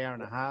 We're on that hour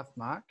and a half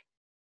mark.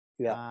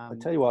 Yeah. I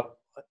tell you what.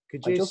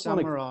 Could you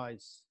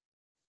summarise,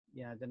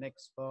 the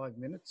next 5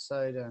 minutes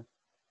so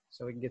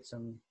we can get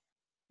some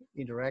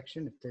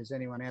interaction if there's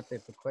anyone out there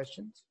for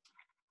questions?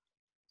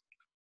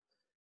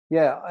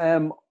 Yeah.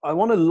 I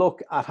want to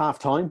look at half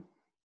time,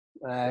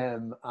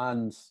 and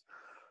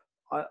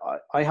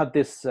I had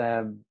this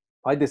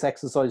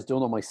exercise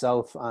done on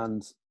myself,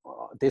 and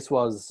this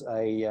was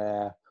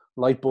a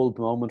light bulb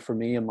moment for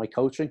me in my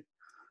coaching,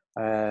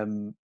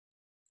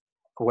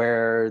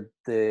 where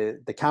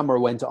the camera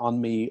went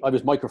on me. I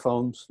was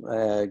microphoned.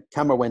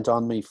 Camera went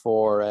on me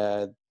for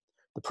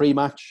the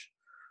pre-match,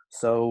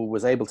 so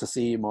was able to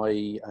see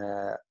my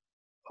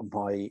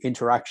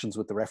interactions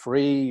with the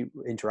referee,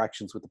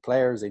 interactions with the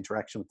players,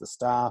 interaction with the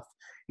staff,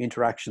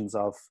 interactions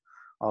of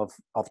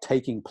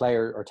taking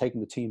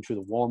the team through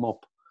the warm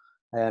up.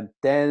 And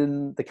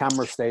then the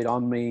camera stayed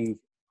on me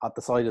at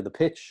the side of the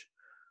pitch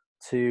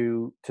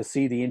to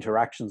see the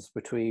interactions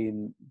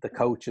between the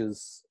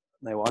coaches.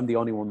 Now, I'm the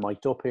only one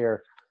mic'd up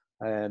here,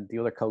 and the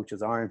other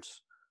coaches aren't.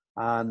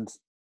 And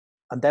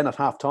then at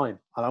half time,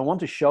 and I want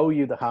to show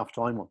you the half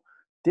time one.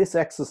 This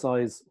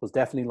exercise was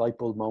definitely a light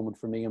bulb moment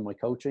for me in my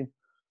coaching,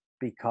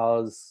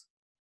 because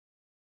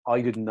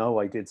I didn't know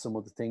I did some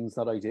of the things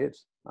that I did,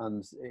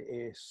 and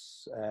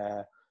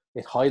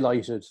it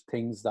highlighted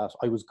things that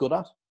I was good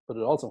at, but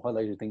it also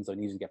highlighted things I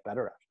needed to get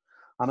better at.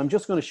 And I'm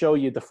just going to show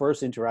you the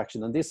first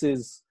interaction, and this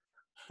is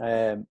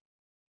a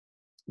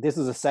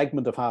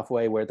segment of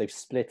halfway where they've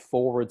split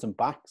forwards and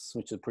backs,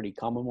 which is a pretty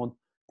common one.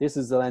 This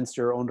is the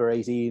Leinster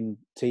under-18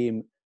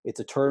 team. It's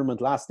a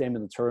tournament, last game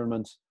in the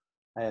tournament.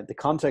 The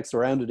context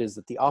around it is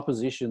that the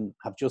opposition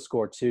have just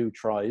scored 2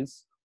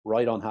 tries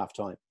right on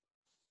half-time.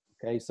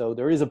 Okay, so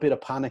there is a bit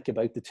of panic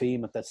about the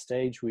team at that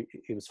stage.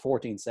 It was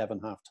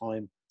 14-7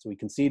 half-time, so we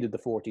conceded the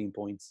 14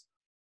 points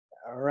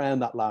around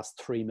that last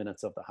 3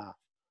 minutes of the half.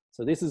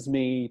 So this is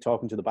me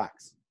talking to the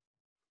backs.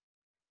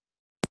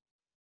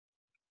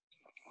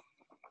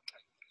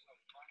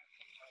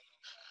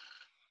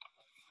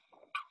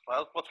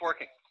 Well, what's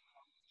working?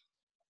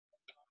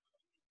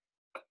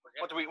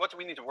 What do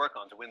we need to work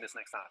on to win this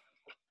next half?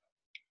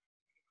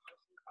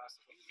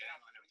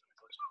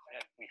 Yeah,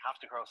 we have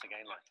to cross the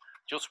gain line.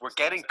 We're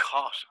getting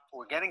caught.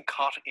 We're getting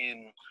caught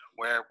in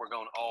where we're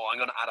going, oh, I'm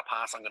going to add a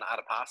pass,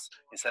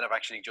 instead of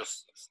actually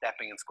just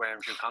stepping and squaring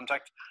through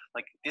contact.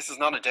 Like, this is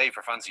not a day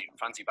for fancy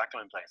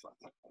backline plays.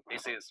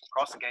 This is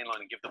cross the gain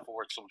line and give the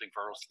forwards something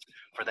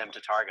for them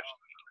to target.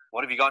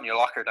 What have you got in your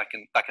locker that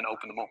can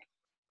open them up?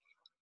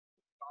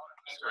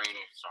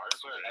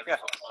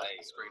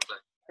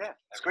 Yeah,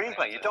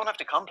 screenplay. You don't have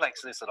to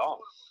complex this at all.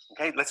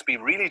 Okay, let's be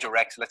really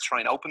direct. Let's try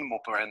and open them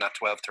up around that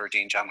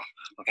 12-13 channel.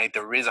 Okay,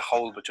 there is a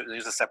hole,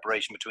 there's a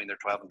separation between their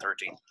 12 and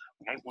 13.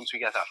 Okay, once we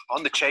get that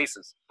on the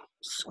chases,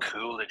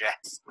 cool the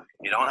jets.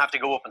 You don't have to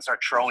go up and start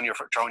throwing your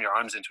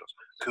arms into it.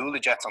 Cool the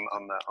jets on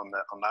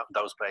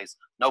those plays.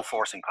 No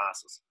forcing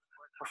passes.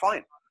 We're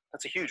fine.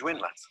 That's a huge win,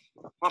 lads.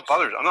 I'm not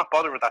bothered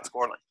with that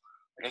scoreline.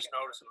 I just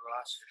noticed in the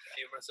last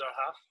few minutes of our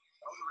half,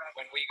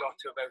 when we got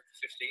to about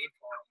 15,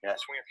 the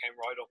swinger came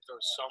right up. There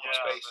was so much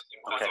space.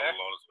 Okay.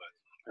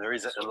 There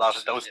is a lot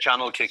of those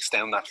channel kicks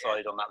down that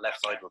side, on that left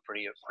side, were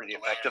pretty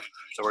effective.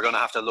 So we're going to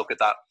have to look at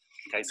that.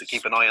 Okay, so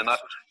keep an eye on that.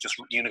 Just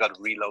you got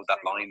to reload that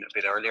line a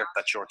bit earlier,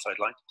 that short side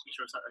line.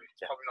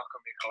 Probably not going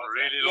to be a call.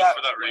 Really look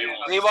for that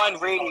rewind.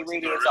 Rewind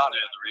really is on.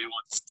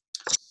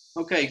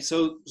 Okay,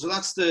 so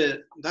that's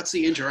the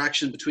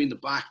interaction between the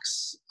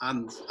backs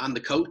and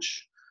the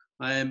coach.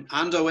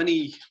 Ando,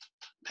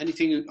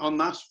 anything on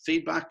that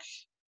feedback?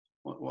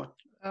 What?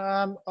 They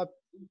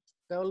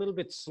were a little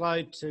bit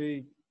slow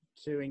to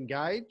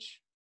engage.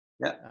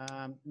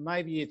 Yeah.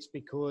 Maybe it's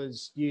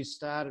because you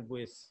started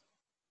with,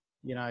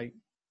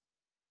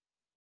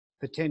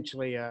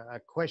 potentially a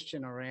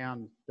question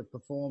around the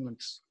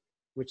performance,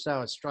 which they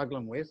were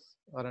struggling with.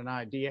 I don't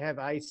know. Do you have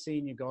a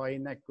senior guy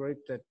in that group,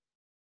 that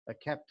a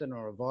captain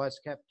or a vice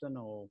captain,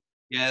 or?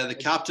 Yeah, the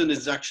captain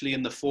is actually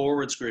in the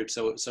forwards group.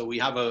 So we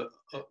have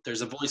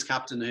there's a vice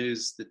captain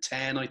who's the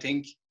 10, I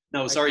think.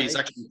 No, sorry, he's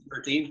actually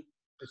 13.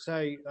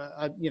 So,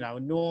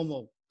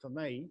 normal for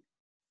me,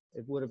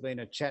 it would have been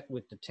a chat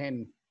with the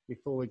 10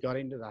 before we got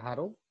into the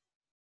huddle.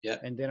 Yeah.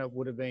 And then it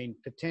would have been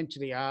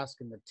potentially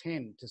asking the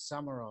 10 to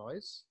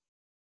summarise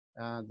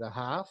the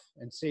half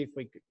and see if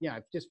we could,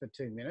 just for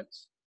 2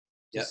 minutes,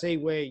 to see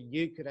where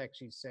you could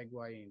actually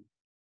segue in.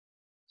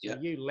 So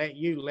you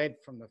led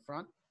from the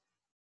front.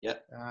 Yeah.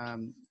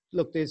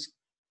 Look, there's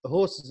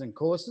horses and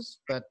courses,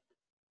 but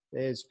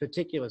there's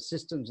particular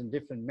systems and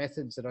different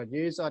methods that I'd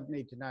use. I'd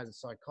need to know the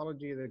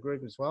psychology of the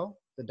group as well,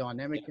 the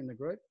dynamic in the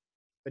group.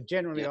 But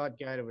generally, I'd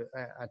go to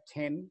a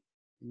 10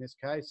 in this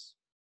case.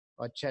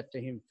 I'd chat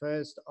to him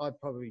first. I'd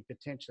probably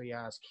potentially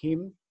ask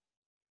him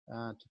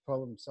to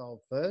problem solve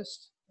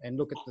first and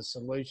look at the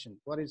solution.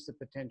 What is the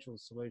potential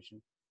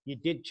solution? You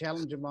did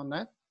challenge him on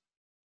that.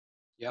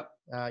 Yep.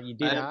 You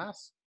did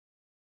ask.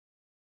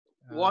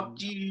 What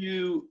do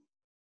you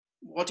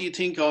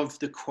think of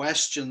the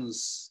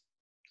questions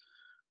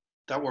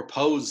that were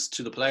posed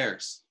to the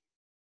players?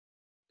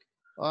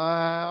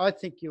 I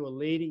think you were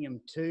leading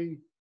them to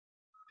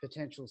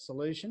potential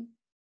solution,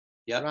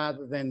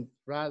 rather than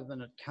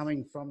it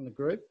coming from the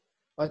group.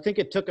 I think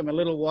it took them a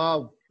little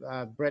while,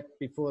 Brett,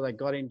 before they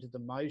got into the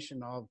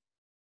motion of,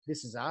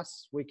 this is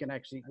us. We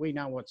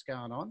know what's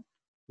going on.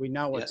 We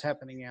know what's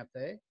happening out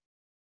there.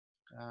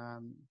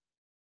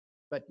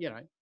 But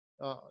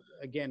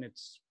again,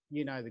 it's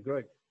the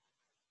group.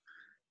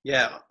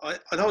 Yeah, I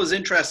thought it was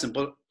interesting,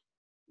 but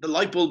the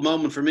light bulb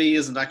moment for me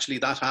isn't actually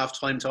that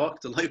halftime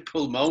talk. The light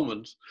bulb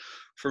moment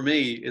for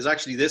me is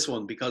actually this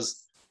one,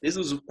 because this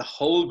was the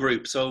whole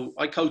group. So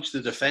I coach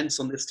the defence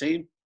on this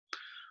team,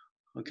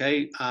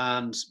 okay,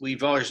 and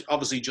we've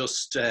obviously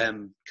just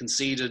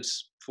conceded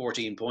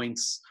 14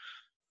 points.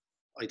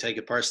 I take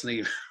it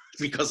personally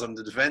because I'm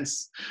the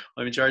defence.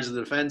 I'm in charge of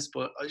the defence,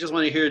 but I just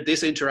want to hear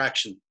this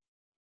interaction,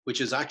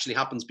 which actually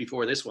happens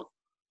before this one.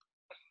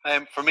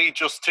 For me,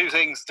 just two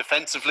things.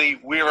 Defensively,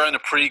 we're in a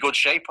pretty good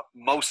shape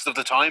most of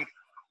the time.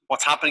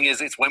 What's happening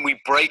is it's when we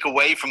break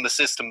away from the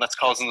system that's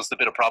causing us a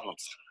bit of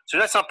problems. So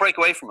let's not break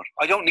away from it.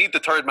 I don't need the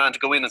third man to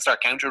go in and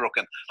start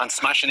counter-rucking and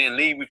smashing in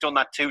Lee. We've done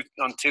that two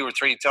or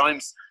three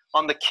times.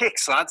 On the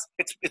kicks, lads,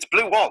 it's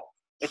blue wall.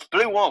 It's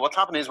blue wall. What's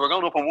happening is we're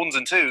going up on ones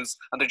and twos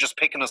and they're just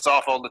picking us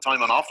off all the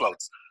time on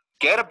offloads.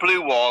 Get a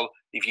blue wall.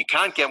 If you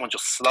can't get one,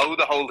 just slow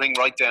the whole thing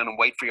right down and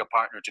wait for your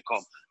partner to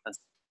come.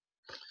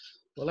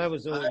 Well, that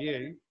was all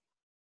you.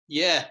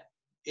 Yeah,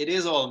 it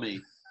is all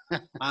me.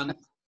 And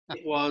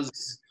it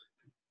was,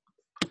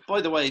 by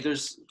the way,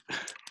 it's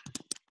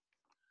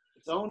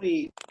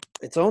only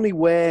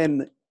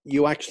when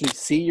you actually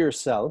see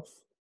yourself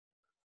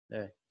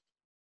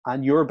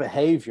and your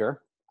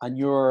behavior and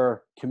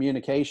your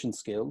communication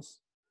skills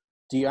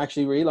do you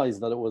actually realize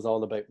that it was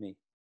all about me.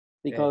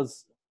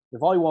 Because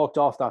if I walked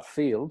off that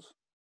field,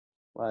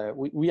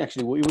 we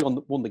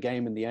won the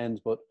game in the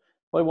end, but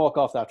if I walk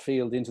off that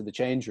field into the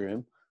change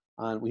room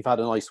and we've had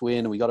a nice win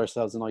and we got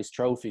ourselves a nice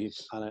trophy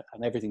and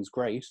everything's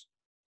great,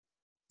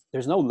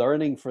 there's no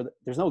learning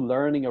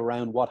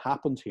around what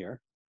happened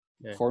here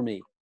for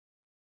me.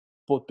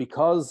 But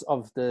because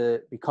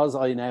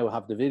I now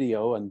have the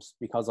video and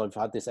because I've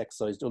had this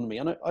exercise done to me,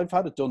 and I've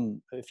had it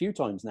done a few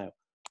times now,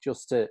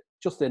 just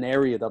an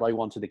area that I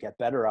wanted to get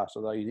better at,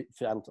 or that I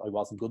felt I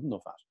wasn't good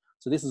enough at.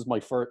 So this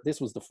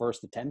was the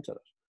first attempt at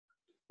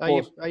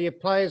it. Are your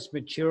players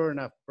mature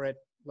enough, Brett?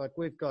 Like,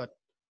 we've got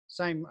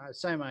same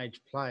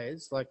age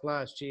players. Like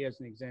last year, as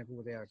an example,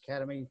 with our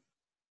academy,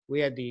 we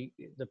had the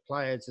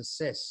players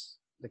assess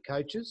the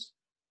coaches.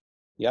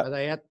 Yeah.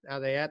 Are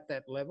they at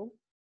that level?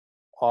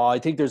 I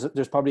think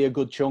there's probably a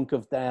good chunk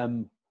of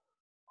them,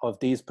 of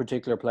these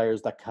particular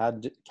players that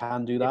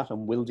can do that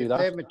and will do that.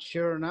 If they're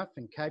mature enough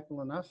and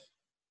capable enough,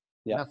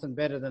 Yeah. nothing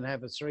better than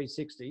have a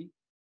 360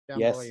 done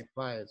Yes. by your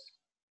players.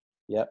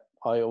 Yeah,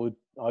 I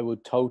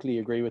would totally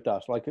agree with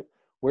that. Like,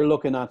 we're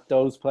looking at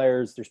those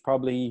players. There's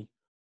probably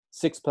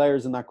 6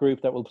 players in that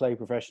group that will play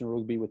professional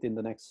rugby within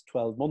the next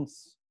 12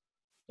 months.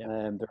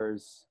 And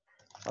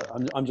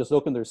I'm just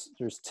looking.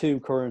 There's 2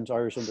 current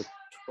Irish under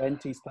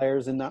 20s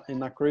players in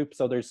that group.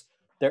 So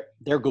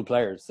they're good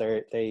players.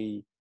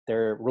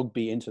 Their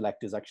rugby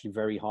intellect is actually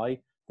very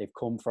high. They've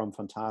come from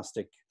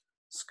fantastic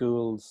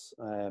schools,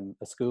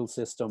 a school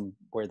system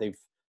where they've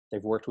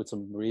worked with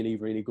some really,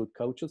 really good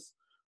coaches.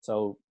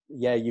 So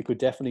yeah, you could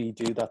definitely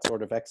do that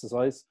sort of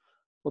exercise.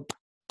 But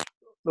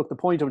look, the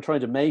point I'm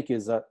trying to make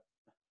is that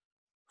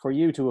for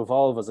you to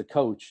evolve as a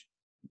coach,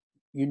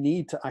 you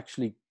need to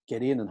actually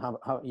get in and have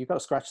you've got to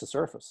scratch the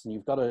surface, and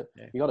you've got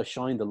to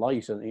shine the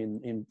light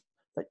in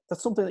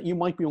that's something that you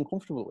might be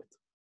uncomfortable with.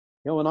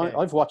 You know, and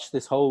I've watched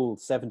this whole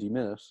 70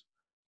 minutes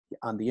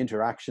and the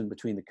interaction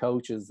between the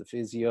coaches, the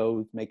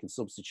physio, making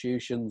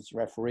substitutions,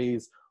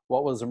 referees.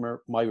 What was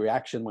my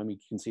reaction when we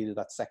conceded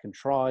that second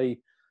try?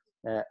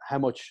 How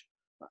much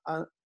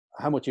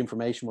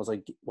information was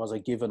I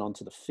given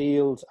onto the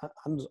field?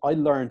 And I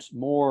learned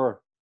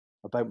more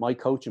about my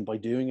coaching by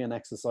doing an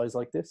exercise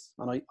like this.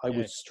 And I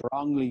would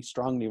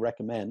strongly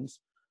recommend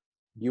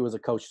you as a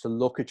coach to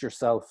look at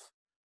yourself.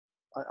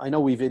 I know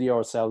we video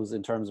ourselves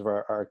in terms of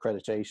our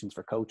accreditations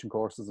for coaching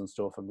courses and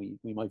stuff, and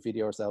we might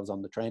video ourselves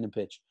on the training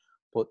pitch,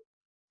 but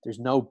there's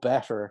no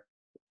better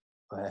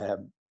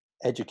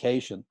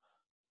education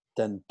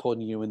than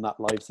putting you in that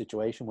live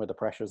situation where the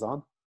pressure's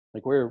on.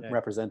 Like, we're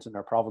representing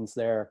our province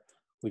there.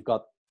 We've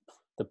got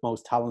the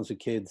most talented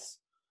kids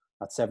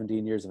at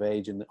 17 years of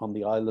age on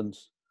the island.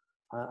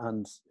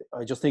 And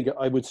I just think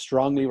I would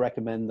strongly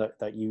recommend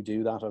that you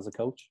do that as a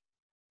coach.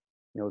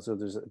 You know, so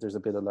there's a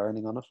bit of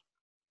learning on it.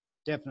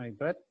 Definitely,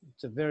 Brett.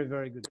 It's a very,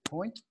 very good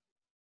point.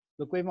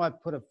 Look, we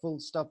might put a full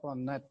stop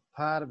on that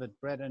part of it,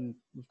 Brett, and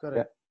we've got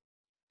a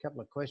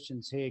couple of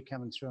questions here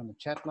coming through on the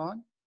chat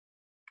line.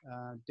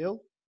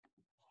 Dill?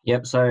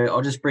 Yep, so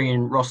I'll just bring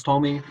in Ross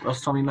Tommy.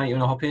 Ross Tommy, mate, you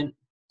want to hop in?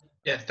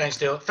 Yeah, thanks,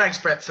 Dill. Thanks,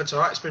 Brett, for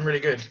tonight. It's been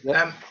really good.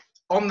 Yep.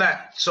 On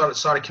that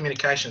side of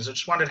communications, I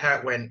just wondered how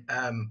it went.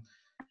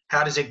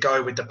 How does it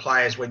go with the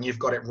players when you've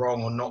got it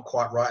wrong or not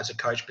quite right as a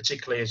coach,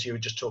 particularly as you were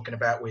just talking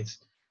about with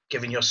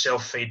giving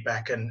yourself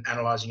feedback and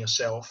analysing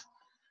yourself,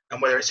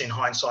 and whether it's in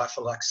hindsight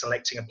for like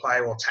selecting a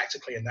player or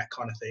tactically and that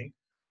kind of thing,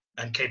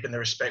 and keeping the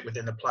respect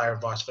within the player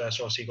and vice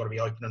versa. Obviously, you've got to be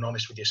open and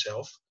honest with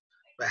yourself.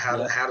 But how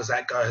does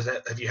that go?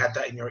 Have you had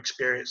that in your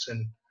experience,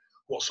 and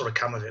what sort of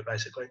come of it,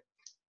 basically?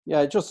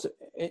 Yeah, just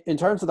in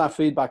terms of that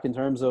feedback, in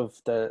terms of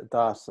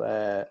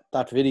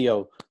that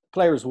video,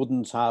 players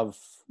wouldn't have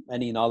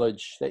any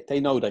knowledge. They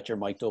know that you're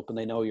mic'd up, and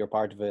they know you're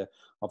part of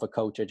a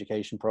coach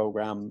education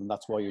program, and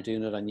that's why you're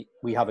doing it. And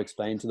we have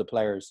explained to the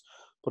players.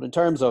 But in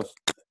terms of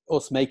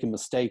us making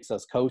mistakes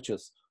as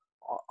coaches,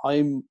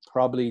 I'm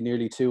probably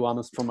nearly too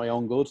honest for my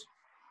own good.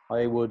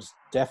 I would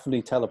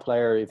definitely tell a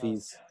player if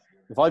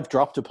I've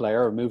dropped a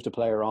player or moved a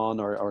player on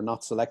or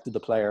not selected the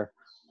player,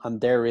 and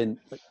they're in,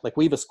 like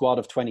we've a squad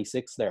of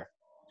 26 there.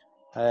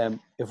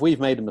 If we've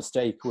made a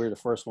mistake, we're the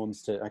first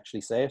ones to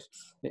actually say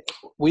it.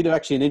 We had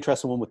actually an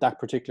interesting one with that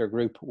particular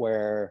group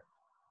where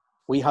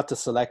we had to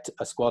select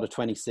a squad of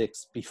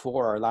 26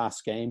 before our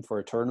last game for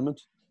a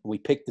tournament. We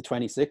picked the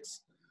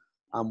 26,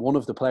 and one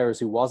of the players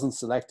who wasn't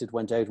selected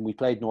went out, and we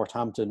played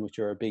Northampton, which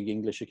are a big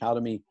English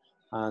academy,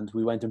 and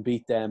we went and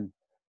beat them.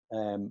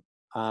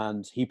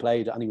 And he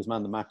played, and he was man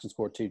of the match and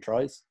scored 2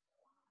 tries.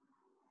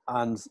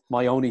 And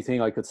my only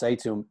thing I could say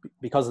to him,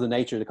 because of the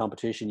nature of the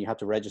competition, you had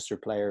to register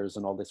players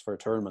and all this for a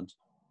tournament.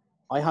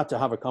 I had to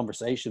have a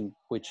conversation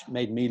which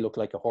made me look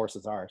like a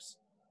horse's arse.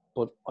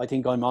 But I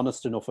think I'm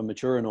honest enough and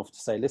mature enough to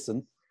say,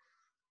 listen,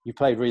 you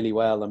played really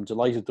well. I'm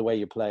delighted the way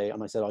you play.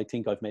 And I said, I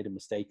think I've made a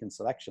mistake in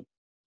selection.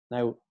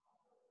 Now,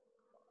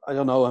 I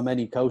don't know how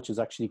many coaches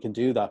actually can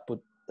do that, but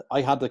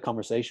I had the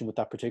conversation with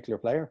that particular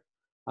player,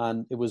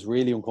 and it was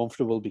really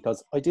uncomfortable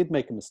because I did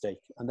make a mistake.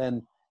 And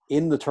then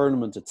in the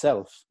tournament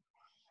itself,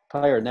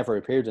 player never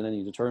appeared in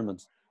any of the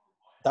tournaments.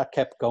 That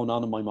kept going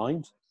on in my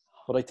mind.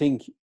 But I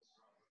think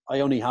I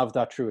only have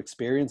that through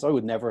experience. I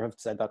would never have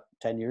said that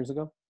 10 years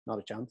ago. Not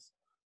a chance.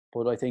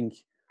 But I think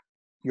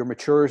your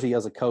maturity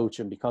as a coach,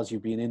 and because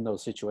you've been in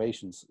those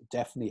situations,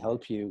 definitely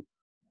help you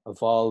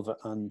evolve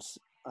and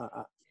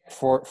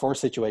for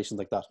situations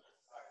like that.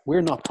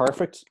 We're not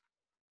perfect.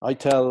 I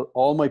tell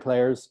all my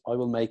players I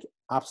will make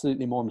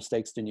absolutely more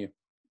mistakes than you.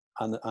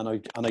 And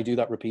I do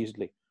that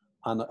repeatedly.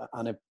 And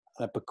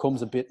it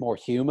becomes a bit more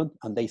human,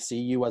 and they see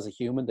you as a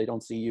human. They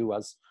don't see you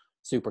as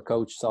super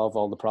coach, solve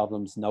all the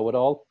problems, know it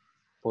all.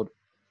 But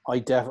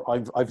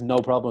I've no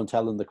problem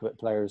telling the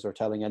players or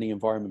telling any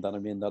environment that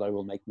I'm in that I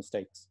will make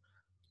mistakes.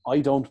 I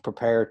don't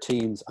prepare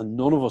teams, and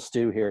none of us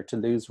do here, to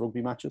lose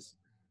rugby matches.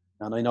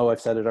 And I know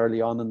I've said it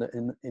early on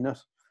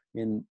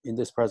in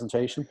this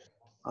presentation.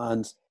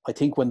 And I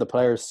think when the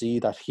players see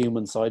that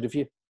human side of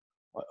you,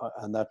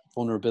 and that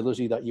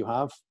vulnerability that you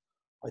have,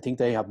 I think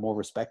they have more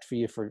respect for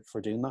you for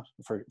doing that,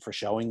 for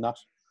showing that.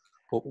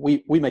 But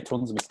we make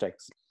tons of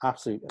mistakes.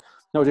 Absolutely.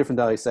 No different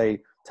than I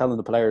say, telling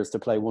the players to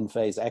play one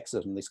phase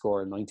exit and they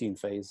score a 19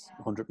 phase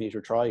 100-meter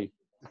try.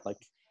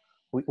 Like,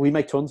 we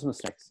make tons of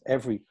mistakes.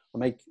 We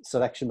make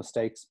selection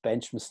mistakes,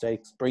 bench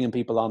mistakes, bringing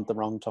people on at the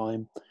wrong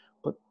time.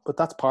 But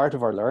that's part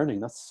of our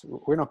learning.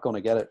 We're not going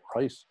to get it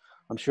right.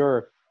 I'm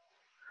sure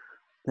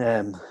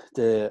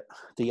the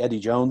Eddie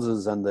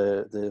Joneses and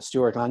the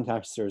Stuart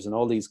Lancasters and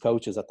all these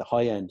coaches at the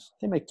high end,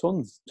 they make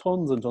tons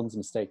and tons of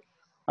mistakes.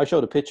 I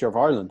showed a picture of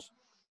Ireland.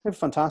 They have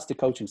fantastic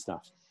coaching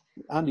staff.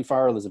 Andy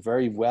Farrell is a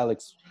very well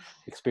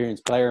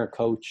experienced player,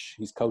 coach.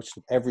 He's coached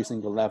at every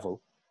single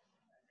level.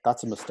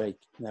 That's a mistake.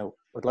 Now,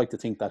 I'd like to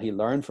think that he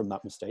learned from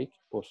that mistake,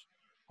 but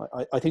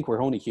I think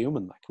we're only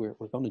human. Like,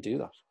 we're going to do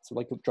that. It's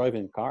like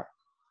driving a car.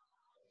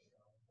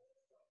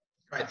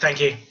 Right, thank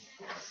you.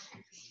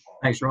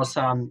 Thanks, Ross.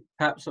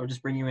 Perhaps I'll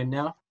just bring you in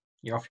now.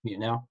 You're off mute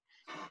now.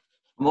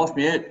 I'm off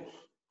mute.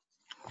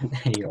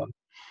 There you are.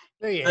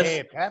 There you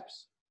are,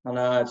 Paps. I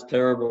know, it's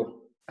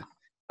terrible.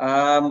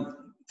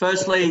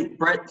 Firstly,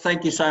 Brett,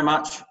 thank you so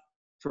much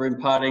for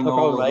imparting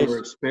all of your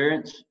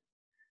experience.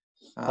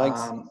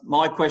 Thanks.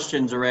 My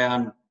question's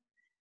around,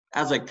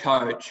 as a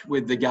coach,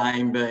 with the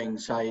game being,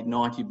 say,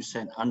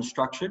 90%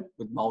 unstructured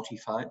with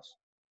multi-phase,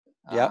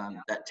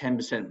 that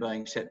 10%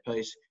 being set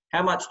piece,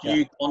 how much do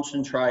you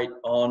concentrate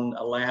on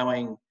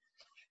allowing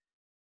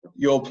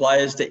your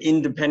players to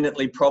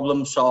independently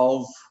problem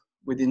solve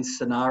within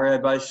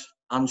scenario-based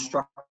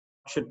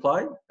unstructured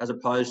play, as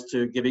opposed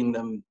to giving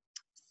them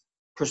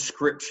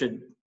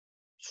prescription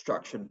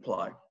structured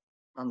play,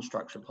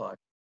 unstructured play?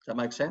 Does that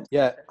make sense?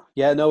 Yeah,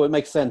 no, it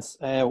makes sense.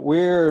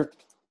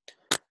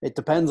 It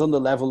depends on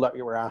the level that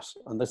you were at,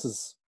 and this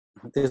is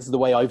the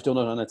way I've done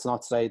it, and it's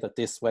not to say that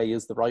this way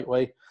is the right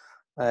way.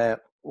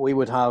 We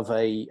would have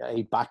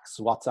a backs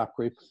WhatsApp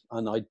group,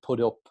 and I'd put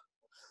up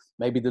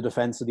maybe the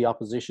defense of the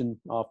opposition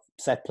of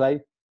set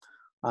play,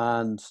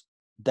 and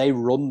they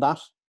run that.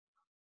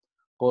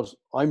 But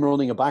I'm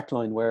running a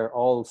backline where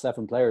all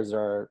 7 players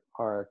are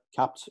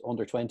capped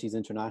under-20s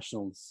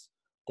internationals.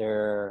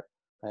 They're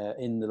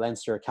in the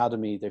Leinster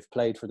Academy. They've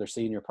played for their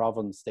senior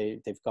province.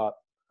 They've got,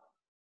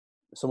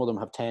 some of them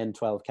have 10,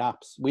 12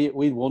 caps. We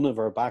one of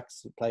our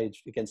backs played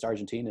against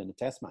Argentina in a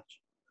test match.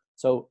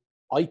 So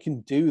I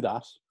can do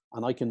that,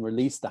 and I can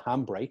release the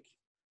handbrake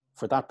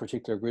for that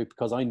particular group,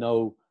 because I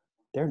know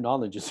their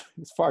knowledge is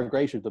far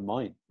greater than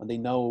mine, and they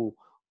know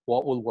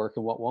what will work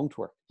and what won't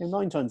work. And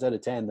 9 times out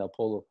of 10, they'll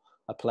pull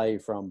a play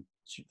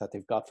that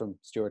they've got from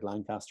Stuart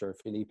Lancaster or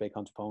Felipe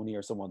Contaponi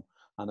or someone,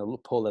 and they'll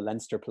pull a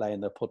Leinster play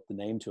and they'll put the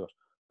name to it.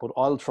 But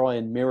I'll try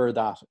and mirror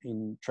that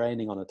in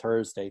training on a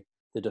Thursday,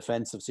 the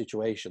defensive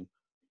situation.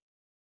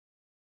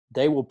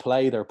 They will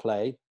play their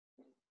play,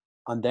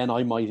 and then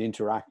I might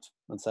interact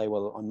and say,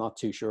 well, I'm not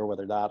too sure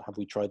whether have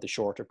we tried the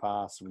shorter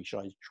pass, have we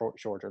tried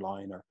shorter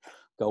line, or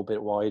go a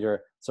bit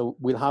wider. So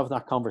we'll have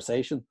that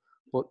conversation.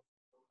 But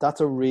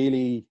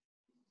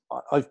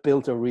I've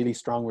built a really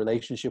strong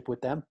relationship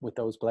with them, with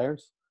those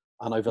players,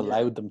 and I've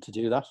allowed them to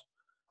do that.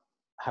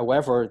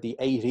 However, the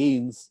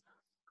 18s,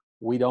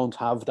 we don't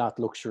have that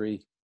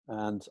luxury,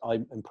 and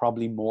I'm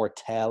probably more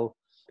tell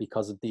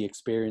because of the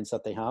experience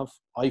that they have.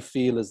 I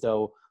feel as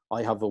though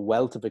I have a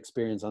wealth of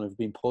experience, and I've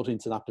been put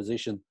into that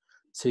position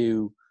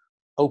to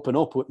open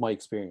up with my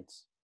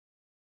experience,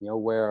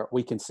 where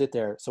we can sit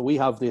there. So we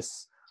have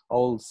this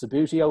old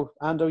Sabutio.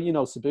 Ando, you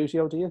know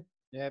Sabutio, do you?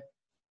 Yep.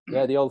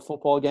 Yeah, the old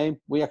football game.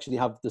 We actually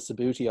have the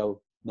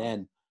Sabutio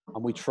men,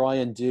 and we try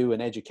and do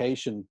an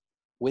education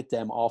with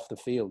them off the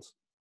field,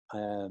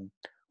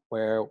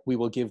 where we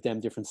will give them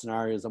different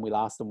scenarios and we'll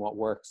ask them what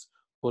works.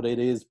 But it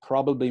is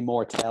probably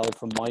more tell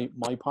from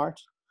my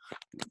part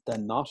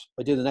than not.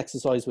 I did an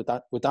exercise with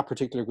that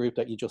particular group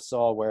that you just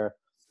saw, where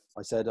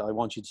I said,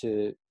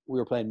 we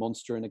were playing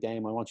Munster in a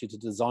game, I want you to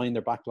design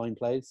their backline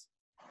plays.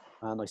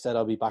 And I said,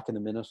 I'll be back in a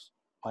minute.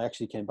 I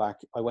actually came back.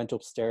 I went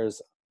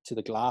upstairs to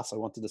the glass. I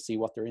wanted to see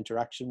what their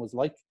interaction was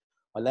like.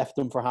 I left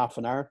them for half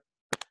an hour.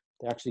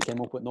 They actually came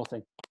up with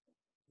nothing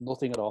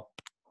at all.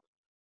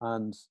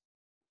 And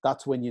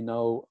that's when you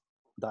know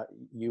that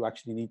you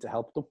actually need to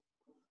help them.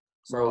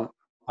 So right.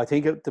 I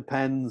think it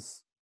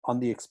depends on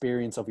the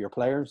experience of your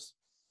players.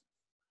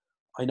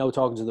 I know,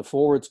 talking to the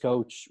forwards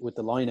coach with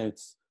the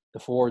lineouts, the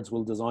forwards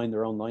will design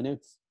their own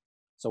lineouts.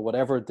 So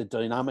whatever the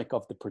dynamic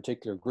of the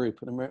particular group,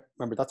 and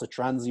remember that's a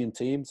transient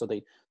team, so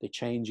they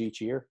change each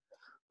year.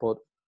 But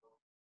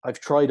I've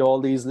tried all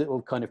these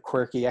little kind of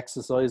quirky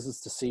exercises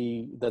to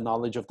see the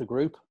knowledge of the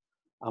group.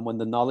 And when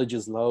the knowledge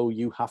is low,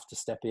 you have to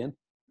step in.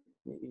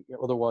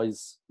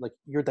 Otherwise, like,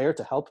 you're there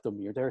to help them.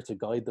 You're there to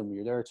guide them.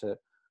 You're there to,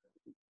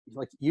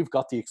 like, you've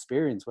got the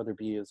experience, whether it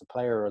be as a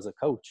player or as a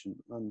coach.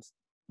 And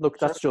look,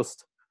 that's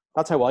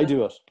how I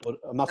do it. But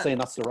I'm not saying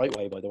that's the right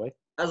way, by the way.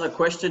 As a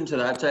question to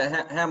that,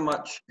 so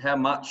how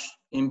much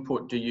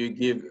input do you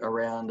give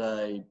around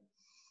the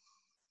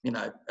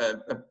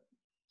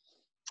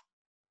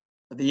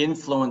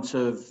influence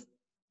of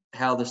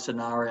how the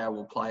scenario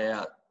will play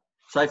out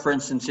say for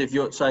instance, if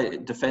you're say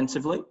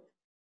defensively,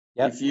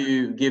 Yep. if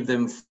you give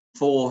them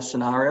 4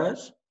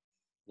 scenarios,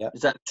 yep.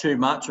 is that too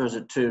much or is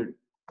it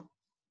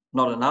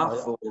not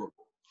enough?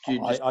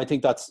 I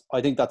think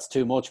that's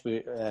too much,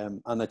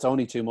 and it's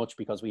only too much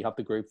because we have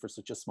the group for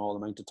such a small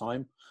amount of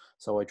time.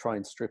 So I try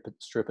and strip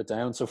it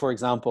down. So for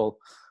example,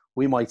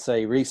 we might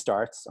say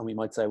restarts, and we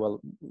might say, well,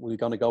 we're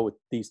going to go with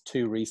these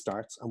 2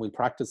 restarts, and we'll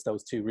practice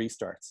those 2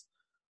 restarts.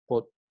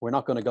 But we're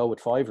not going to go with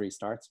 5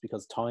 restarts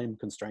because time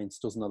constraints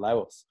doesn't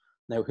allow us.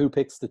 Now, who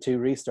picks the 2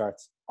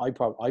 restarts? I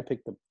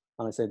pick them,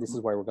 and I say this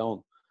is where we're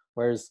going.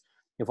 Whereas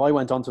if I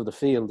went onto the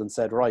field and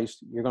said, right,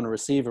 you're going to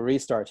receive a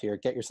restart here,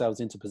 get yourselves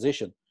into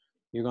position.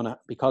 You're going to,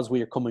 because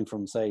we are coming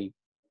from say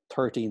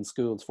 13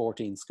 schools,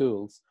 14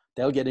 schools,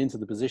 they'll get into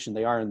the position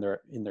they are in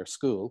their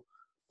school.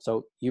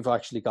 So you've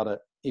actually got to,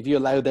 if you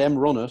allow them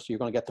run it, you're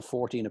going to get the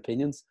 14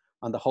 opinions,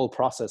 and the whole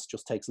process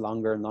just takes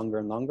longer and longer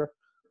and longer.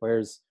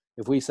 Whereas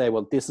if we say,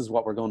 well, this is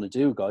what we're going to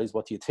do, guys,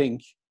 what do you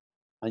think?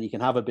 And you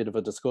can have a bit of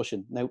a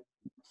discussion. Now,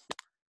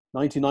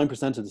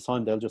 99% of the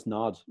time, they'll just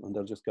nod and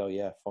they'll just go,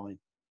 yeah, fine.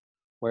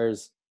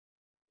 Whereas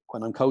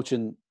when I'm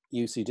coaching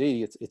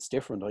UCD, it's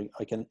different.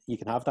 You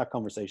can have that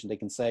conversation. They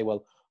can say,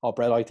 well, oh,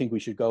 Brett, I think we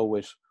should go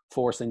with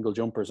 4 single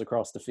jumpers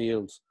across the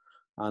field,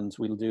 and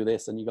we'll do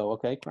this. And you go,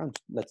 okay, grand,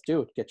 let's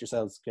do it. Get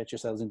yourselves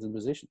into the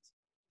positions.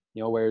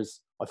 You know,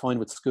 whereas I find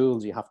with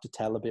schools, you have to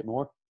tell a bit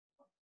more.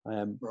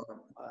 And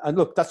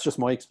look, that's just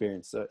my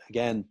experience.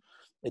 Again,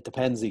 it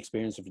depends the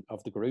experience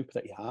of the group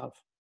that you have.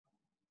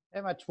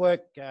 How much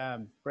work,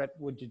 Brett,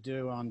 would you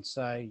do on,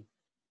 say,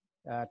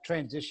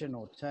 transition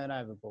or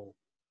turnover ball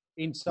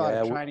inside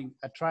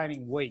a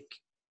training week?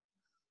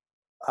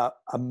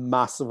 A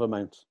massive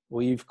amount.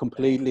 We've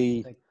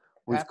completely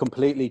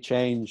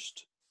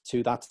changed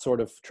to that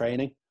sort of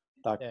training,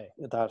 that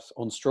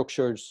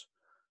unstructured.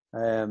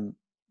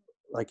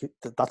 Like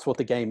that's what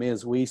the game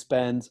is. We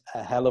spend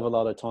a hell of a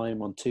lot of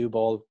time on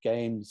 2-ball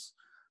games,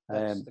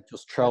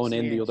 just throwing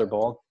in the other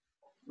ball.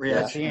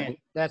 That's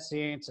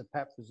the answer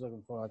Pap was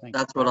looking for, I think.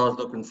 That's what I was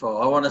looking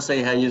for. I want to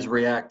see how you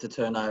react to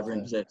turnover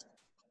in possession.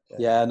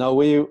 Yeah, no,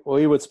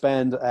 we would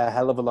spend a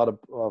hell of a lot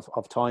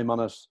of time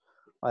on it.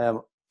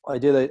 I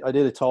did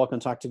a talk on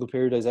tactical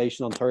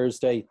periodization on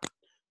Thursday.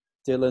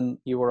 Dylan,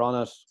 you were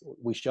on it.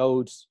 We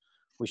showed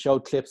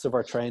clips of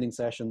our training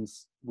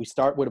sessions. We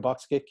start with a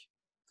box kick.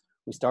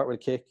 We start with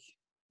a kick.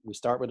 We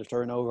start with a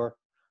turnover,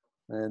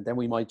 and then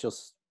we might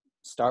just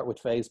start with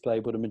phase play.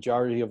 But a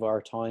majority of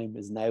our time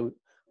is now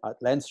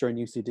at Leinster and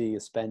UCD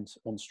is spent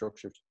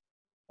unstructured.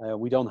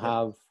 We don't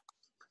have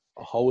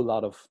a whole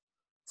lot of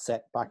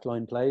set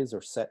backline plays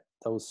or set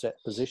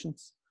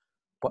positions,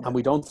 and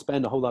we don't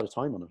spend a whole lot of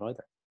time on it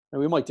either.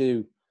 And we might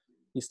do.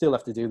 You still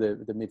have to do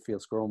the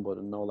midfield scrum, but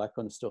and all that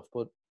kind of stuff.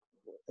 But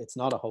it's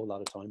not a whole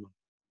lot of time on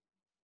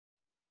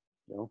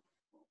it. You know.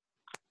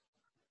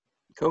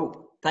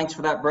 Cool. Thanks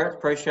for that, Brett.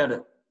 Appreciate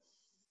it.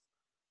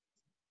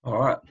 All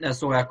right.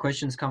 That's all our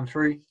questions come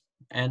through,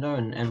 Ando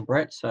and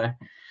Brett. So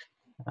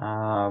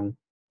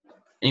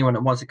anyone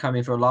that wants to come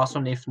in for a last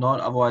one, if not,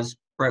 otherwise,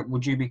 Brett,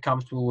 would you be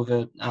comfortable with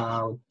it,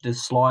 the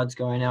slides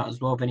going out as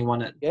well? If anyone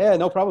that... Yeah,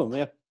 no problem.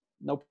 Yeah,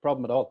 no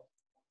problem at all.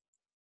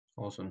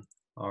 Awesome.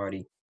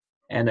 Alrighty.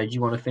 Ando, do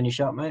you want to finish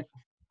up, mate?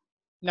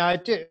 No,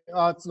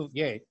 look,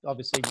 yeah,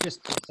 obviously,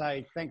 just to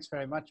say thanks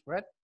very much,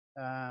 Brett.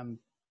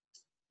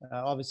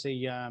 Obviously,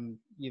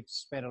 you've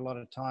spent a lot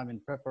of time in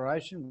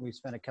preparation. We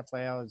spent a couple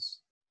of hours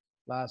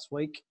last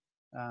week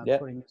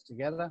putting this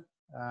together.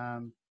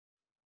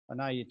 I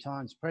know your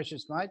time's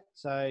precious, mate.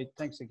 So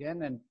thanks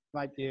again. And,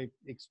 mate, your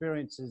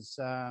experiences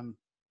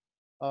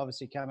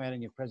obviously come out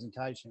in your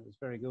presentation. It was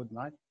very good,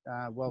 mate.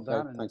 Well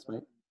done. And thanks,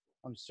 mate.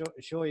 I'm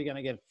sure you're going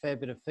to get a fair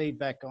bit of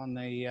feedback on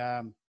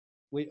the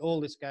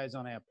all this goes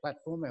on our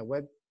platform, our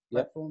web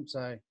platform.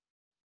 So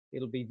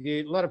it'll be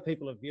viewed. A lot of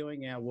people are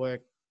viewing our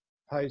work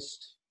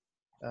post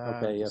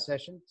the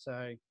session.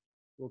 So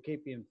we'll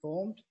keep you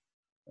informed.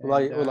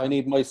 Will I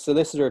need my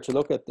solicitor to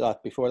look at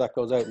that before that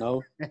goes out?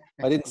 No,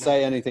 I didn't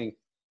say anything.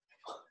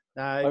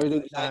 No, I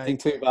didn't say anything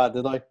too bad,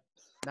 did I?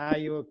 No,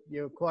 you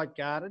were quite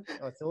guarded.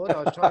 I thought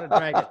I was trying to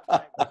drag it.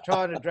 I was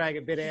trying to drag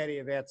a bit out of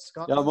you about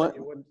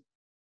Scotland.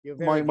 Yeah,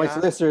 my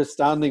solicitor is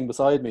standing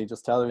beside me,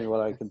 just telling me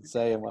what I can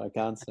say and what I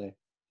can't say.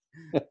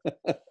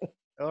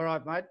 All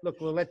right, mate.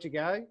 Look, we'll let you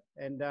go,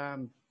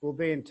 and we'll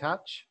be in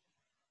touch.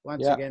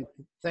 Once again,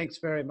 thanks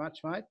very much,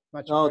 mate.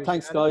 Much appreciated.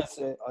 Thanks, guys.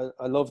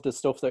 I love the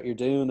stuff that you're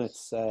doing.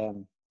 It's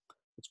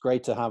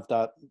great to have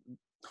that.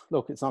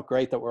 Look, it's not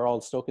great that we're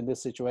all stuck in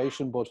this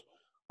situation, but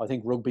I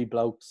think rugby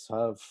blokes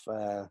have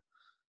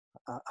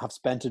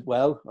spent it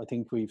well. I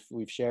think we've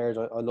shared.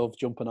 I love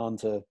jumping on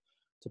to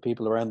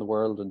people around the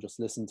world and just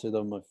listen to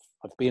them.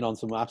 I've been on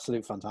some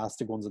absolute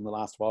fantastic ones in the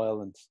last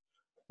while, and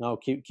no,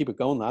 keep it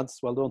going, lads.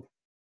 Well done.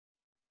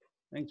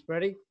 Thanks,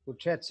 Brady. We'll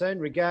chat soon.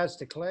 Regards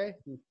to Claire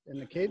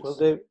and the kids. Will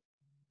do.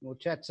 We'll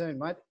chat soon,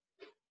 mate.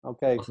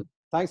 Okay. Awesome.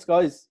 Thanks,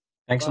 guys.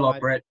 Thanks a lot,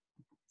 mate. Brett.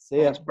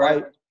 See ya.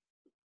 Bye.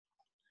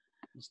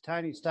 Is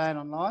Tony staying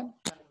online?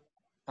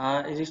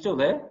 Is he still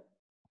there?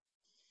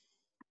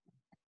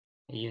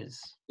 He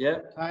is. Yeah.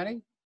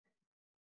 Tony?